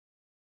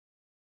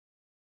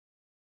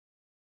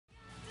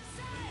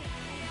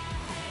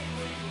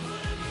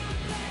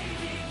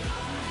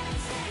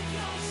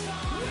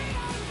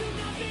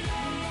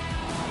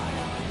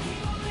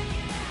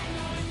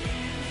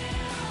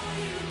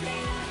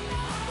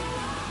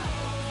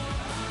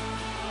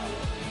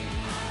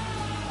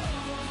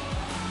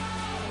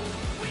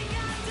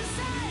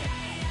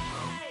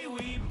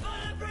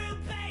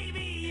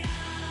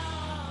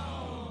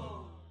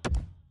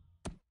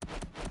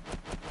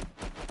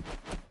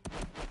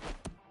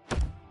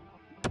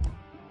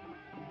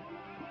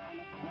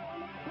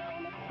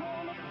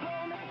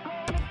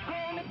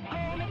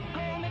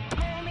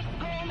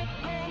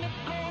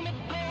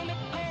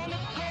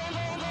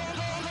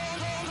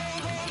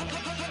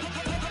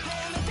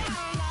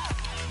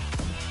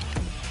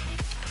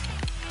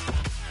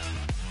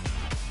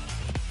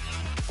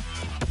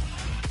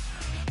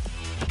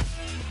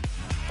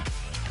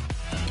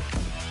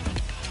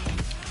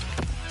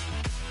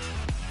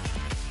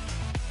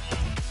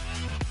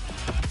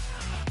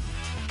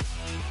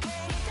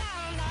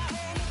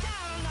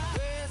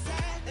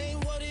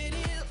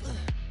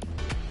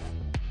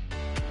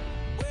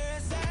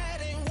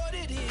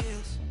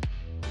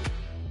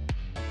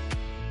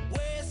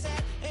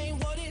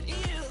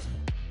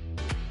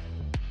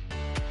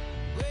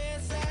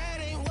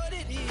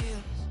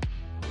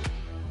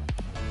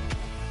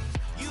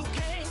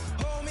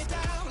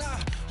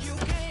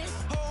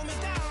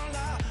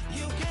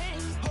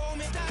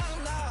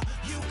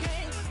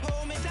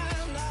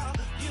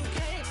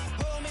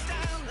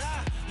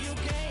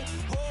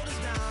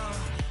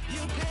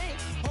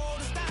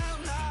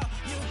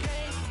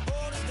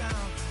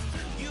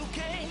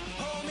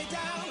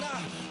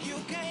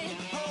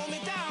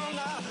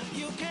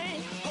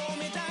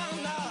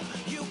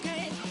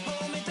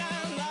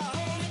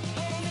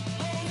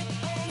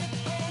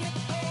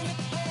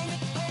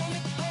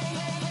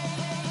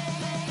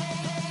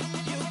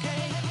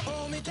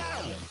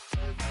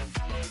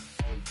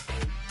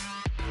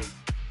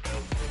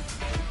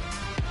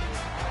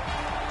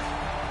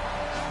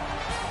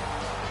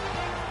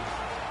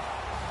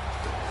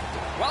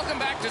 Welcome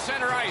back to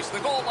center ice. The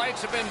goal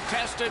lights have been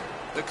tested.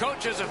 The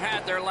coaches have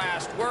had their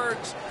last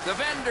words. The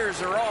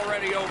vendors are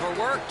already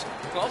overworked.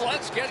 Well,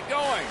 let's get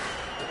going.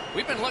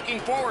 We've been looking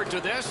forward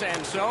to this,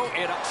 and so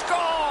it...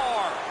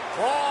 Score!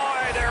 Boy,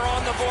 they're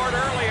on the board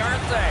early,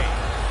 aren't they?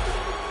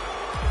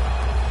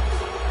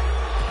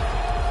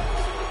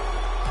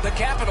 The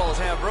Capitals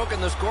have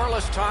broken the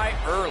scoreless tie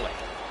early.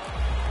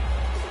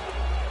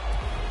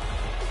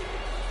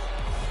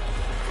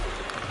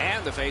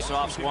 And the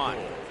face-off's won.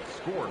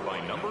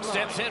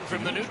 Steps in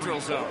from the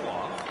neutral zone.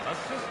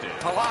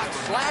 Palat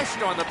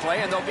slashed on the play,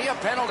 and there'll be a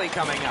penalty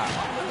coming up.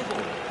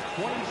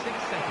 26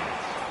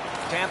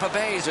 seconds. Tampa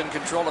Bay's in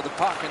control of the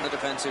puck in the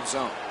defensive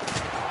zone.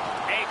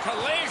 A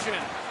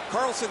collision.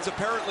 Carlson's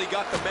apparently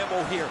got the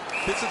memo here.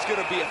 This is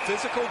going to be a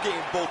physical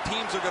game. Both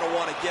teams are going to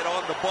want to get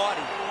on the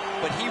body,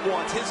 but he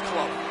wants his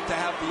club to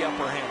have the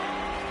upper hand.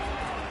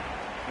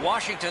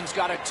 Washington's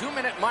got a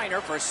 2-minute minor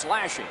for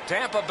slashing.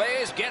 Tampa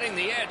Bay is getting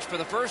the edge for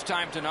the first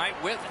time tonight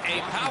with a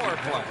power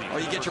play.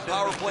 Well, you get your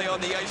power play on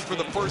the ice for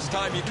the first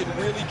time, you can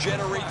really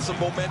generate some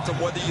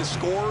momentum, whether you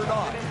score or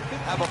not.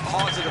 Have a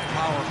positive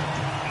power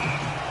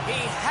play.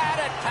 He had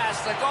it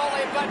past the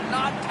goalie, but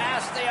not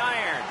past the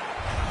iron.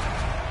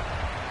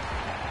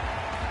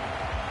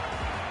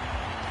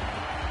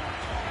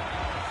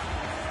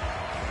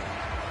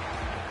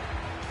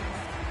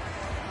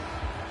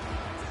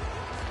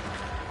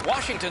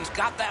 Washington's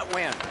got that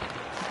win.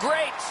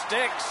 Great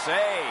stick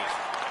save.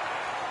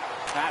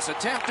 Pass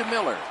attempt to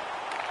Miller.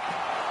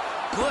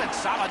 Good,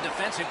 solid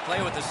defensive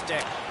play with the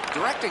stick.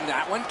 Directing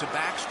that one to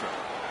Backstrom.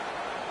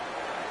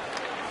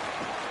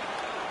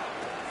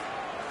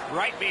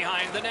 Right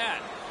behind the net.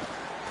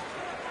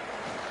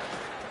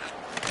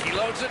 He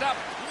loads it up.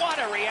 What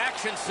a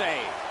reaction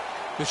save.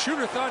 The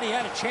shooter thought he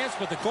had a chance,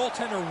 but the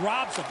goaltender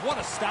robs him. What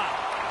a stop.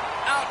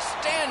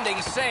 Outstanding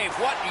save.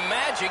 What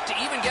magic to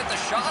even get the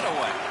shot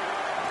away.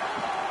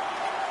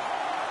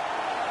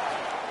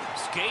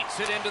 Skates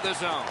it into the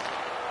zone.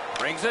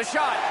 Brings a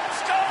shot.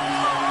 Score!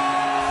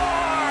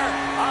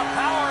 A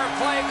power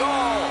play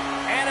goal.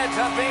 And it's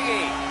a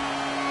biggie.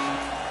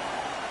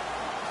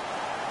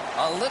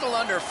 A little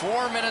under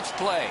 4 minutes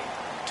play.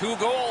 2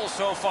 goals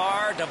so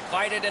far,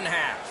 divided in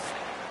half.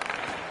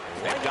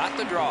 They've got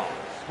the draw.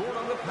 Scored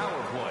on the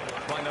power play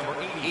by number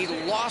 80. He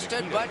lost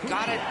it, but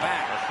got it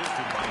back.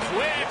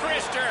 Quick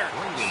wrister.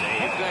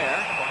 Save there.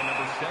 By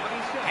number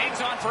 77.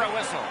 Hangs on for a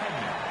whistle.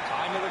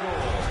 Time of the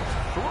goal.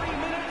 3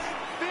 minutes,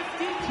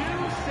 52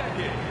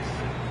 seconds.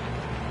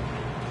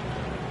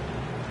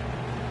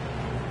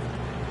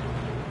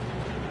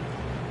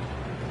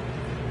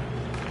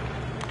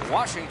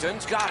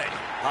 Washington's got it.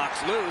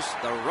 Puck's loose.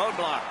 The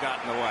roadblock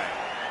got in the way.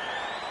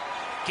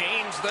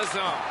 Gains the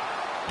zone.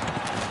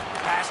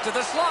 Pass to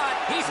the slot.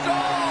 He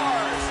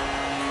scores!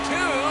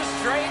 2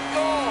 straight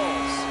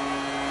goals.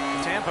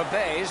 Tampa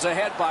Bay's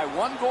ahead by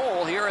 1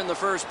 goal here in the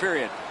first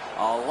period.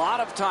 A lot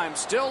of time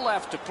still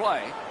left to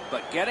play,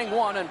 but getting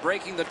one and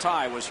breaking the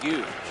tie was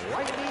huge.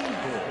 Lightning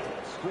goal.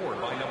 Scored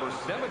by number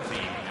 17,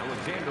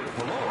 Alexander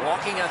Perot.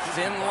 Walking a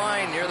thin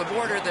line near the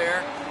border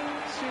there.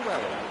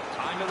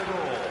 Time of the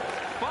goal.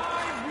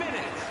 5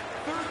 minutes,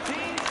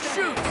 13 seconds.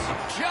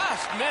 Shoots.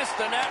 Just missed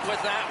the net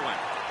with that one.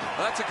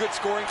 Well, that's a good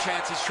scoring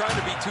chance. He's trying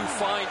to be too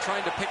fine,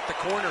 trying to pick the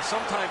corner.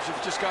 Sometimes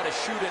you've just got to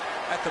shoot it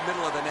at the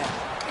middle of the net.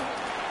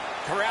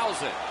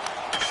 Corrals it.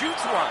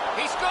 Shoots one.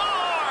 He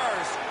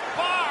scores!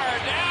 Far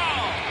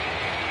down!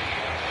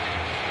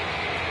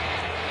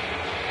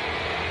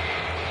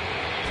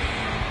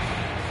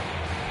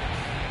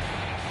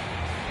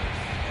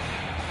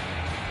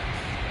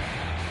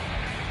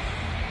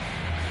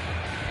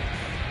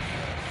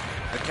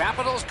 The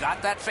Capitals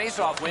got that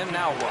face-off win.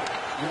 Now what?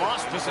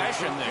 Lost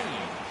possession there.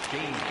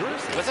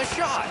 With a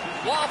shot.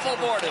 Waffle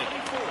boarded.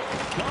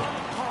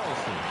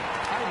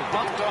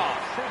 Bumped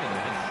off. 7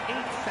 minutes,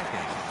 8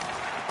 seconds.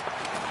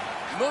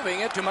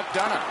 Moving it to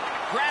McDonough.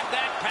 Grab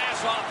that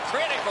pass off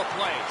critical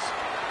place.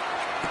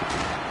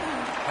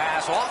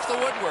 Pass off the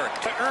woodwork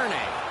to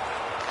Ernie.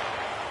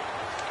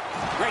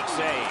 Great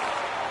save.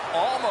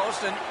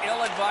 Almost an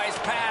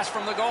ill-advised pass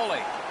from the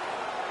goalie.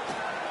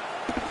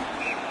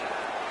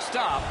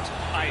 Stopped.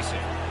 Icing.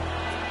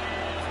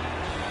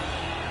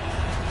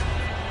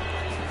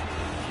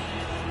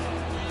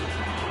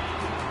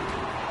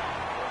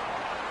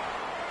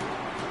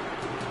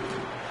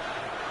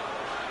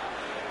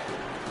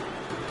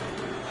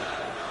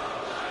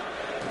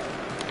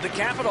 The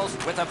Capitals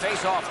with a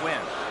face-off win.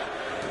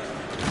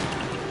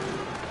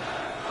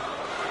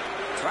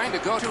 Trying to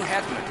go to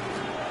Hedman.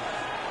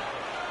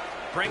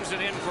 Brings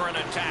it in for an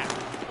attack.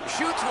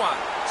 Shoots one.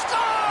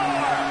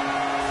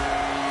 Score!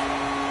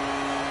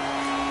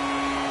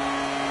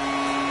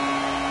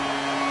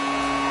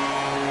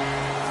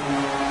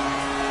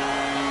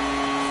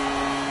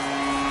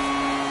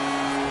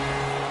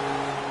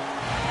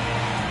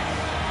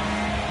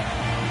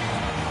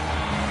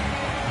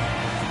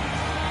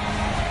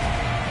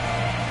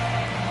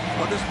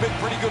 Well, there's been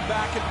pretty good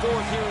back and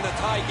forth here in a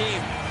tie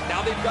game.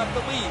 Now they've got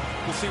the lead.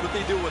 We'll see what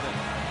they do with it.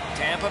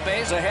 Tampa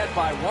Bay's ahead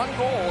by 1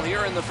 goal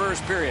here in the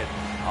first period.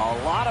 A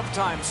lot of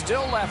time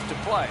still left to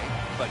play,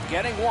 but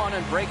getting one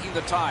and breaking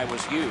the tie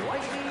was huge.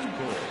 Lightning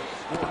goal.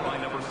 Scored by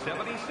number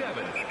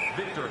 77,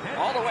 Victor Hedman.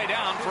 All the way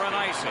down for an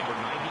icing. Number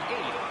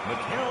 98,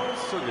 Mikhail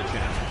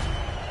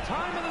Sergachev.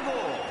 Time of the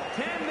goal.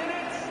 10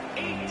 minutes,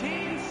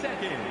 18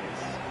 seconds.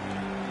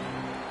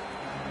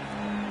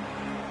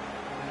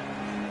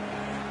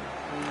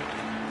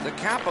 The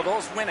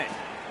Capitals win it.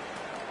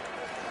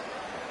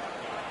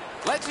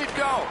 Lets it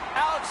go.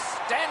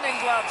 Outstanding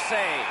glove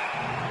save.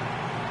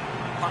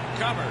 Puck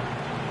covered.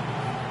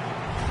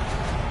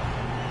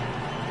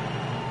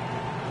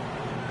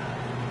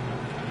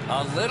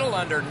 A little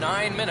under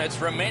 9 minutes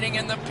remaining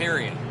in the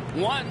period.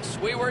 Once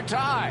we were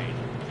tied.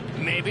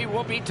 Maybe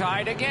we'll be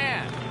tied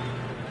again.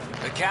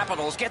 The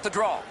Capitals get the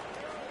draw.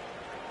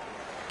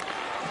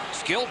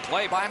 Skilled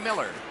play by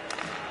Miller.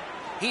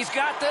 He's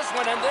got this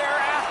one, and they're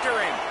after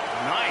him.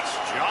 Nice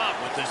job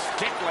with the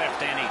stick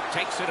lift, and he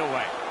takes it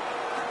away.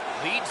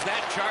 Leads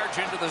that charge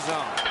into the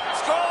zone.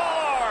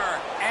 Score!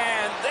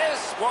 And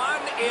this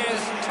one is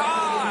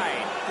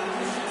tied.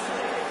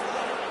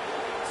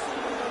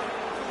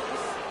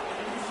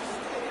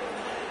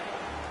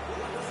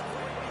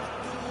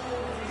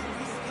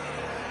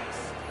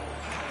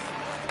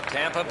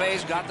 Tampa Tampa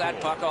Bay's got that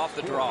puck off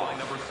the draw. By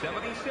number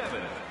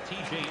 77,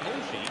 TJ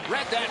Oshie.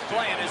 Read that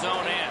play in his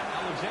own end.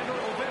 Alexander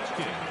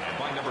Ovechkin. And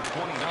by number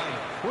 29,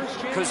 first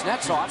chance.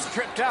 Kuznetsov's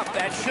tripped up.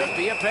 That should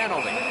be a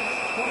penalty.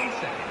 20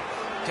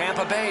 seconds.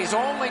 Tampa Bay's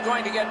only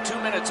going to get 2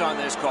 minutes on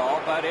this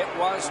call, but it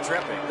was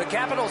tripping. The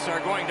Capitals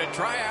are going to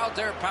try out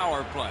their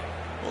power play.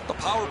 Well, the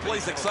power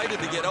play's excited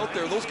to get out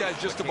there. Those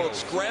guys just about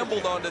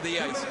scrambled onto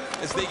the ice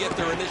as they get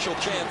their initial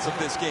chance of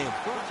this game.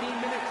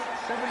 13 minutes,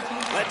 17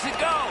 Lets it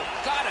go.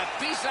 Got a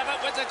piece of it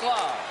with the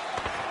glove.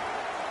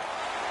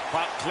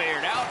 Puck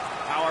cleared out.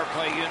 Power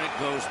play unit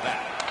goes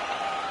back.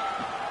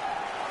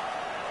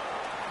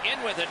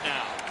 In with it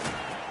now.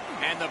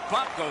 And the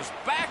puck goes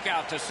back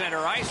out to center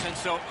ice, and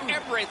so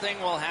everything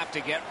will have to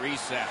get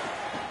reset.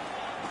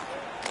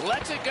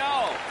 Lets it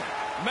go.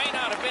 May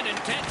not have been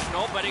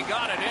intentional, but he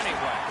got it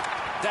anyway.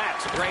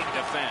 That's great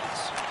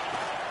defense.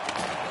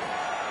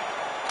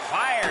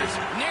 Fires.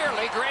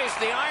 Nearly grazed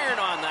the iron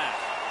on that.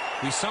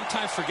 We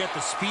sometimes forget the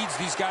speeds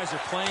these guys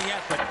are playing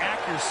at, but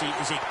accuracy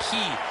is a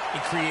key in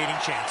creating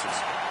chances.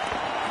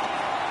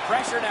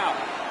 Pressured out.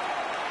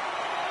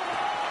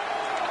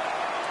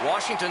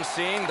 Washington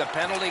seeing the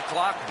penalty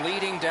clock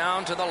bleeding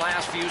down to the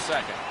last few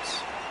seconds.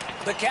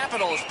 The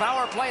Capitals'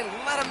 power play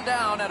let them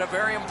down at a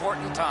very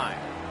important time.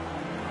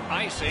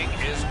 Icing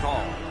is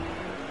called.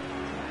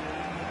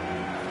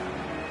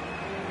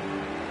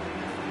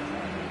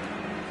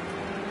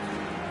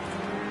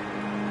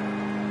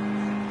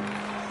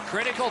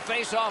 Critical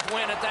face-off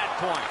win at that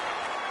point.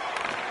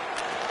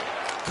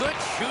 Good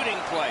shooting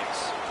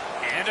place.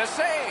 And a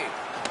save.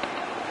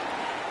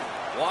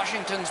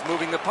 Washington's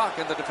moving the puck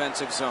in the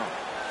defensive zone.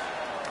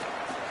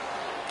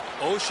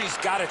 Oshie's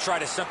got to try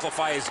to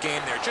simplify his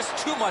game there. Just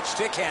too much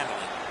stick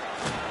handling.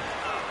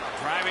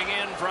 Driving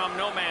in from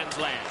no man's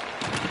land.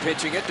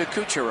 Pitching it to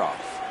Kucherov.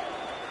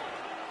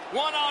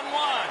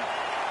 One-on-one.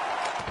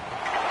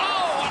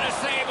 Oh, what a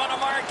save on a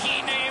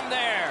marquee name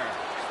there.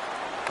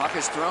 Puck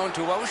is thrown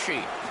to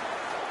Oshie.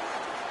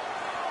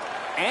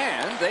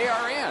 And they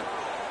are in.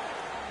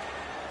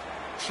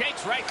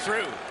 Shakes right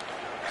through.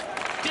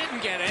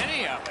 Didn't get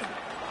any of it.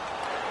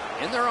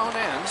 In their own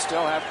end,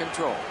 still have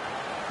control.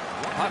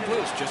 Puck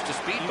loose, just a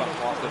speed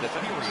bump off the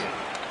defense.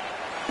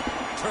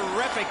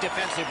 Terrific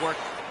defensive work.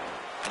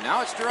 And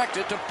now it's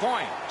directed to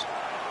Point.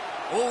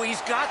 Oh,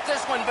 he's got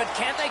this one, but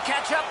can't they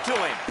catch up to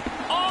him?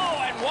 Oh,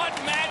 and what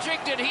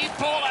magic did he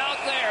pull out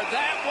there?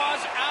 That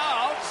was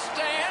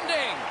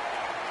outstanding.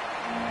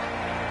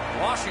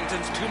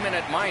 Washington's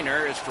 2-minute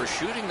minor is for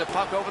shooting the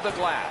puck over the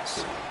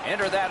glass.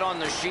 Enter that on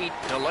the sheet,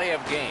 delay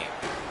of game.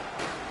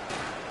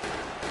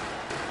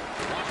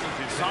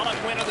 Solid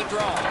win of the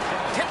draw.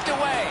 Tipped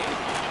away.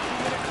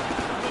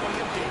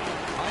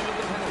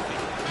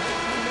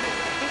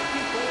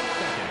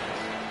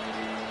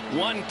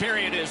 One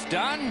period is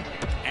done,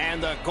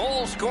 and the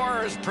goal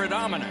scorer is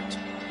predominant.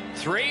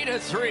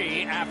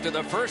 3-3 after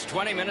the first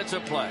 20 minutes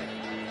of play.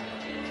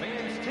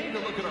 Fans, take a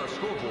look at our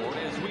scoreboard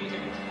as we...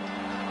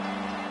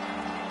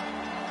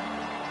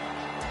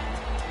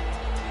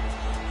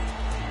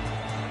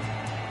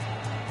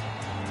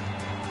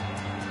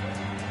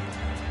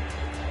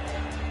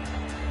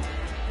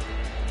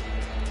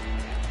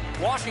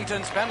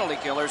 Washington's penalty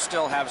killers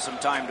still have some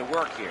time to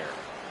work here.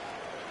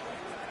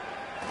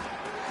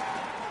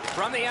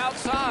 From the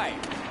outside.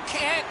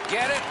 Can't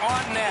get it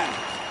on net.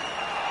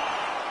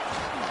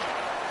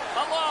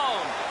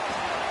 Alone.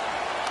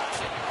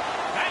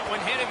 That one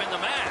hit him in the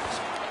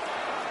mask.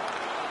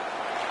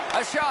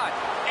 A shot.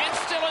 And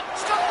still a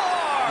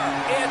score!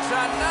 It's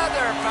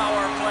another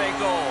power play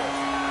goal.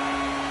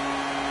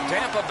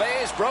 Tampa Bay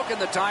has broken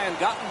the tie and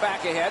gotten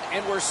back ahead,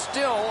 and we're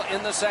still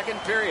in the second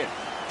period.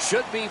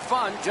 Should be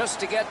fun just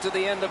to get to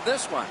the end of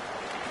this one.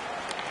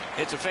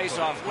 It's a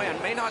face-off win.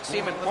 May not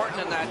seem important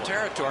in that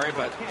territory,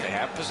 but they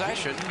have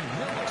possession.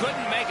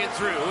 Couldn't make it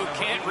through.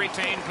 Can't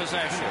retain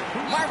possession.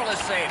 Marvelous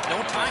save. No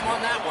time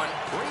on that one.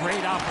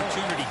 Great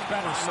opportunity.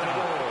 Better stop.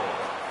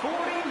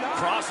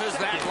 Crosses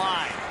that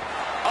line.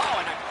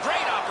 Oh, and a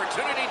great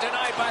opportunity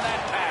denied by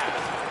that pass.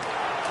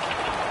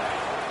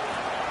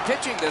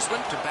 Pitching this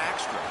one to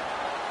Backstrom.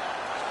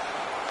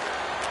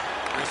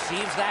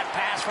 Receives that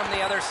pass from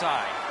the other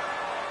side.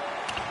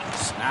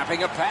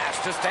 Snapping a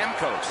pass to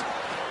Stamkos.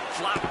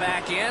 Flop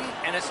back in,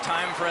 and it's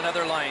time for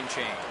another line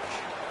change.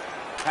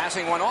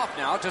 Passing one off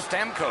now to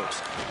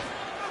Stamkos.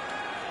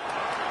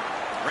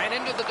 Ran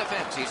into the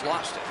defense. He's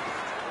lost it.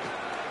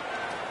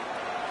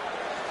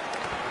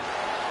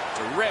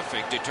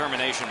 Terrific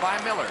determination by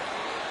Miller.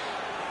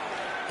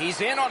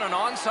 He's in on an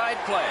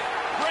onside play.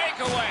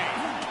 Breakaway.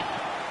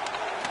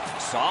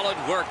 Solid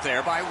work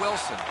there by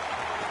Wilson.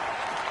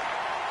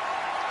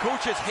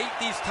 Coaches hate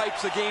these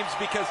types of games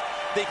because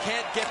they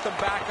can't get them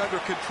back under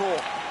control.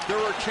 There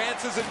are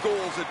chances and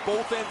goals at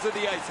both ends of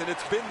the ice, and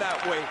it's been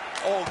that way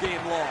all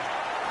game long.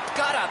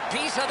 Got a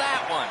piece of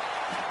that one.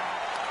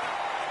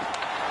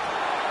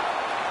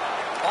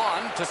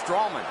 On to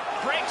Strawman.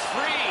 Breaks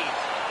free.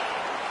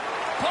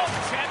 Poke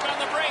check on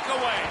the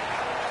breakaway.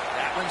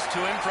 That one's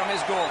to him from his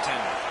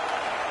goaltender.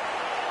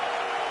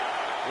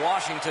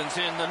 Washington's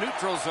in the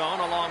neutral zone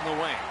along the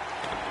wing.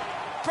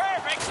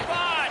 Perfect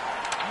spot!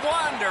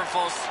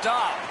 Wonderful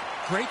stop.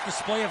 Great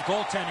display of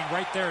goaltending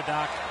right there,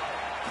 Doc.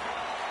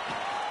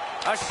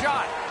 A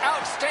shot.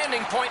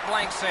 Outstanding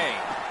point-blank save.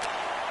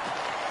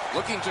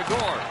 Looking to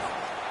Gord.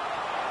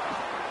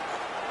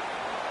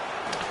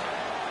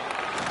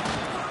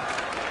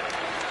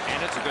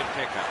 And it's a good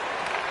pickup.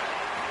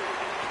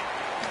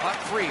 Puck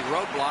free,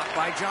 roadblock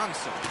by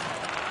Johnson.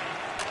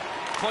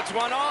 Puts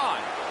one on.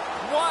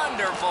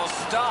 Wonderful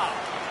stop.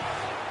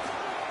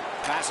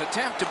 Pass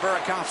attempt to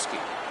Burakovsky.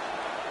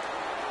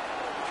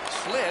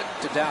 Slid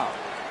to Dowd.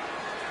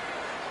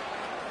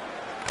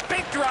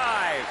 Big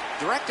drive.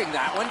 Directing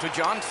that one to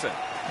Johnson.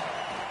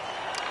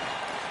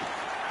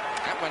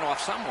 That went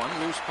off someone.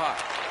 Loose puck.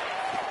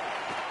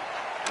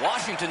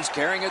 Washington's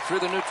carrying it through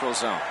the neutral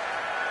zone.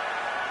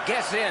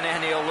 Gets in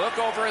and he'll look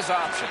over his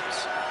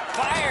options.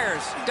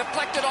 Fires.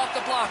 Deflected off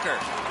the blocker.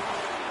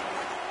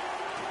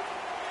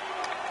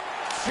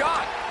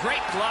 Shot.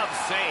 Great glove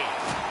save.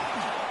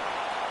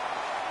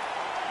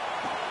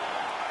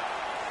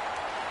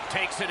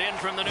 Takes it in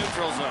from the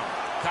neutral zone.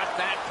 Cut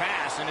that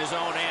pass in his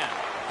own end.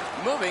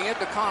 Moving it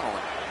to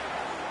Connolly.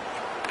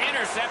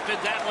 Intercepted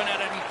that one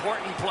at an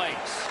important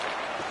place.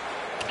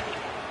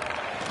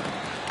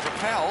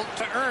 Propelled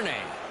to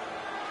Erne.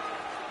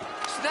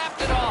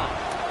 Snapped it off.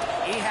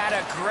 He had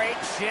a great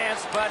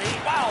chance, but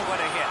wow, what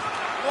a hit.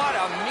 What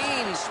a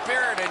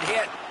mean-spirited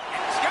hit.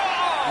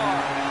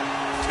 Score!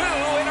 2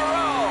 in a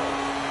row.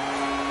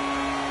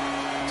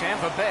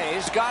 Tampa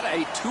Bay's got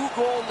a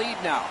 2-goal lead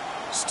now.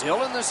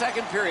 Still in the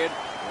second period.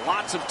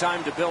 Lots of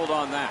time to build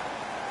on that.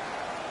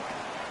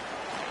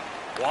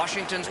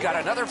 Washington's got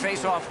another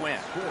face-off win.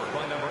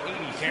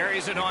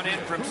 Carries it on in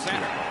from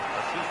center.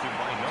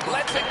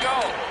 Lets it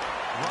go.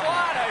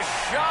 What a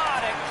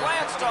shot. It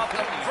glanced off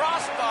the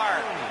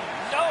crossbar.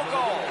 No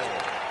goal.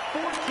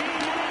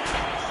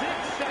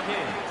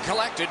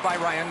 Collected by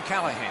Ryan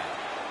Callahan.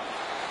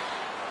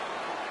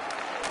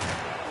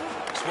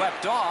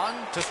 Swept on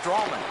to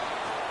Strawman.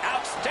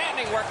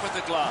 Outstanding work with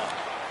the glove.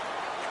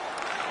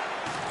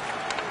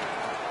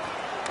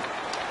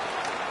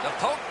 The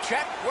poke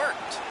check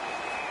worked.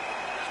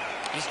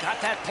 He's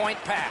got that point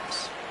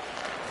pass.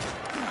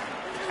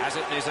 Has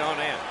it in his own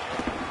end.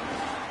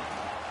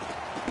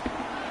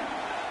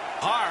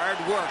 Hard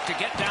work to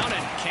get down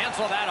and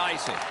cancel that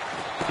icing.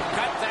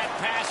 Cut that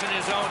pass in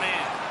his own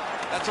end.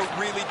 That's a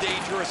really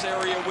dangerous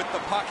area with the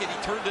puck, and he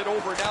turned it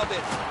over. Now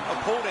the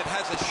opponent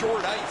has a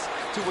short ice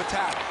to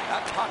attack.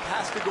 That puck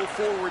has to go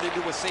forward into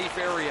a safe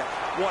area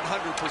 100%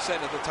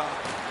 of the time.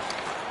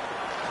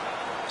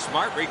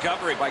 Smart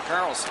recovery by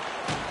Carlson.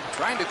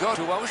 Trying to go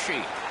to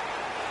Oshie.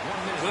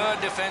 Good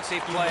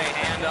defensive play,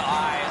 hand to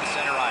eye in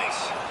center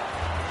ice.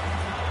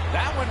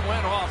 That one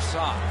went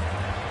offside.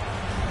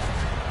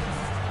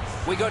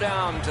 We go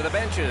down to the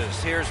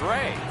benches. Here's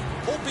Ray.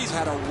 Holtby's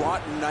had a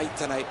rotten night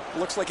tonight.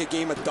 Looks like a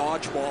game of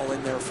dodgeball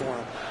in there for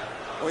him.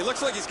 Well, he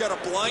looks like he's got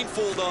a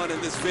blindfold on in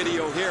this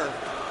video here.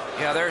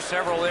 Yeah, there's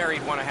several there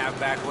he'd want to have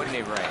back, wouldn't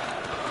he, Ray?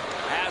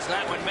 Has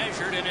that one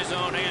measured in his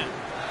own end.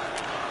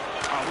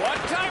 A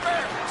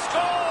one-timer.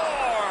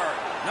 Score!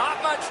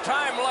 Not much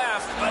time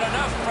left, but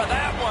enough for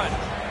that one.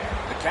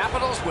 The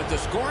Capitals, with the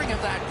scoring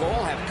of that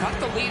goal, have cut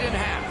the lead in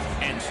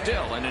half, and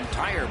still an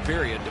entire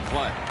period to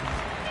play.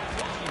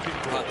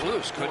 Puck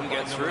loose, couldn't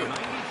get through.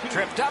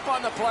 Tripped up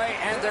on the play,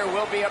 and there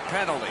will be a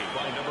penalty.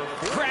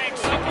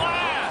 Cranks a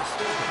blast!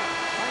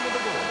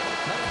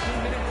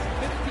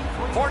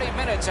 40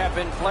 minutes have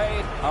been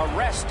played. A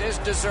rest is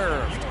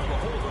deserved.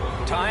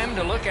 Time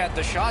to look at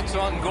the shots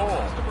on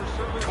goal.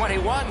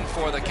 21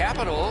 for the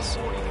Capitals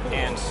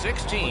and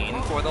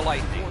 16 for the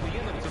Lightning. For the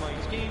end of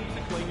tonight's game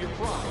to claim your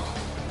prize.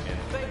 And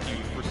thank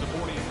you for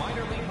supporting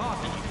minor league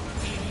hockey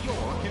in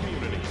your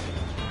community.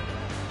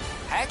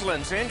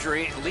 Hagelin's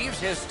injury leaves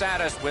his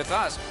status with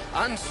us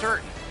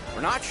uncertain.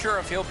 We're not sure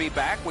if he'll be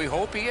back. We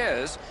hope he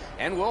is,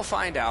 and we'll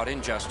find out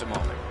in just a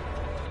moment.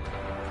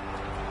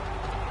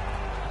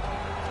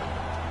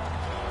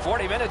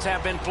 40 minutes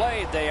have been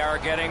played. They are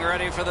getting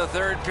ready for the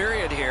third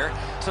period here.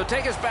 So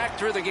take us back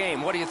through the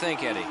game. What do you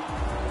think, Eddie?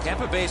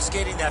 Tampa Bay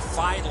skating that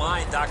fine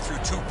line, Doc,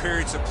 through 2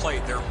 periods of play.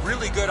 They're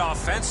really good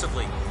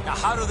offensively. Now,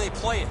 how do they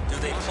play it? Do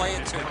they play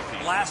it to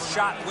last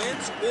shot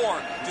wins,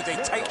 or do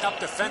they tighten up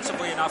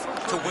defensively enough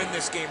to win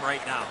this game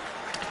right now?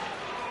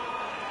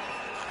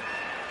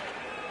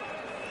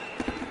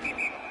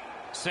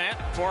 Sent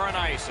for an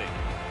icing.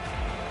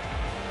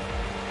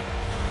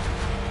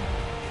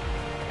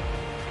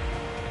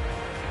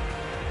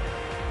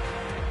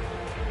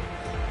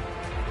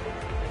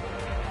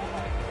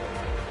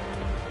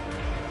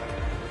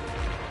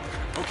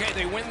 Okay,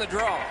 they win the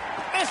draw.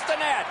 Missed the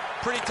net.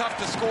 Pretty tough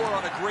to score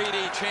on a grade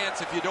A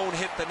chance if you don't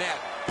hit the net.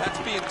 That's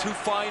being too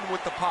fine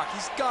with the puck.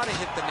 He's got to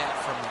hit the net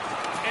from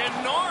there.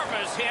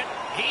 Enormous hit.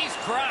 He's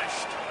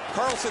crushed.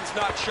 Carlson's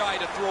not shy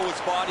to throw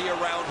his body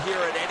around here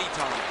at any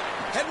time.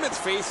 Hedman's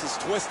face is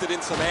twisted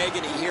in some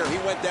agony here. He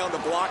went down to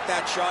block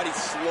that shot. He's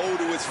slow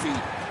to his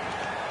feet.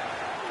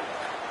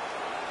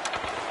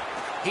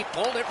 He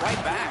pulled it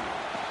right back.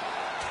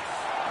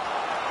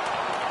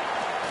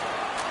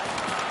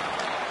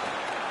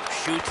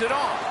 shoots it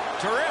on.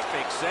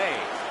 Terrific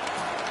save.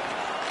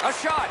 A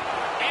shot,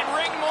 and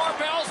ring more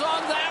bells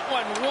on that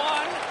one.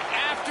 One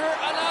after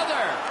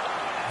another.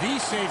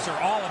 These saves are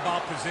all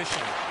about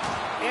position.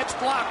 It's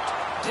blocked.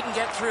 Didn't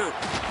get through.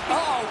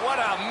 Oh, what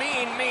a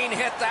mean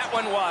hit that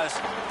one was.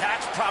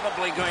 That's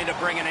probably going to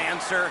bring an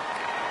answer.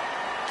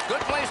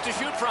 Good place to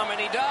shoot from, and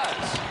he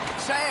does.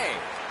 Save.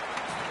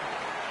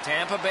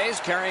 Tampa Bay's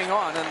carrying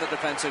on in the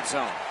defensive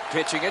zone.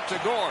 Pitching it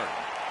to Gord.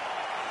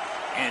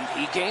 And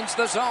he gains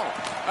the zone.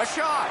 A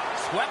shot.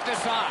 Swept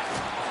aside.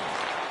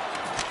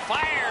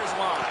 Fires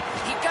one.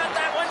 He got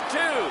that one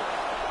too.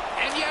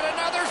 And yet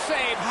another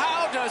save.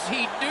 How does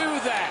he do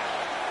that?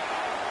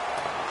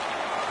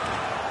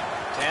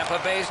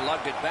 Tampa Bay's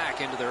lugged it back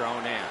into their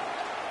own end.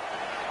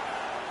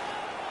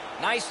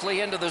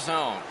 Nicely into the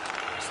zone.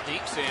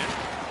 Sneaks in.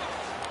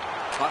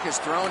 Puck is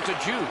thrown to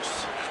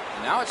Juice.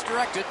 Now it's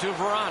directed to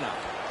Verano.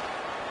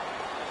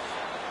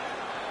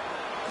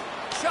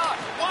 Shot.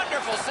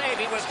 Wonderful save.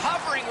 He was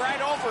hovering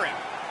right over him.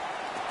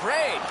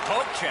 Great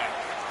poke check.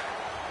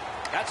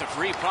 That's a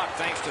free puck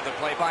thanks to the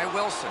play by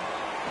Wilson.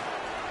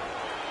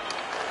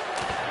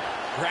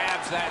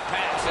 Grabs that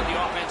pass in the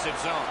offensive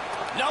zone.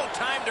 No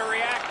time to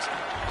react.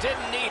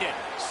 Didn't need it.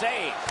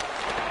 Save.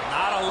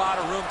 Not a lot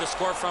of room to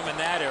score from in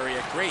that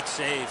area. Great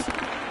save.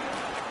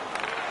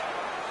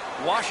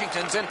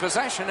 Washington's in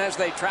possession as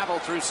they travel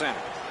through center.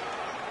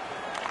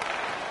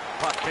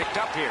 Puck picked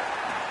up here.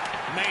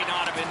 May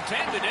not have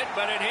intended it,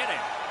 but it hit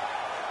him.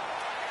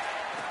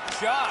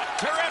 Shot.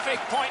 Terrific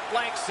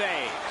point-blank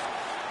save.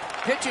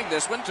 Pitching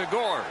this one to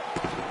Gord.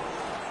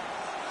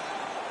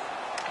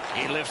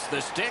 He lifts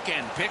the stick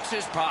and picks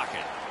his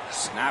pocket.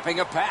 Snapping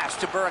a pass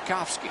to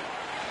Burakovsky.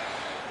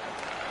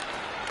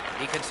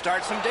 He can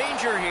start some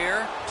danger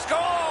here. Score!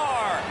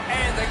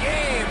 And the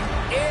game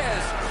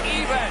is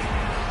even.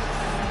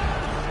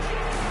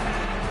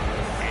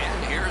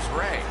 And here's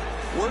Ray.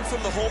 Word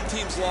from the home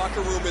team's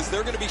locker room is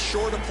they're going to be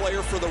short a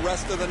player for the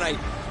rest of the night.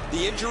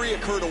 The injury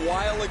occurred a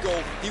while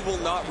ago. He will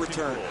not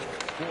return.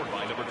 Scored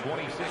by number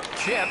 26.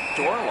 Chip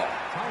Dorlow.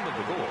 Time of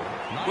the goal.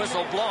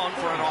 Whistle blown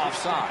for an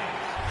offside.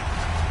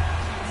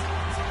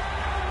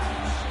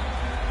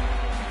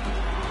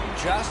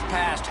 Just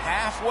past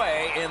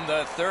halfway in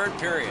the third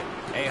period.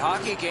 A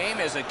hockey game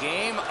is a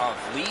game of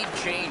lead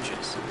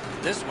changes.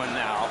 This one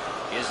now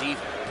is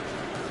even.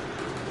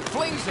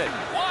 Flings it.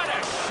 What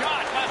a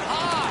shot, but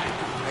high.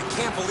 I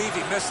can't believe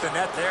he missed the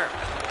net there.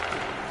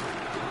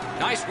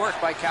 Nice work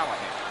by Callahan.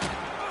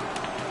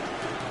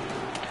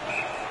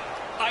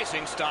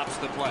 Icing stops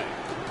the play.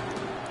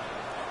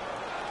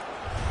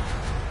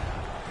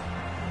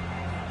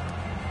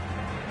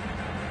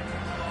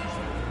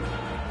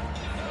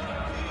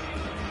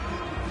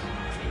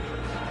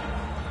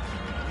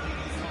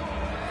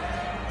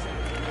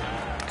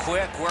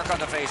 Quick work on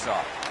the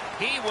faceoff.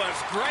 He was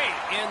great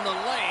in the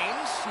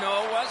lane.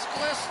 Snow was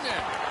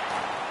glistening.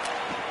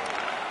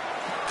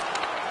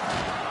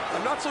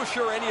 I'm not so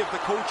sure any of the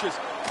coaches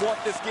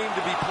want this game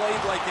to be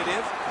played like it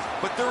is,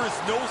 but there is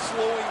no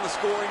slowing the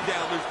scoring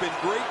down. There's been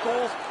great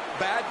goals,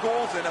 bad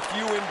goals, and a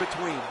few in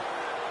between.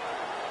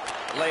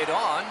 Laid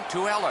on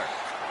to Eller.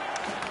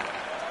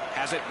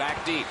 Has it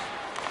back deep.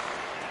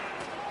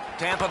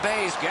 Tampa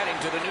Bay's getting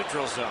to the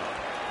neutral zone.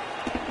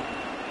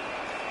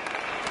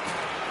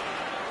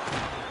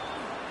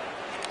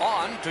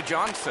 On to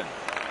Johnson.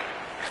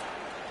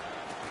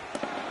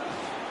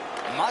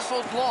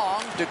 Muscled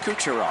long to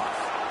Kucherov.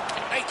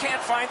 They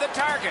can't find the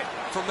target.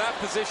 From that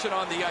position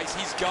on the ice,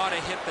 he's got to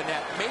hit the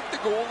net. Make the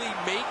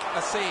goalie make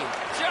a save.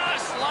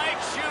 Just like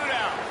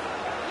shootout.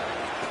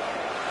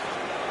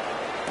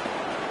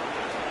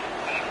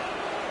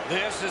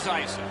 This is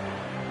icing.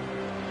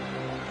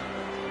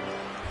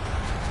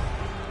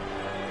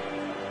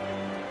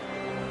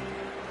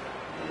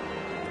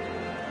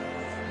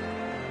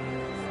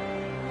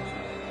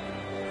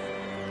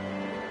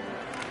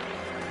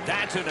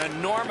 That's an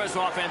enormous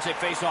offensive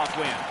face-off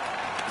win.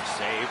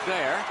 Save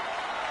there.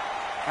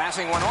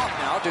 Passing one off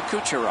now to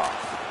Kucherov.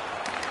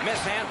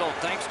 Mishandled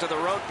thanks to the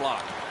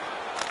roadblock.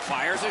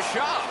 Fires a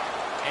shot.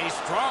 A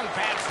strong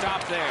pad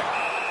stop there.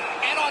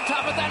 And on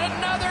top of that,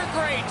 another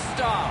great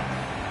stop.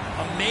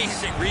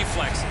 Amazing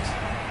reflexes.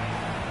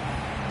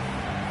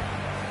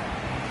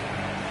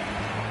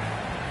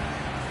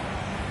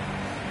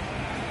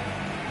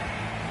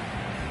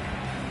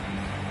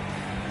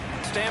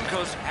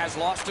 Stamkos has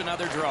lost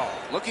another draw.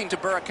 Looking to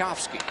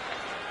Burakovsky.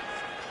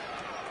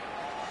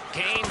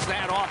 Gains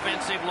that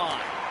offensive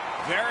line.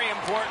 Very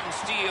important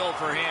steal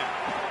for him.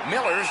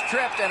 Miller's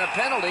tripped and a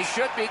penalty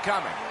should be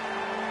coming.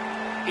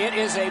 It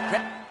is a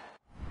penalty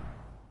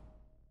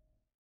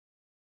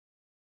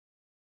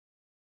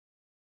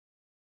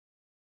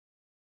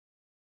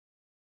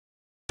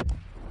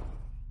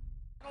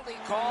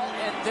call,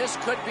 and this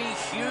could be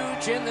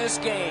huge in this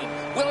game.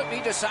 Will it be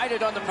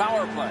decided on the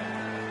power play?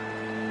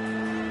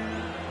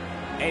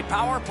 A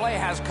power play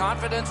has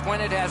confidence when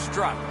it has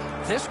struck.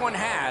 This one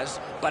has,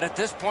 but at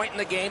this point in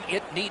the game,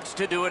 it needs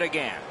to do it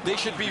again. They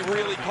should be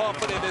really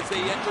confident as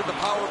they enter the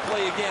power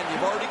play again.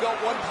 You've already got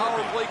one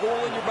power play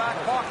goal in your back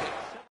pocket.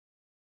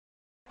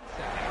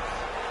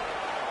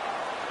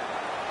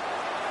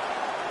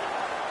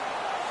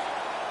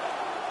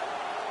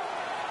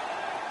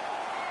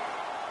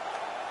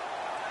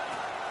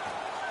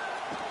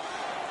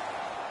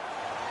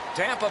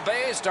 Tampa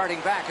Bay starting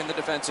back in the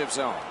defensive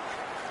zone.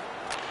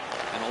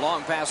 And a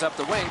long pass up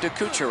the wing to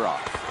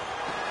Kucherov.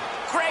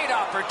 Great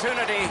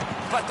opportunity,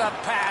 but the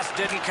pass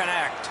didn't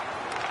connect.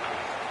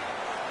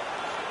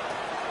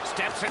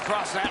 Steps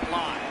across that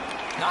line.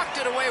 Knocked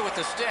it away with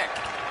the stick.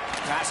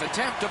 Pass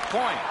attempt to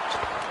point.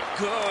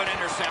 Good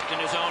intercept in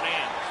his own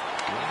end.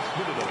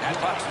 That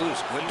puck's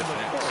loose. Good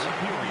defense.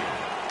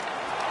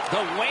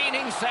 The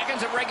waning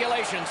seconds of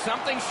regulation.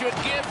 Something should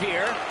give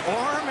here,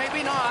 or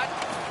maybe not.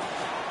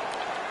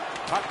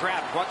 Puck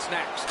grab. What's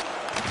next?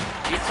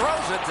 He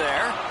throws it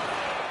there.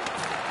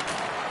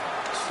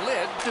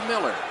 Slid to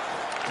Miller.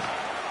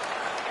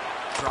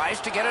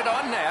 Tries to get it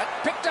on net.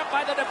 Picked up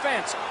by the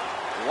defense.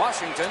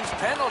 Washington's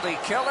penalty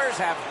killers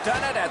have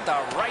done it at the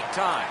right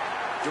time.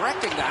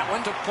 Directing that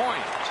one to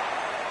point.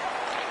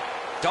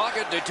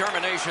 Dogged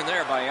determination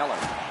there by Eller.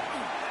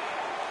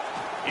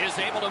 Is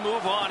able to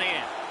move on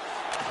in.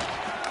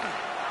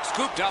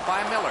 Scooped up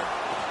by Miller.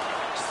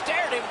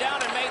 Stared him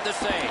down and made the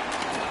save.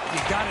 You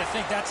got to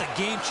think that's a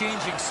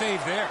game-changing save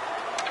there.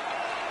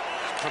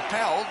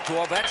 Propelled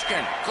to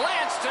Ovechkin.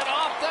 Glanced it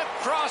off the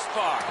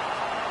crossbar.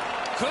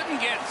 Couldn't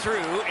get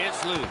through.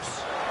 It's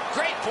loose.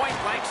 Great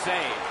point-blank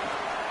save.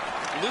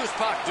 Loose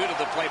puck due to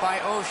the play by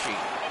Oshie.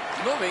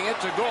 Moving it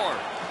to Gord.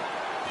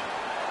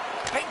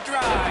 Big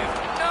drive.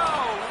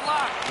 No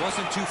luck.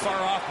 Wasn't too far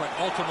off, but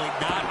ultimately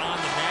not on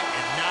the net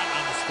and not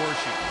on the score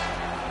sheet.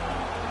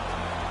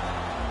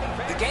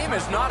 The game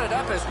is knotted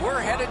up as we're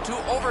headed to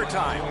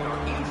overtime.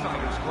 Our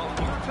Insiders Club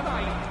here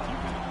tonight.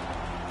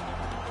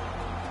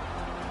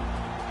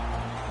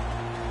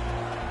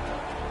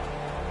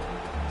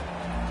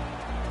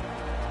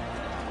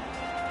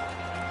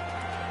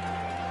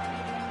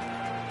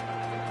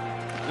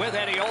 With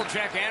Eddie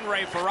Olczyk and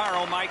Ray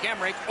Ferraro, Mike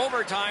Emmerich,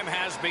 overtime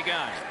has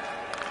begun.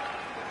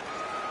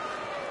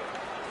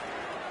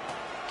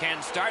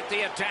 Can start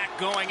the attack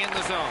going in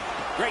the zone.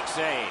 Great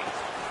save.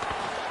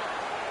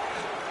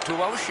 To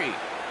Oshie.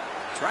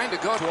 Trying to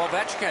go to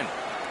Ovechkin.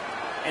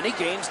 And he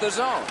gains the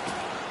zone.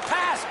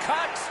 Pass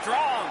cut.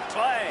 Strong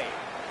play.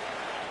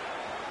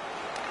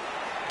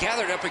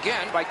 Gathered up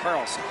again by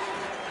Carlson.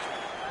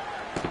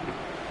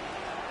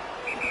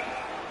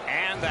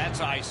 And that's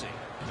icing.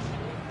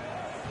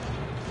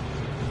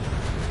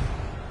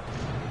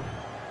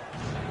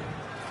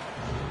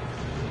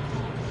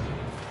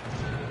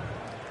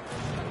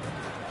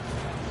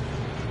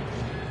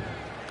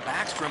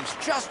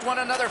 Backstrom's just won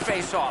another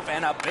face-off,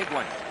 and a big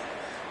one.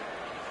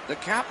 The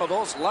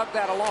Capitals lug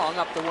that along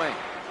up the wing.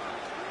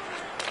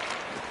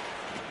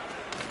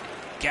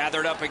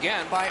 Gathered up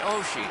again by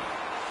Oshie.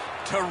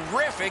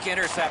 Terrific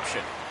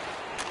interception.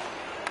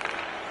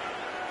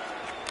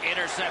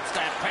 Intercepts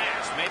that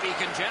pass. Maybe he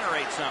can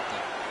generate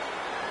something.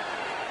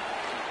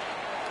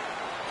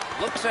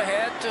 Looks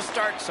ahead to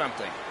start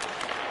something.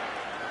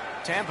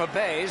 Tampa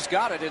Bay's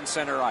got it in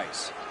center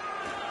ice.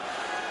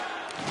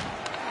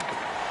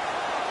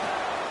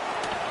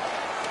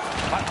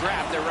 Puck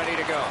grab, they're ready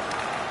to go.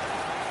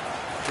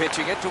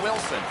 Pitching it to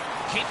Wilson.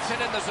 Keeps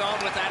it in the zone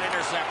with that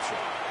interception.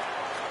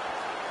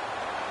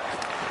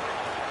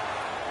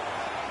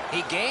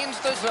 He gains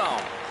the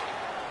zone.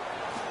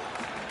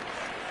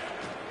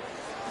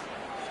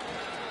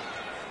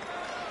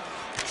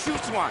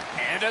 Shoots one,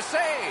 and a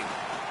save.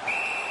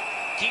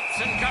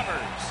 Keeps and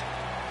covers.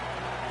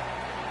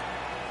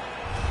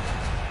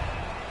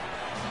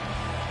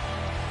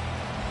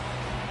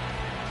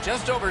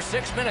 Just over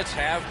 6 minutes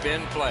have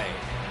been played.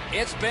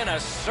 It's been a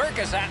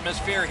circus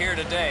atmosphere here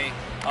today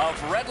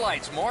of red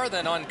lights more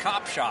than on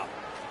Cop Shop.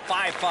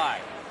 5-5.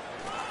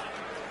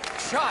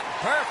 Shot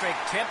perfect,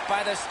 tipped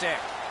by the stick.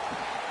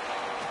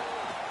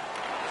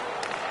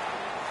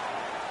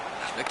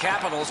 The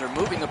Capitals are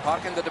moving the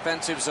puck in the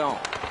defensive zone.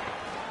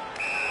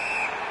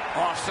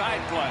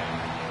 Offside play.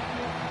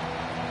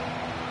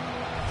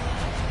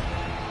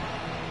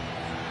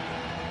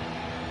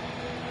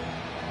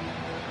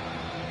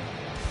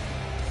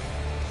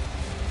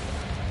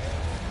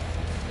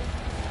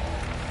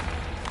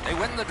 They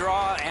win the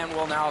draw and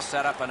will now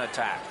set up an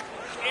attack.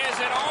 Is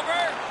it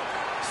over?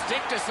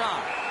 Stick to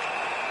some.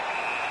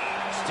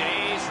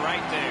 Stays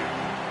right there.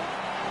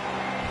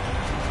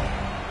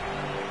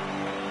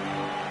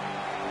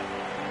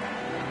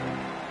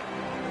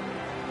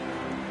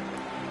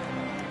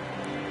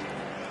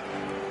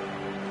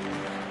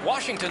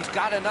 Washington's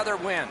got another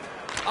win.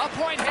 A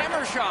point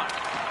hammer shot.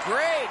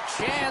 Great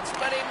chance,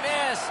 but he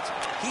missed.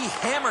 He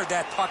hammered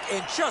that puck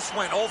and just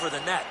went over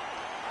the net.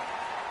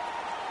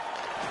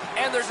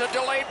 And there's a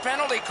delayed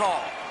penalty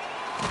call.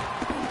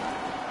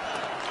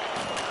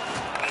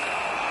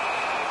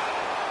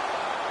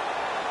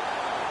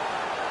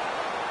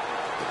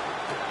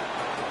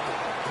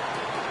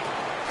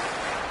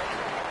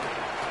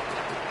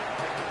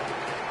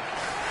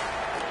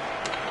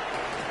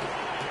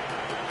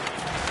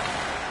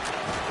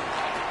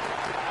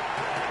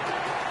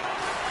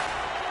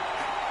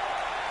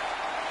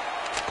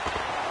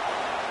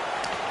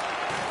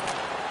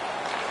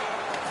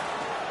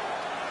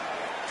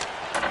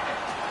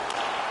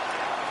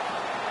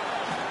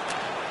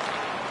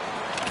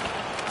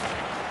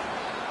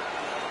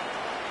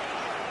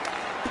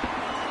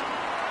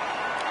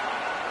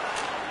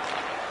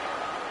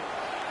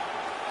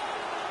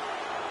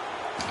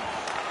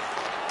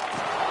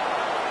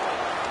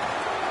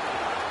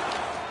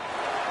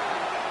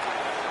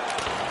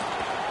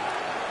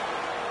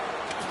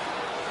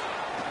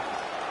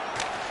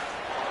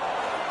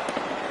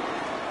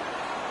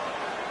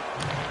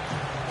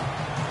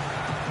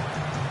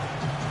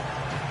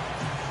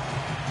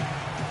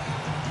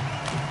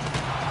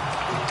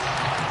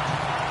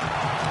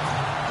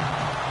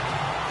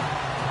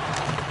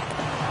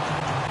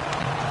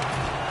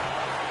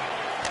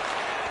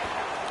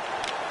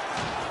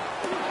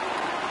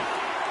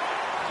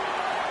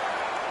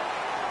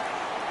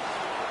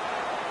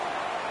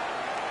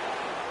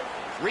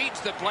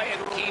 Reads the play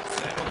and keeps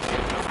it.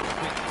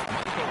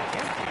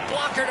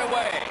 Blockered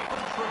away.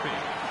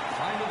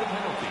 Time of the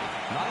penalty,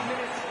 9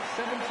 minutes,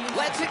 17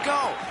 Lets it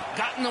go.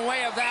 Got in the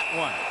way of that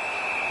one.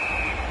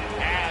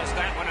 Has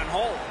that one and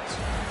holds.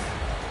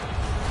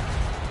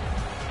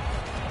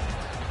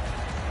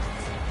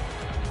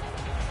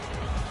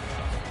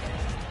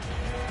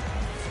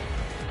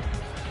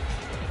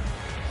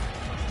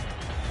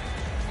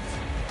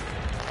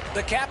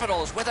 The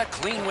Capitals with a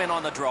clean win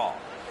on the draw.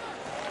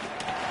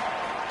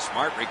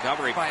 Smart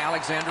recovery by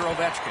Alexander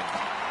Ovechkin.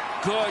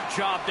 Good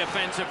job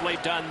defensively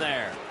done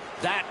there.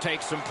 That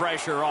takes some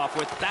pressure off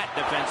with that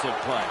defensive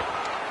play.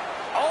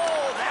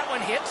 Oh, that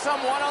one hit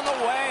someone on the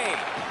way.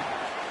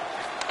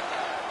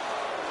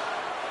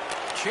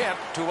 Chip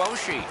to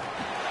Oshie.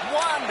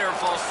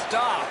 Wonderful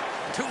stop.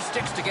 Two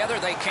sticks together,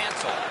 they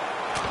cancel.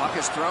 Puck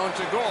is thrown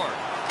to Gord.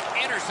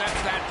 Intercepts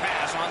that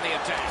pass on the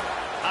attack.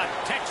 A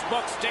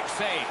textbook stick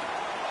save.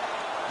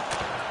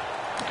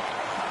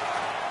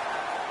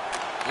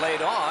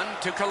 Laid on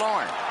to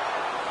Killorn.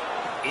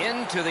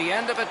 Into the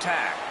end of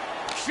attack.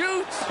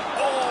 Shoots.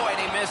 Oh, and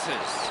he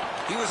misses.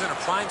 He was in a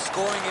prime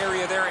scoring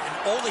area there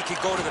and only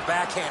could go to the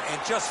backhand and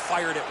just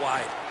fired it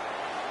wide.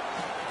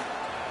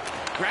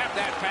 Grab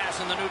that pass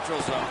in the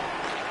neutral zone.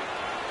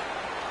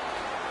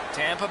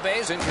 Tampa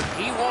Bay's in.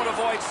 He won't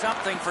avoid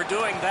something for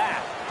doing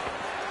that.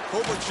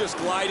 Hobart's just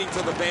gliding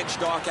to the bench,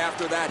 Doc,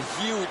 after that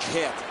huge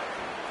hit.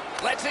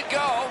 Lets it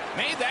go.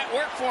 Made that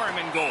work for him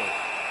in goal.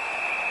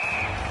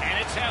 And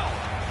it's held.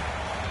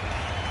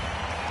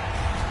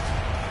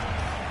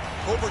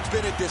 Hobart's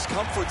been in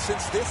discomfort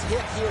since this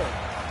hit here.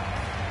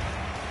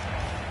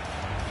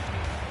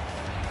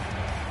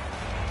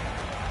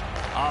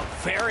 A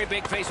very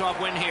big face-off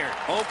win here.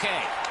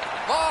 Okay.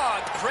 Oh,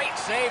 great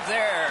save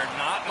there.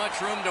 Not much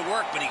room to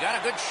work, but he got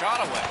a good shot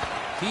away.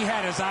 He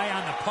had his eye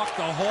on the puck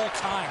the whole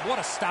time. What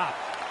a stop.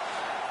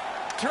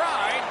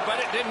 Tried,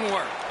 but it didn't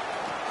work.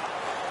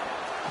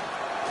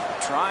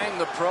 Trying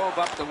the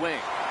probe up the wing.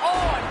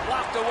 Oh, and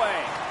blocked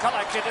away.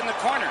 Collected in the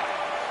corner.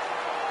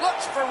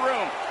 Looks for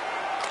room.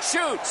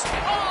 Shoots.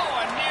 Oh,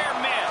 a near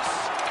miss.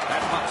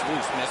 That puck's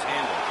loose,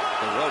 mishandled.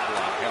 The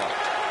roadblock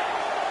helped.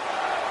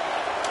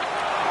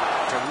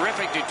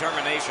 Terrific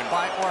determination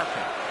by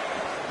Orpin.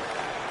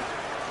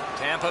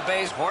 Tampa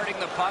Bay's hoarding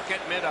the puck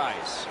at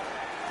mid-ice.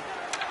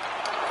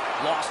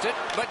 Lost it,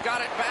 but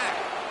got it back.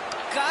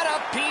 Got a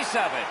piece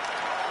of it.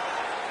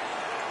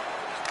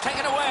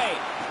 Taken away.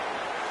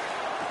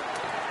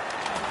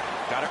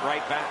 Got it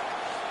right back.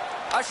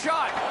 A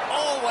shot.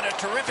 Oh, what a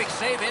terrific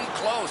save in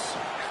close.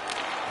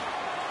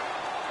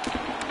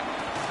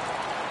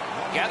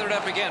 Gathered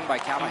up again by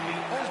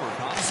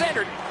Callahan.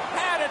 Centered.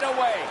 Had it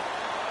away.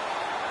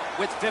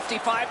 With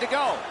 55 to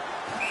go.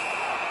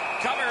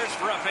 Covers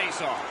for a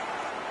face-off.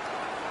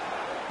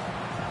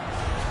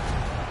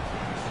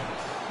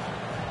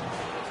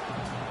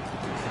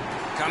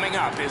 Coming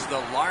up is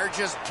the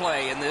largest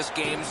play in this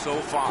game so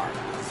far.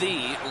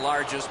 The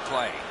largest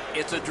play.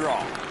 It's a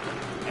draw.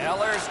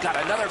 Eller's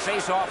got another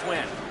face-off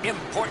win.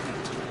 Important.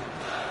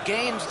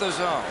 Gains the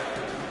zone.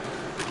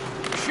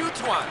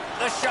 Shoots one.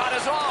 The shot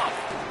is off.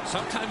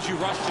 Sometimes you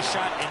rush the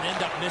shot and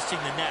end up missing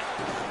the net.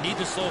 Need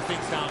to slow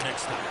things down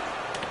next time.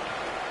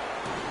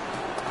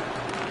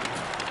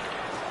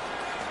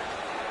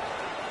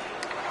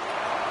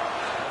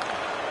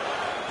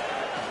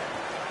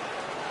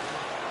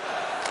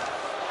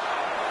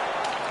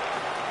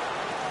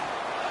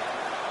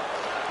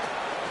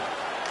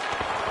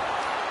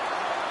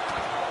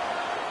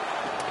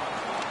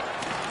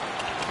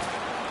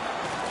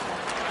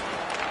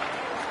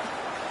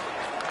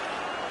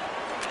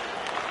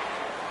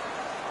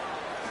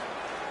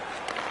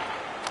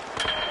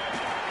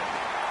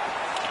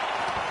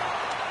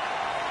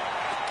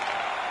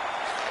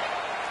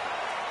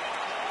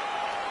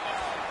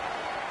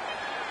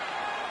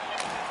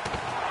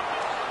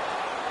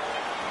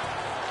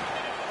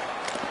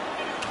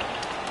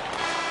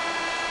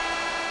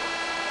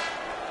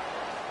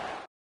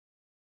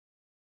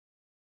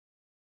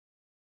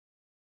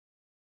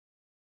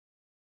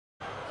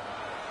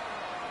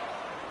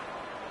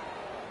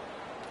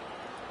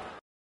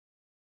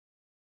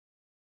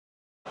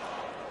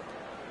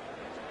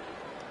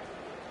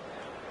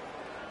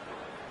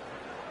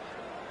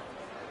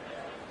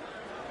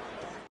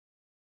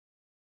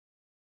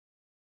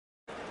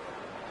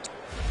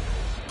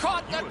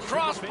 Caught the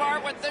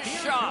crossbar with the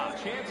shot.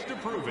 Chance to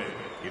prove it.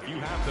 If you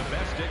have the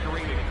best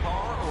decorated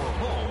car or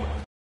home,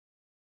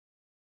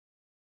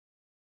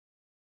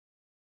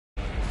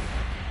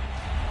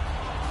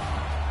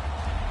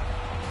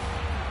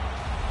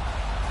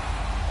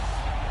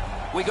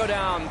 We go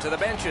down to the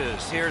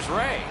benches. Here's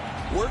Ray.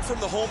 Word from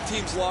the home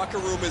team's locker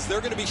room is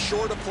they're going to be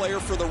short a player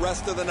for the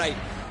rest of the night.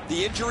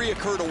 The injury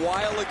occurred a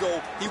while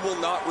ago. He will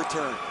not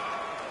return.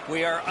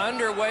 We are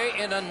underway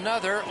in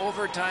another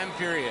overtime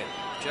period.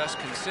 Just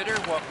consider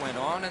what went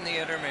on in the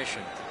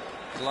intermission.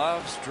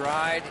 Gloves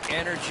dried,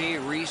 energy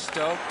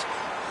restoked,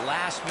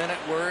 last-minute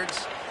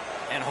words,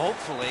 and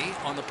hopefully,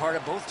 on the part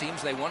of both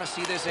teams, they want to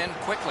see this end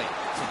quickly.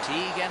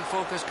 Fatigue and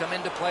focus come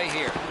into play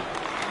here.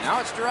 Now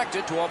it's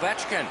directed to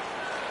Ovechkin.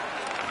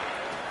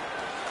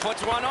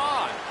 Puts one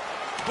on.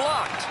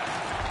 Blocked.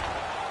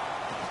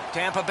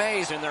 Tampa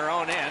Bay's in their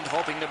own end,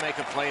 hoping to make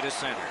a play to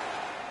center.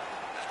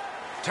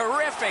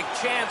 Terrific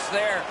chance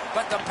there,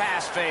 but the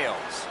pass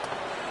fails.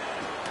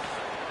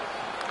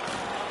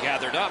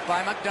 Gathered up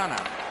by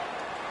McDonough.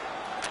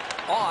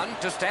 On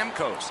to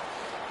Stamkos.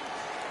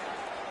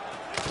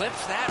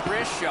 Clips that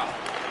wrist shot.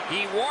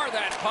 He wore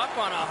that puck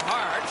on a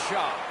hard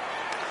shot.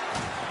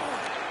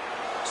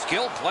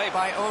 Skill play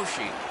by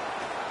Oshie.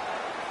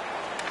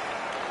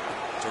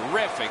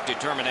 Terrific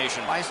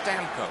determination by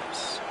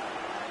Stamkos.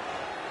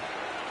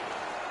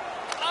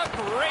 A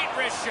great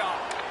wrist shot.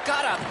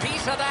 Got a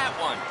piece of that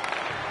one.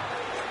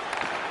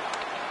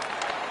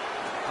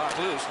 Puck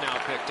loose, now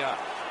picked up.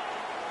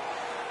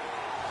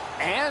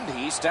 And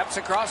he steps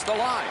across the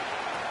line.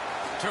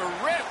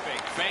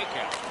 Terrific fake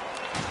out.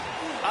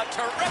 A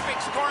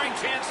terrific scoring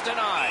chance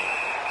denied.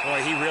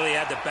 Boy, he really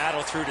had to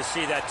battle through to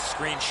see that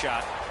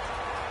screenshot.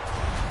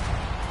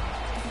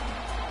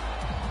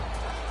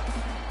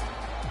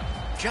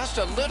 Just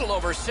a little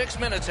over 6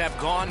 minutes have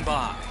gone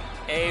by.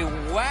 A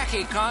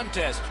wacky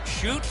contest.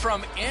 Shoot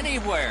from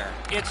anywhere.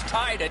 It's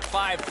tied at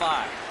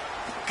 5-5.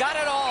 Got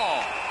it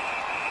all.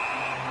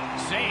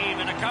 Save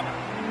and a cover.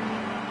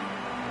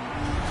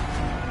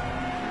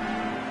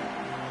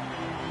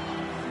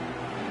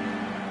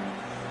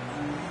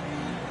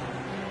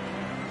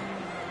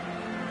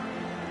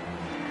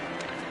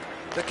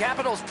 The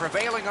Capitals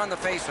prevailing on the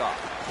faceoff.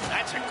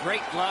 That's a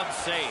great glove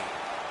save.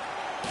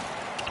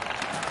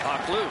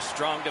 Puck loose.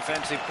 Strong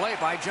defensive play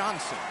by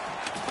Johnson.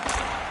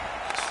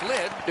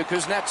 Slid to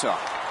Kuznetsov.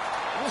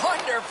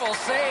 Wonderful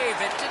save.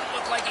 It didn't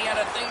look like he had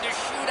a thing to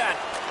shoot at.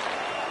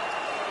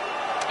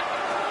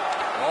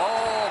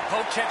 Oh,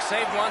 Pochek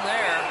saved one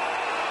there.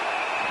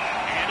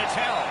 And it's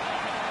held.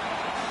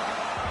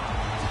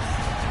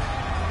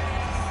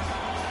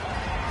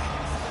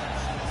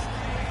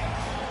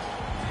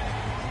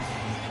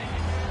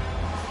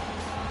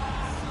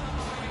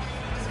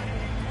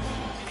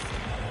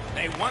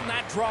 They won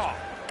that draw.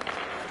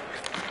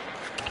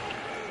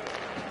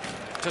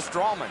 To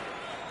Strawman.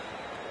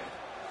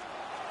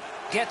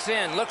 Gets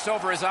in, looks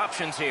over his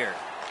options here.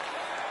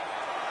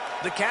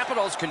 The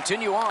Capitals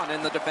continue on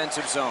in the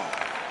defensive zone.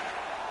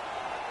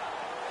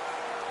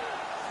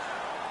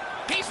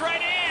 He's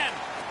right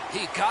in.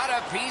 He got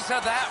a piece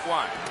of that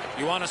one.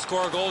 You want to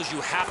score goals,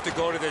 you have to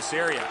go to this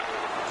area.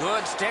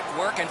 Good stick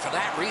work, and for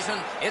that reason,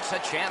 it's a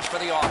chance for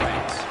the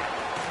offense.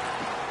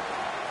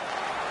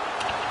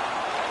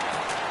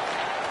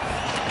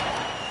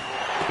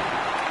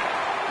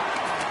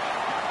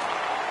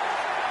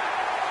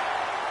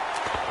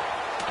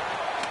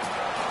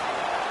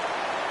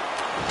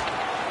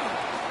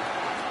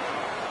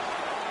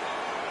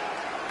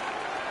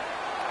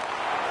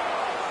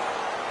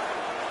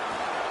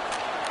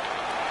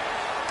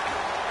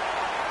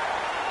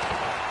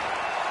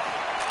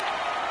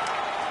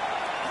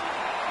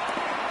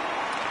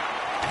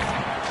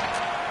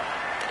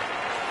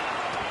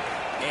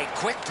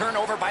 Quick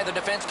turnover by the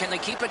defense. Can they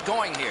keep it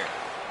going here?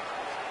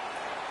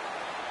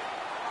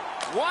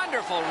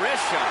 Wonderful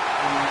wrist shot.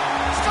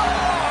 Score!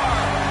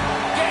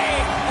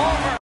 Game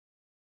over.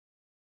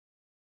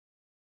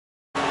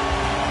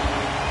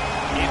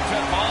 It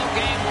took all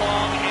game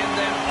long and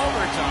then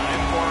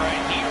overtime for a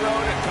hero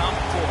to come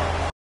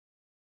forth.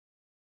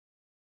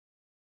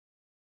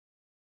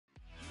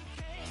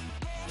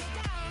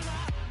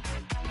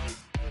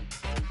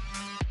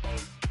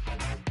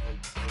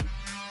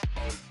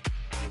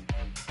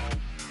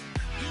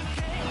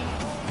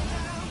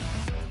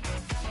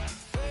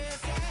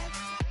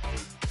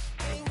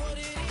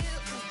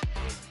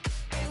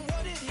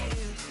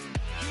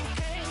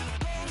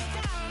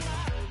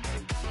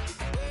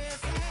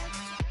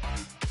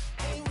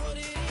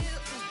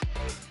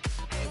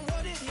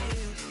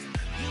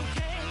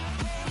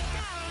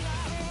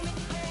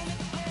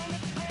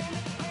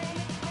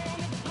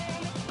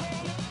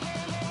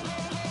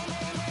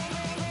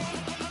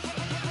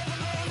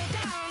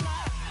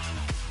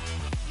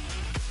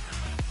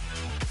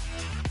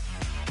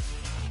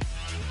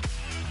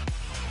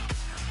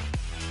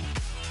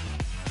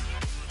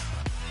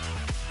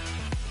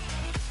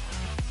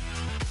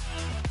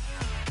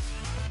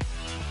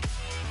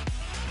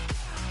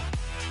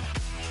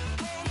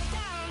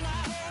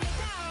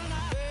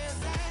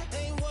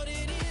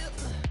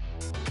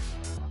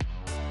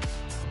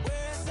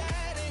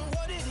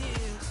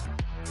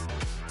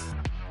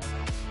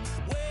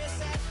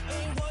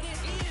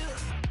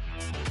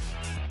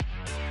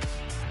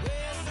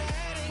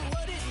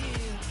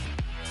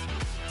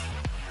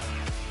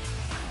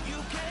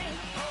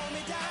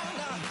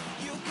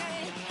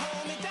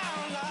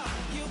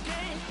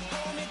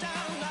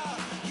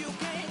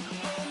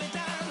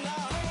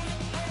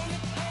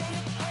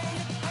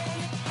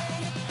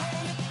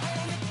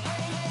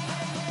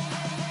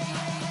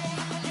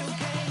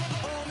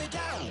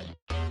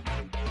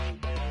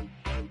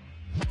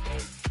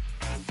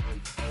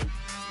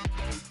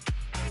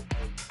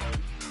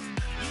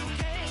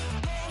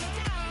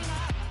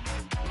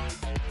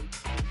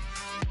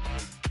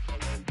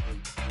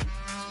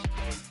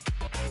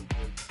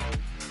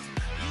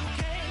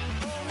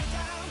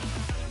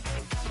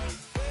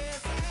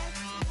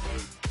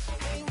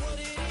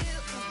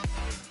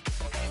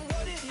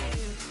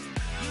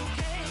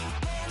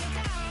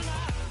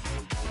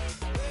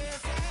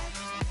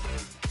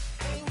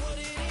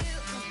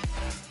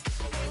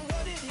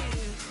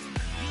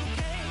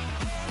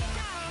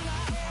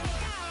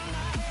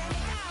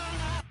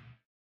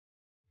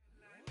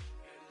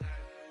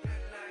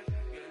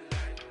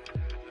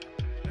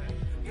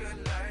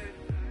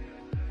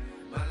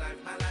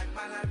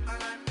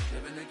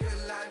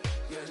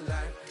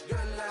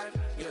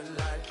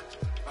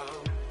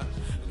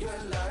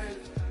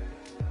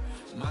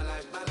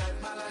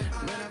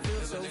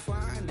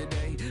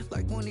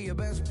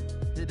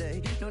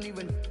 don't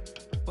even.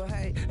 But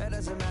hey, that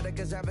doesn't matter,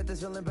 cause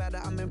Everton's feeling better.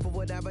 I'm in for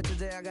whatever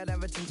today, I got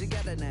everything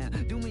together now.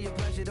 Do me a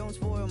pleasure, don't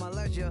spoil my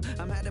leisure.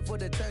 I'm headed for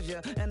the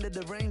treasure, end of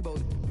the rainbow.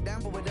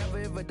 Down for whatever,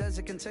 if it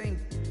doesn't contain.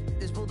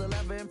 Just pull the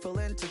lever and feel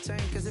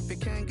entertained. Cause if you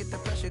can't get the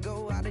pressure,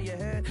 go out of your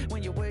head.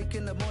 When you wake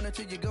in the morning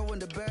till you go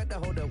into bed,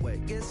 hold up,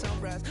 wait, get some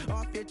rest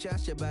off your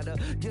chest. You better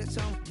get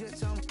some.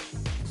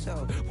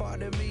 So,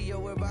 pardon me,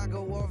 yo, if I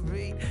go off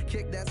beat.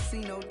 Kick that C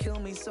note, kill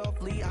me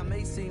softly. I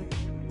may seem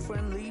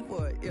friendly,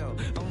 but yo,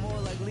 I'm more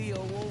like Leo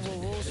over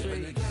Wall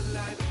Street. Good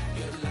life,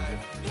 good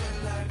life,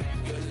 good life,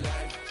 good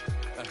life.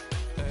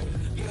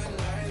 Good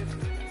life.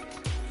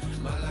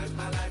 My life,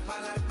 my life, my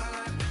life, my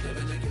life.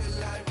 Living a good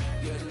life,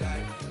 good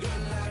life,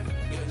 good life,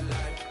 good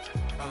life.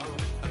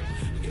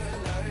 Good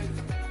life.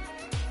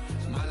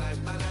 My life,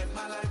 my life,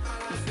 my life, my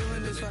life. I'm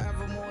feeling this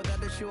forevermore,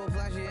 that the show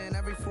pleasure in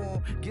every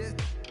form.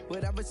 Get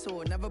whatever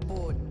sword, never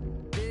bored.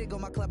 Big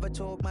on my clever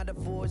talk,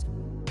 metaphors.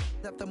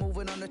 After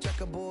moving on the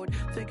checkerboard,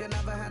 think I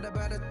never had a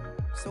better.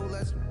 So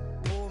let's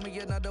pour me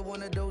another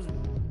one of those.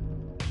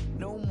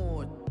 No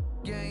more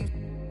games.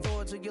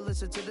 Thoughts till you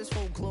listen to this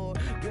folklore.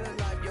 Good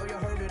life, yo, you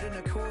heard it in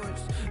the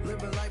chorus.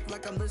 Living life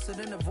like I'm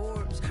listening to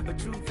Forbes. But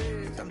truth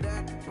is, I'm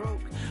that broke.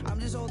 I'm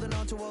just holding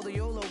on to all the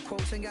YOLO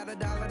quotes. Ain't got a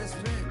dollar to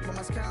spend for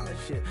my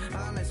scholarship.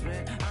 Honest,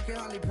 man, I can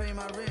hardly pay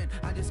my rent.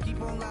 I just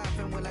keep on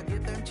laughing when I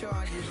get them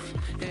charges.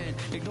 And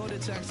ignore the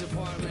tax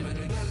department.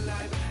 Living a good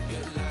life,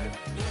 good life,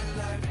 good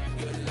life,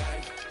 good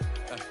life.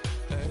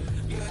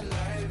 Good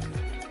life.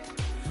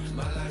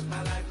 My life,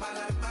 my life, my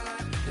life, my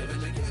life.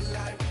 Living a good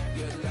life,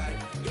 good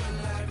life, good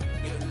life,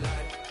 good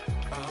life.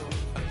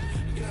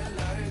 Good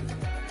life.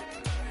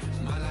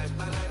 My life,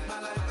 my life, my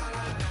life, my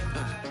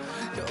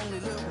life. You only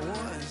live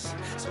once,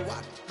 so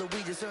why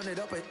we just turn it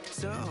up at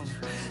some?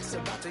 It's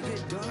about to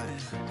get done.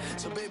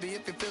 So baby,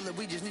 if you feel it,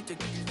 we just need to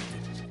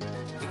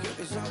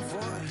get some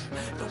fun.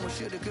 No one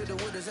shoulda, coulda,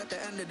 woulda's at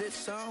the end of this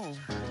song.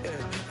 Yeah,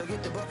 I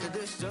get the bucket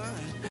this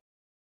done.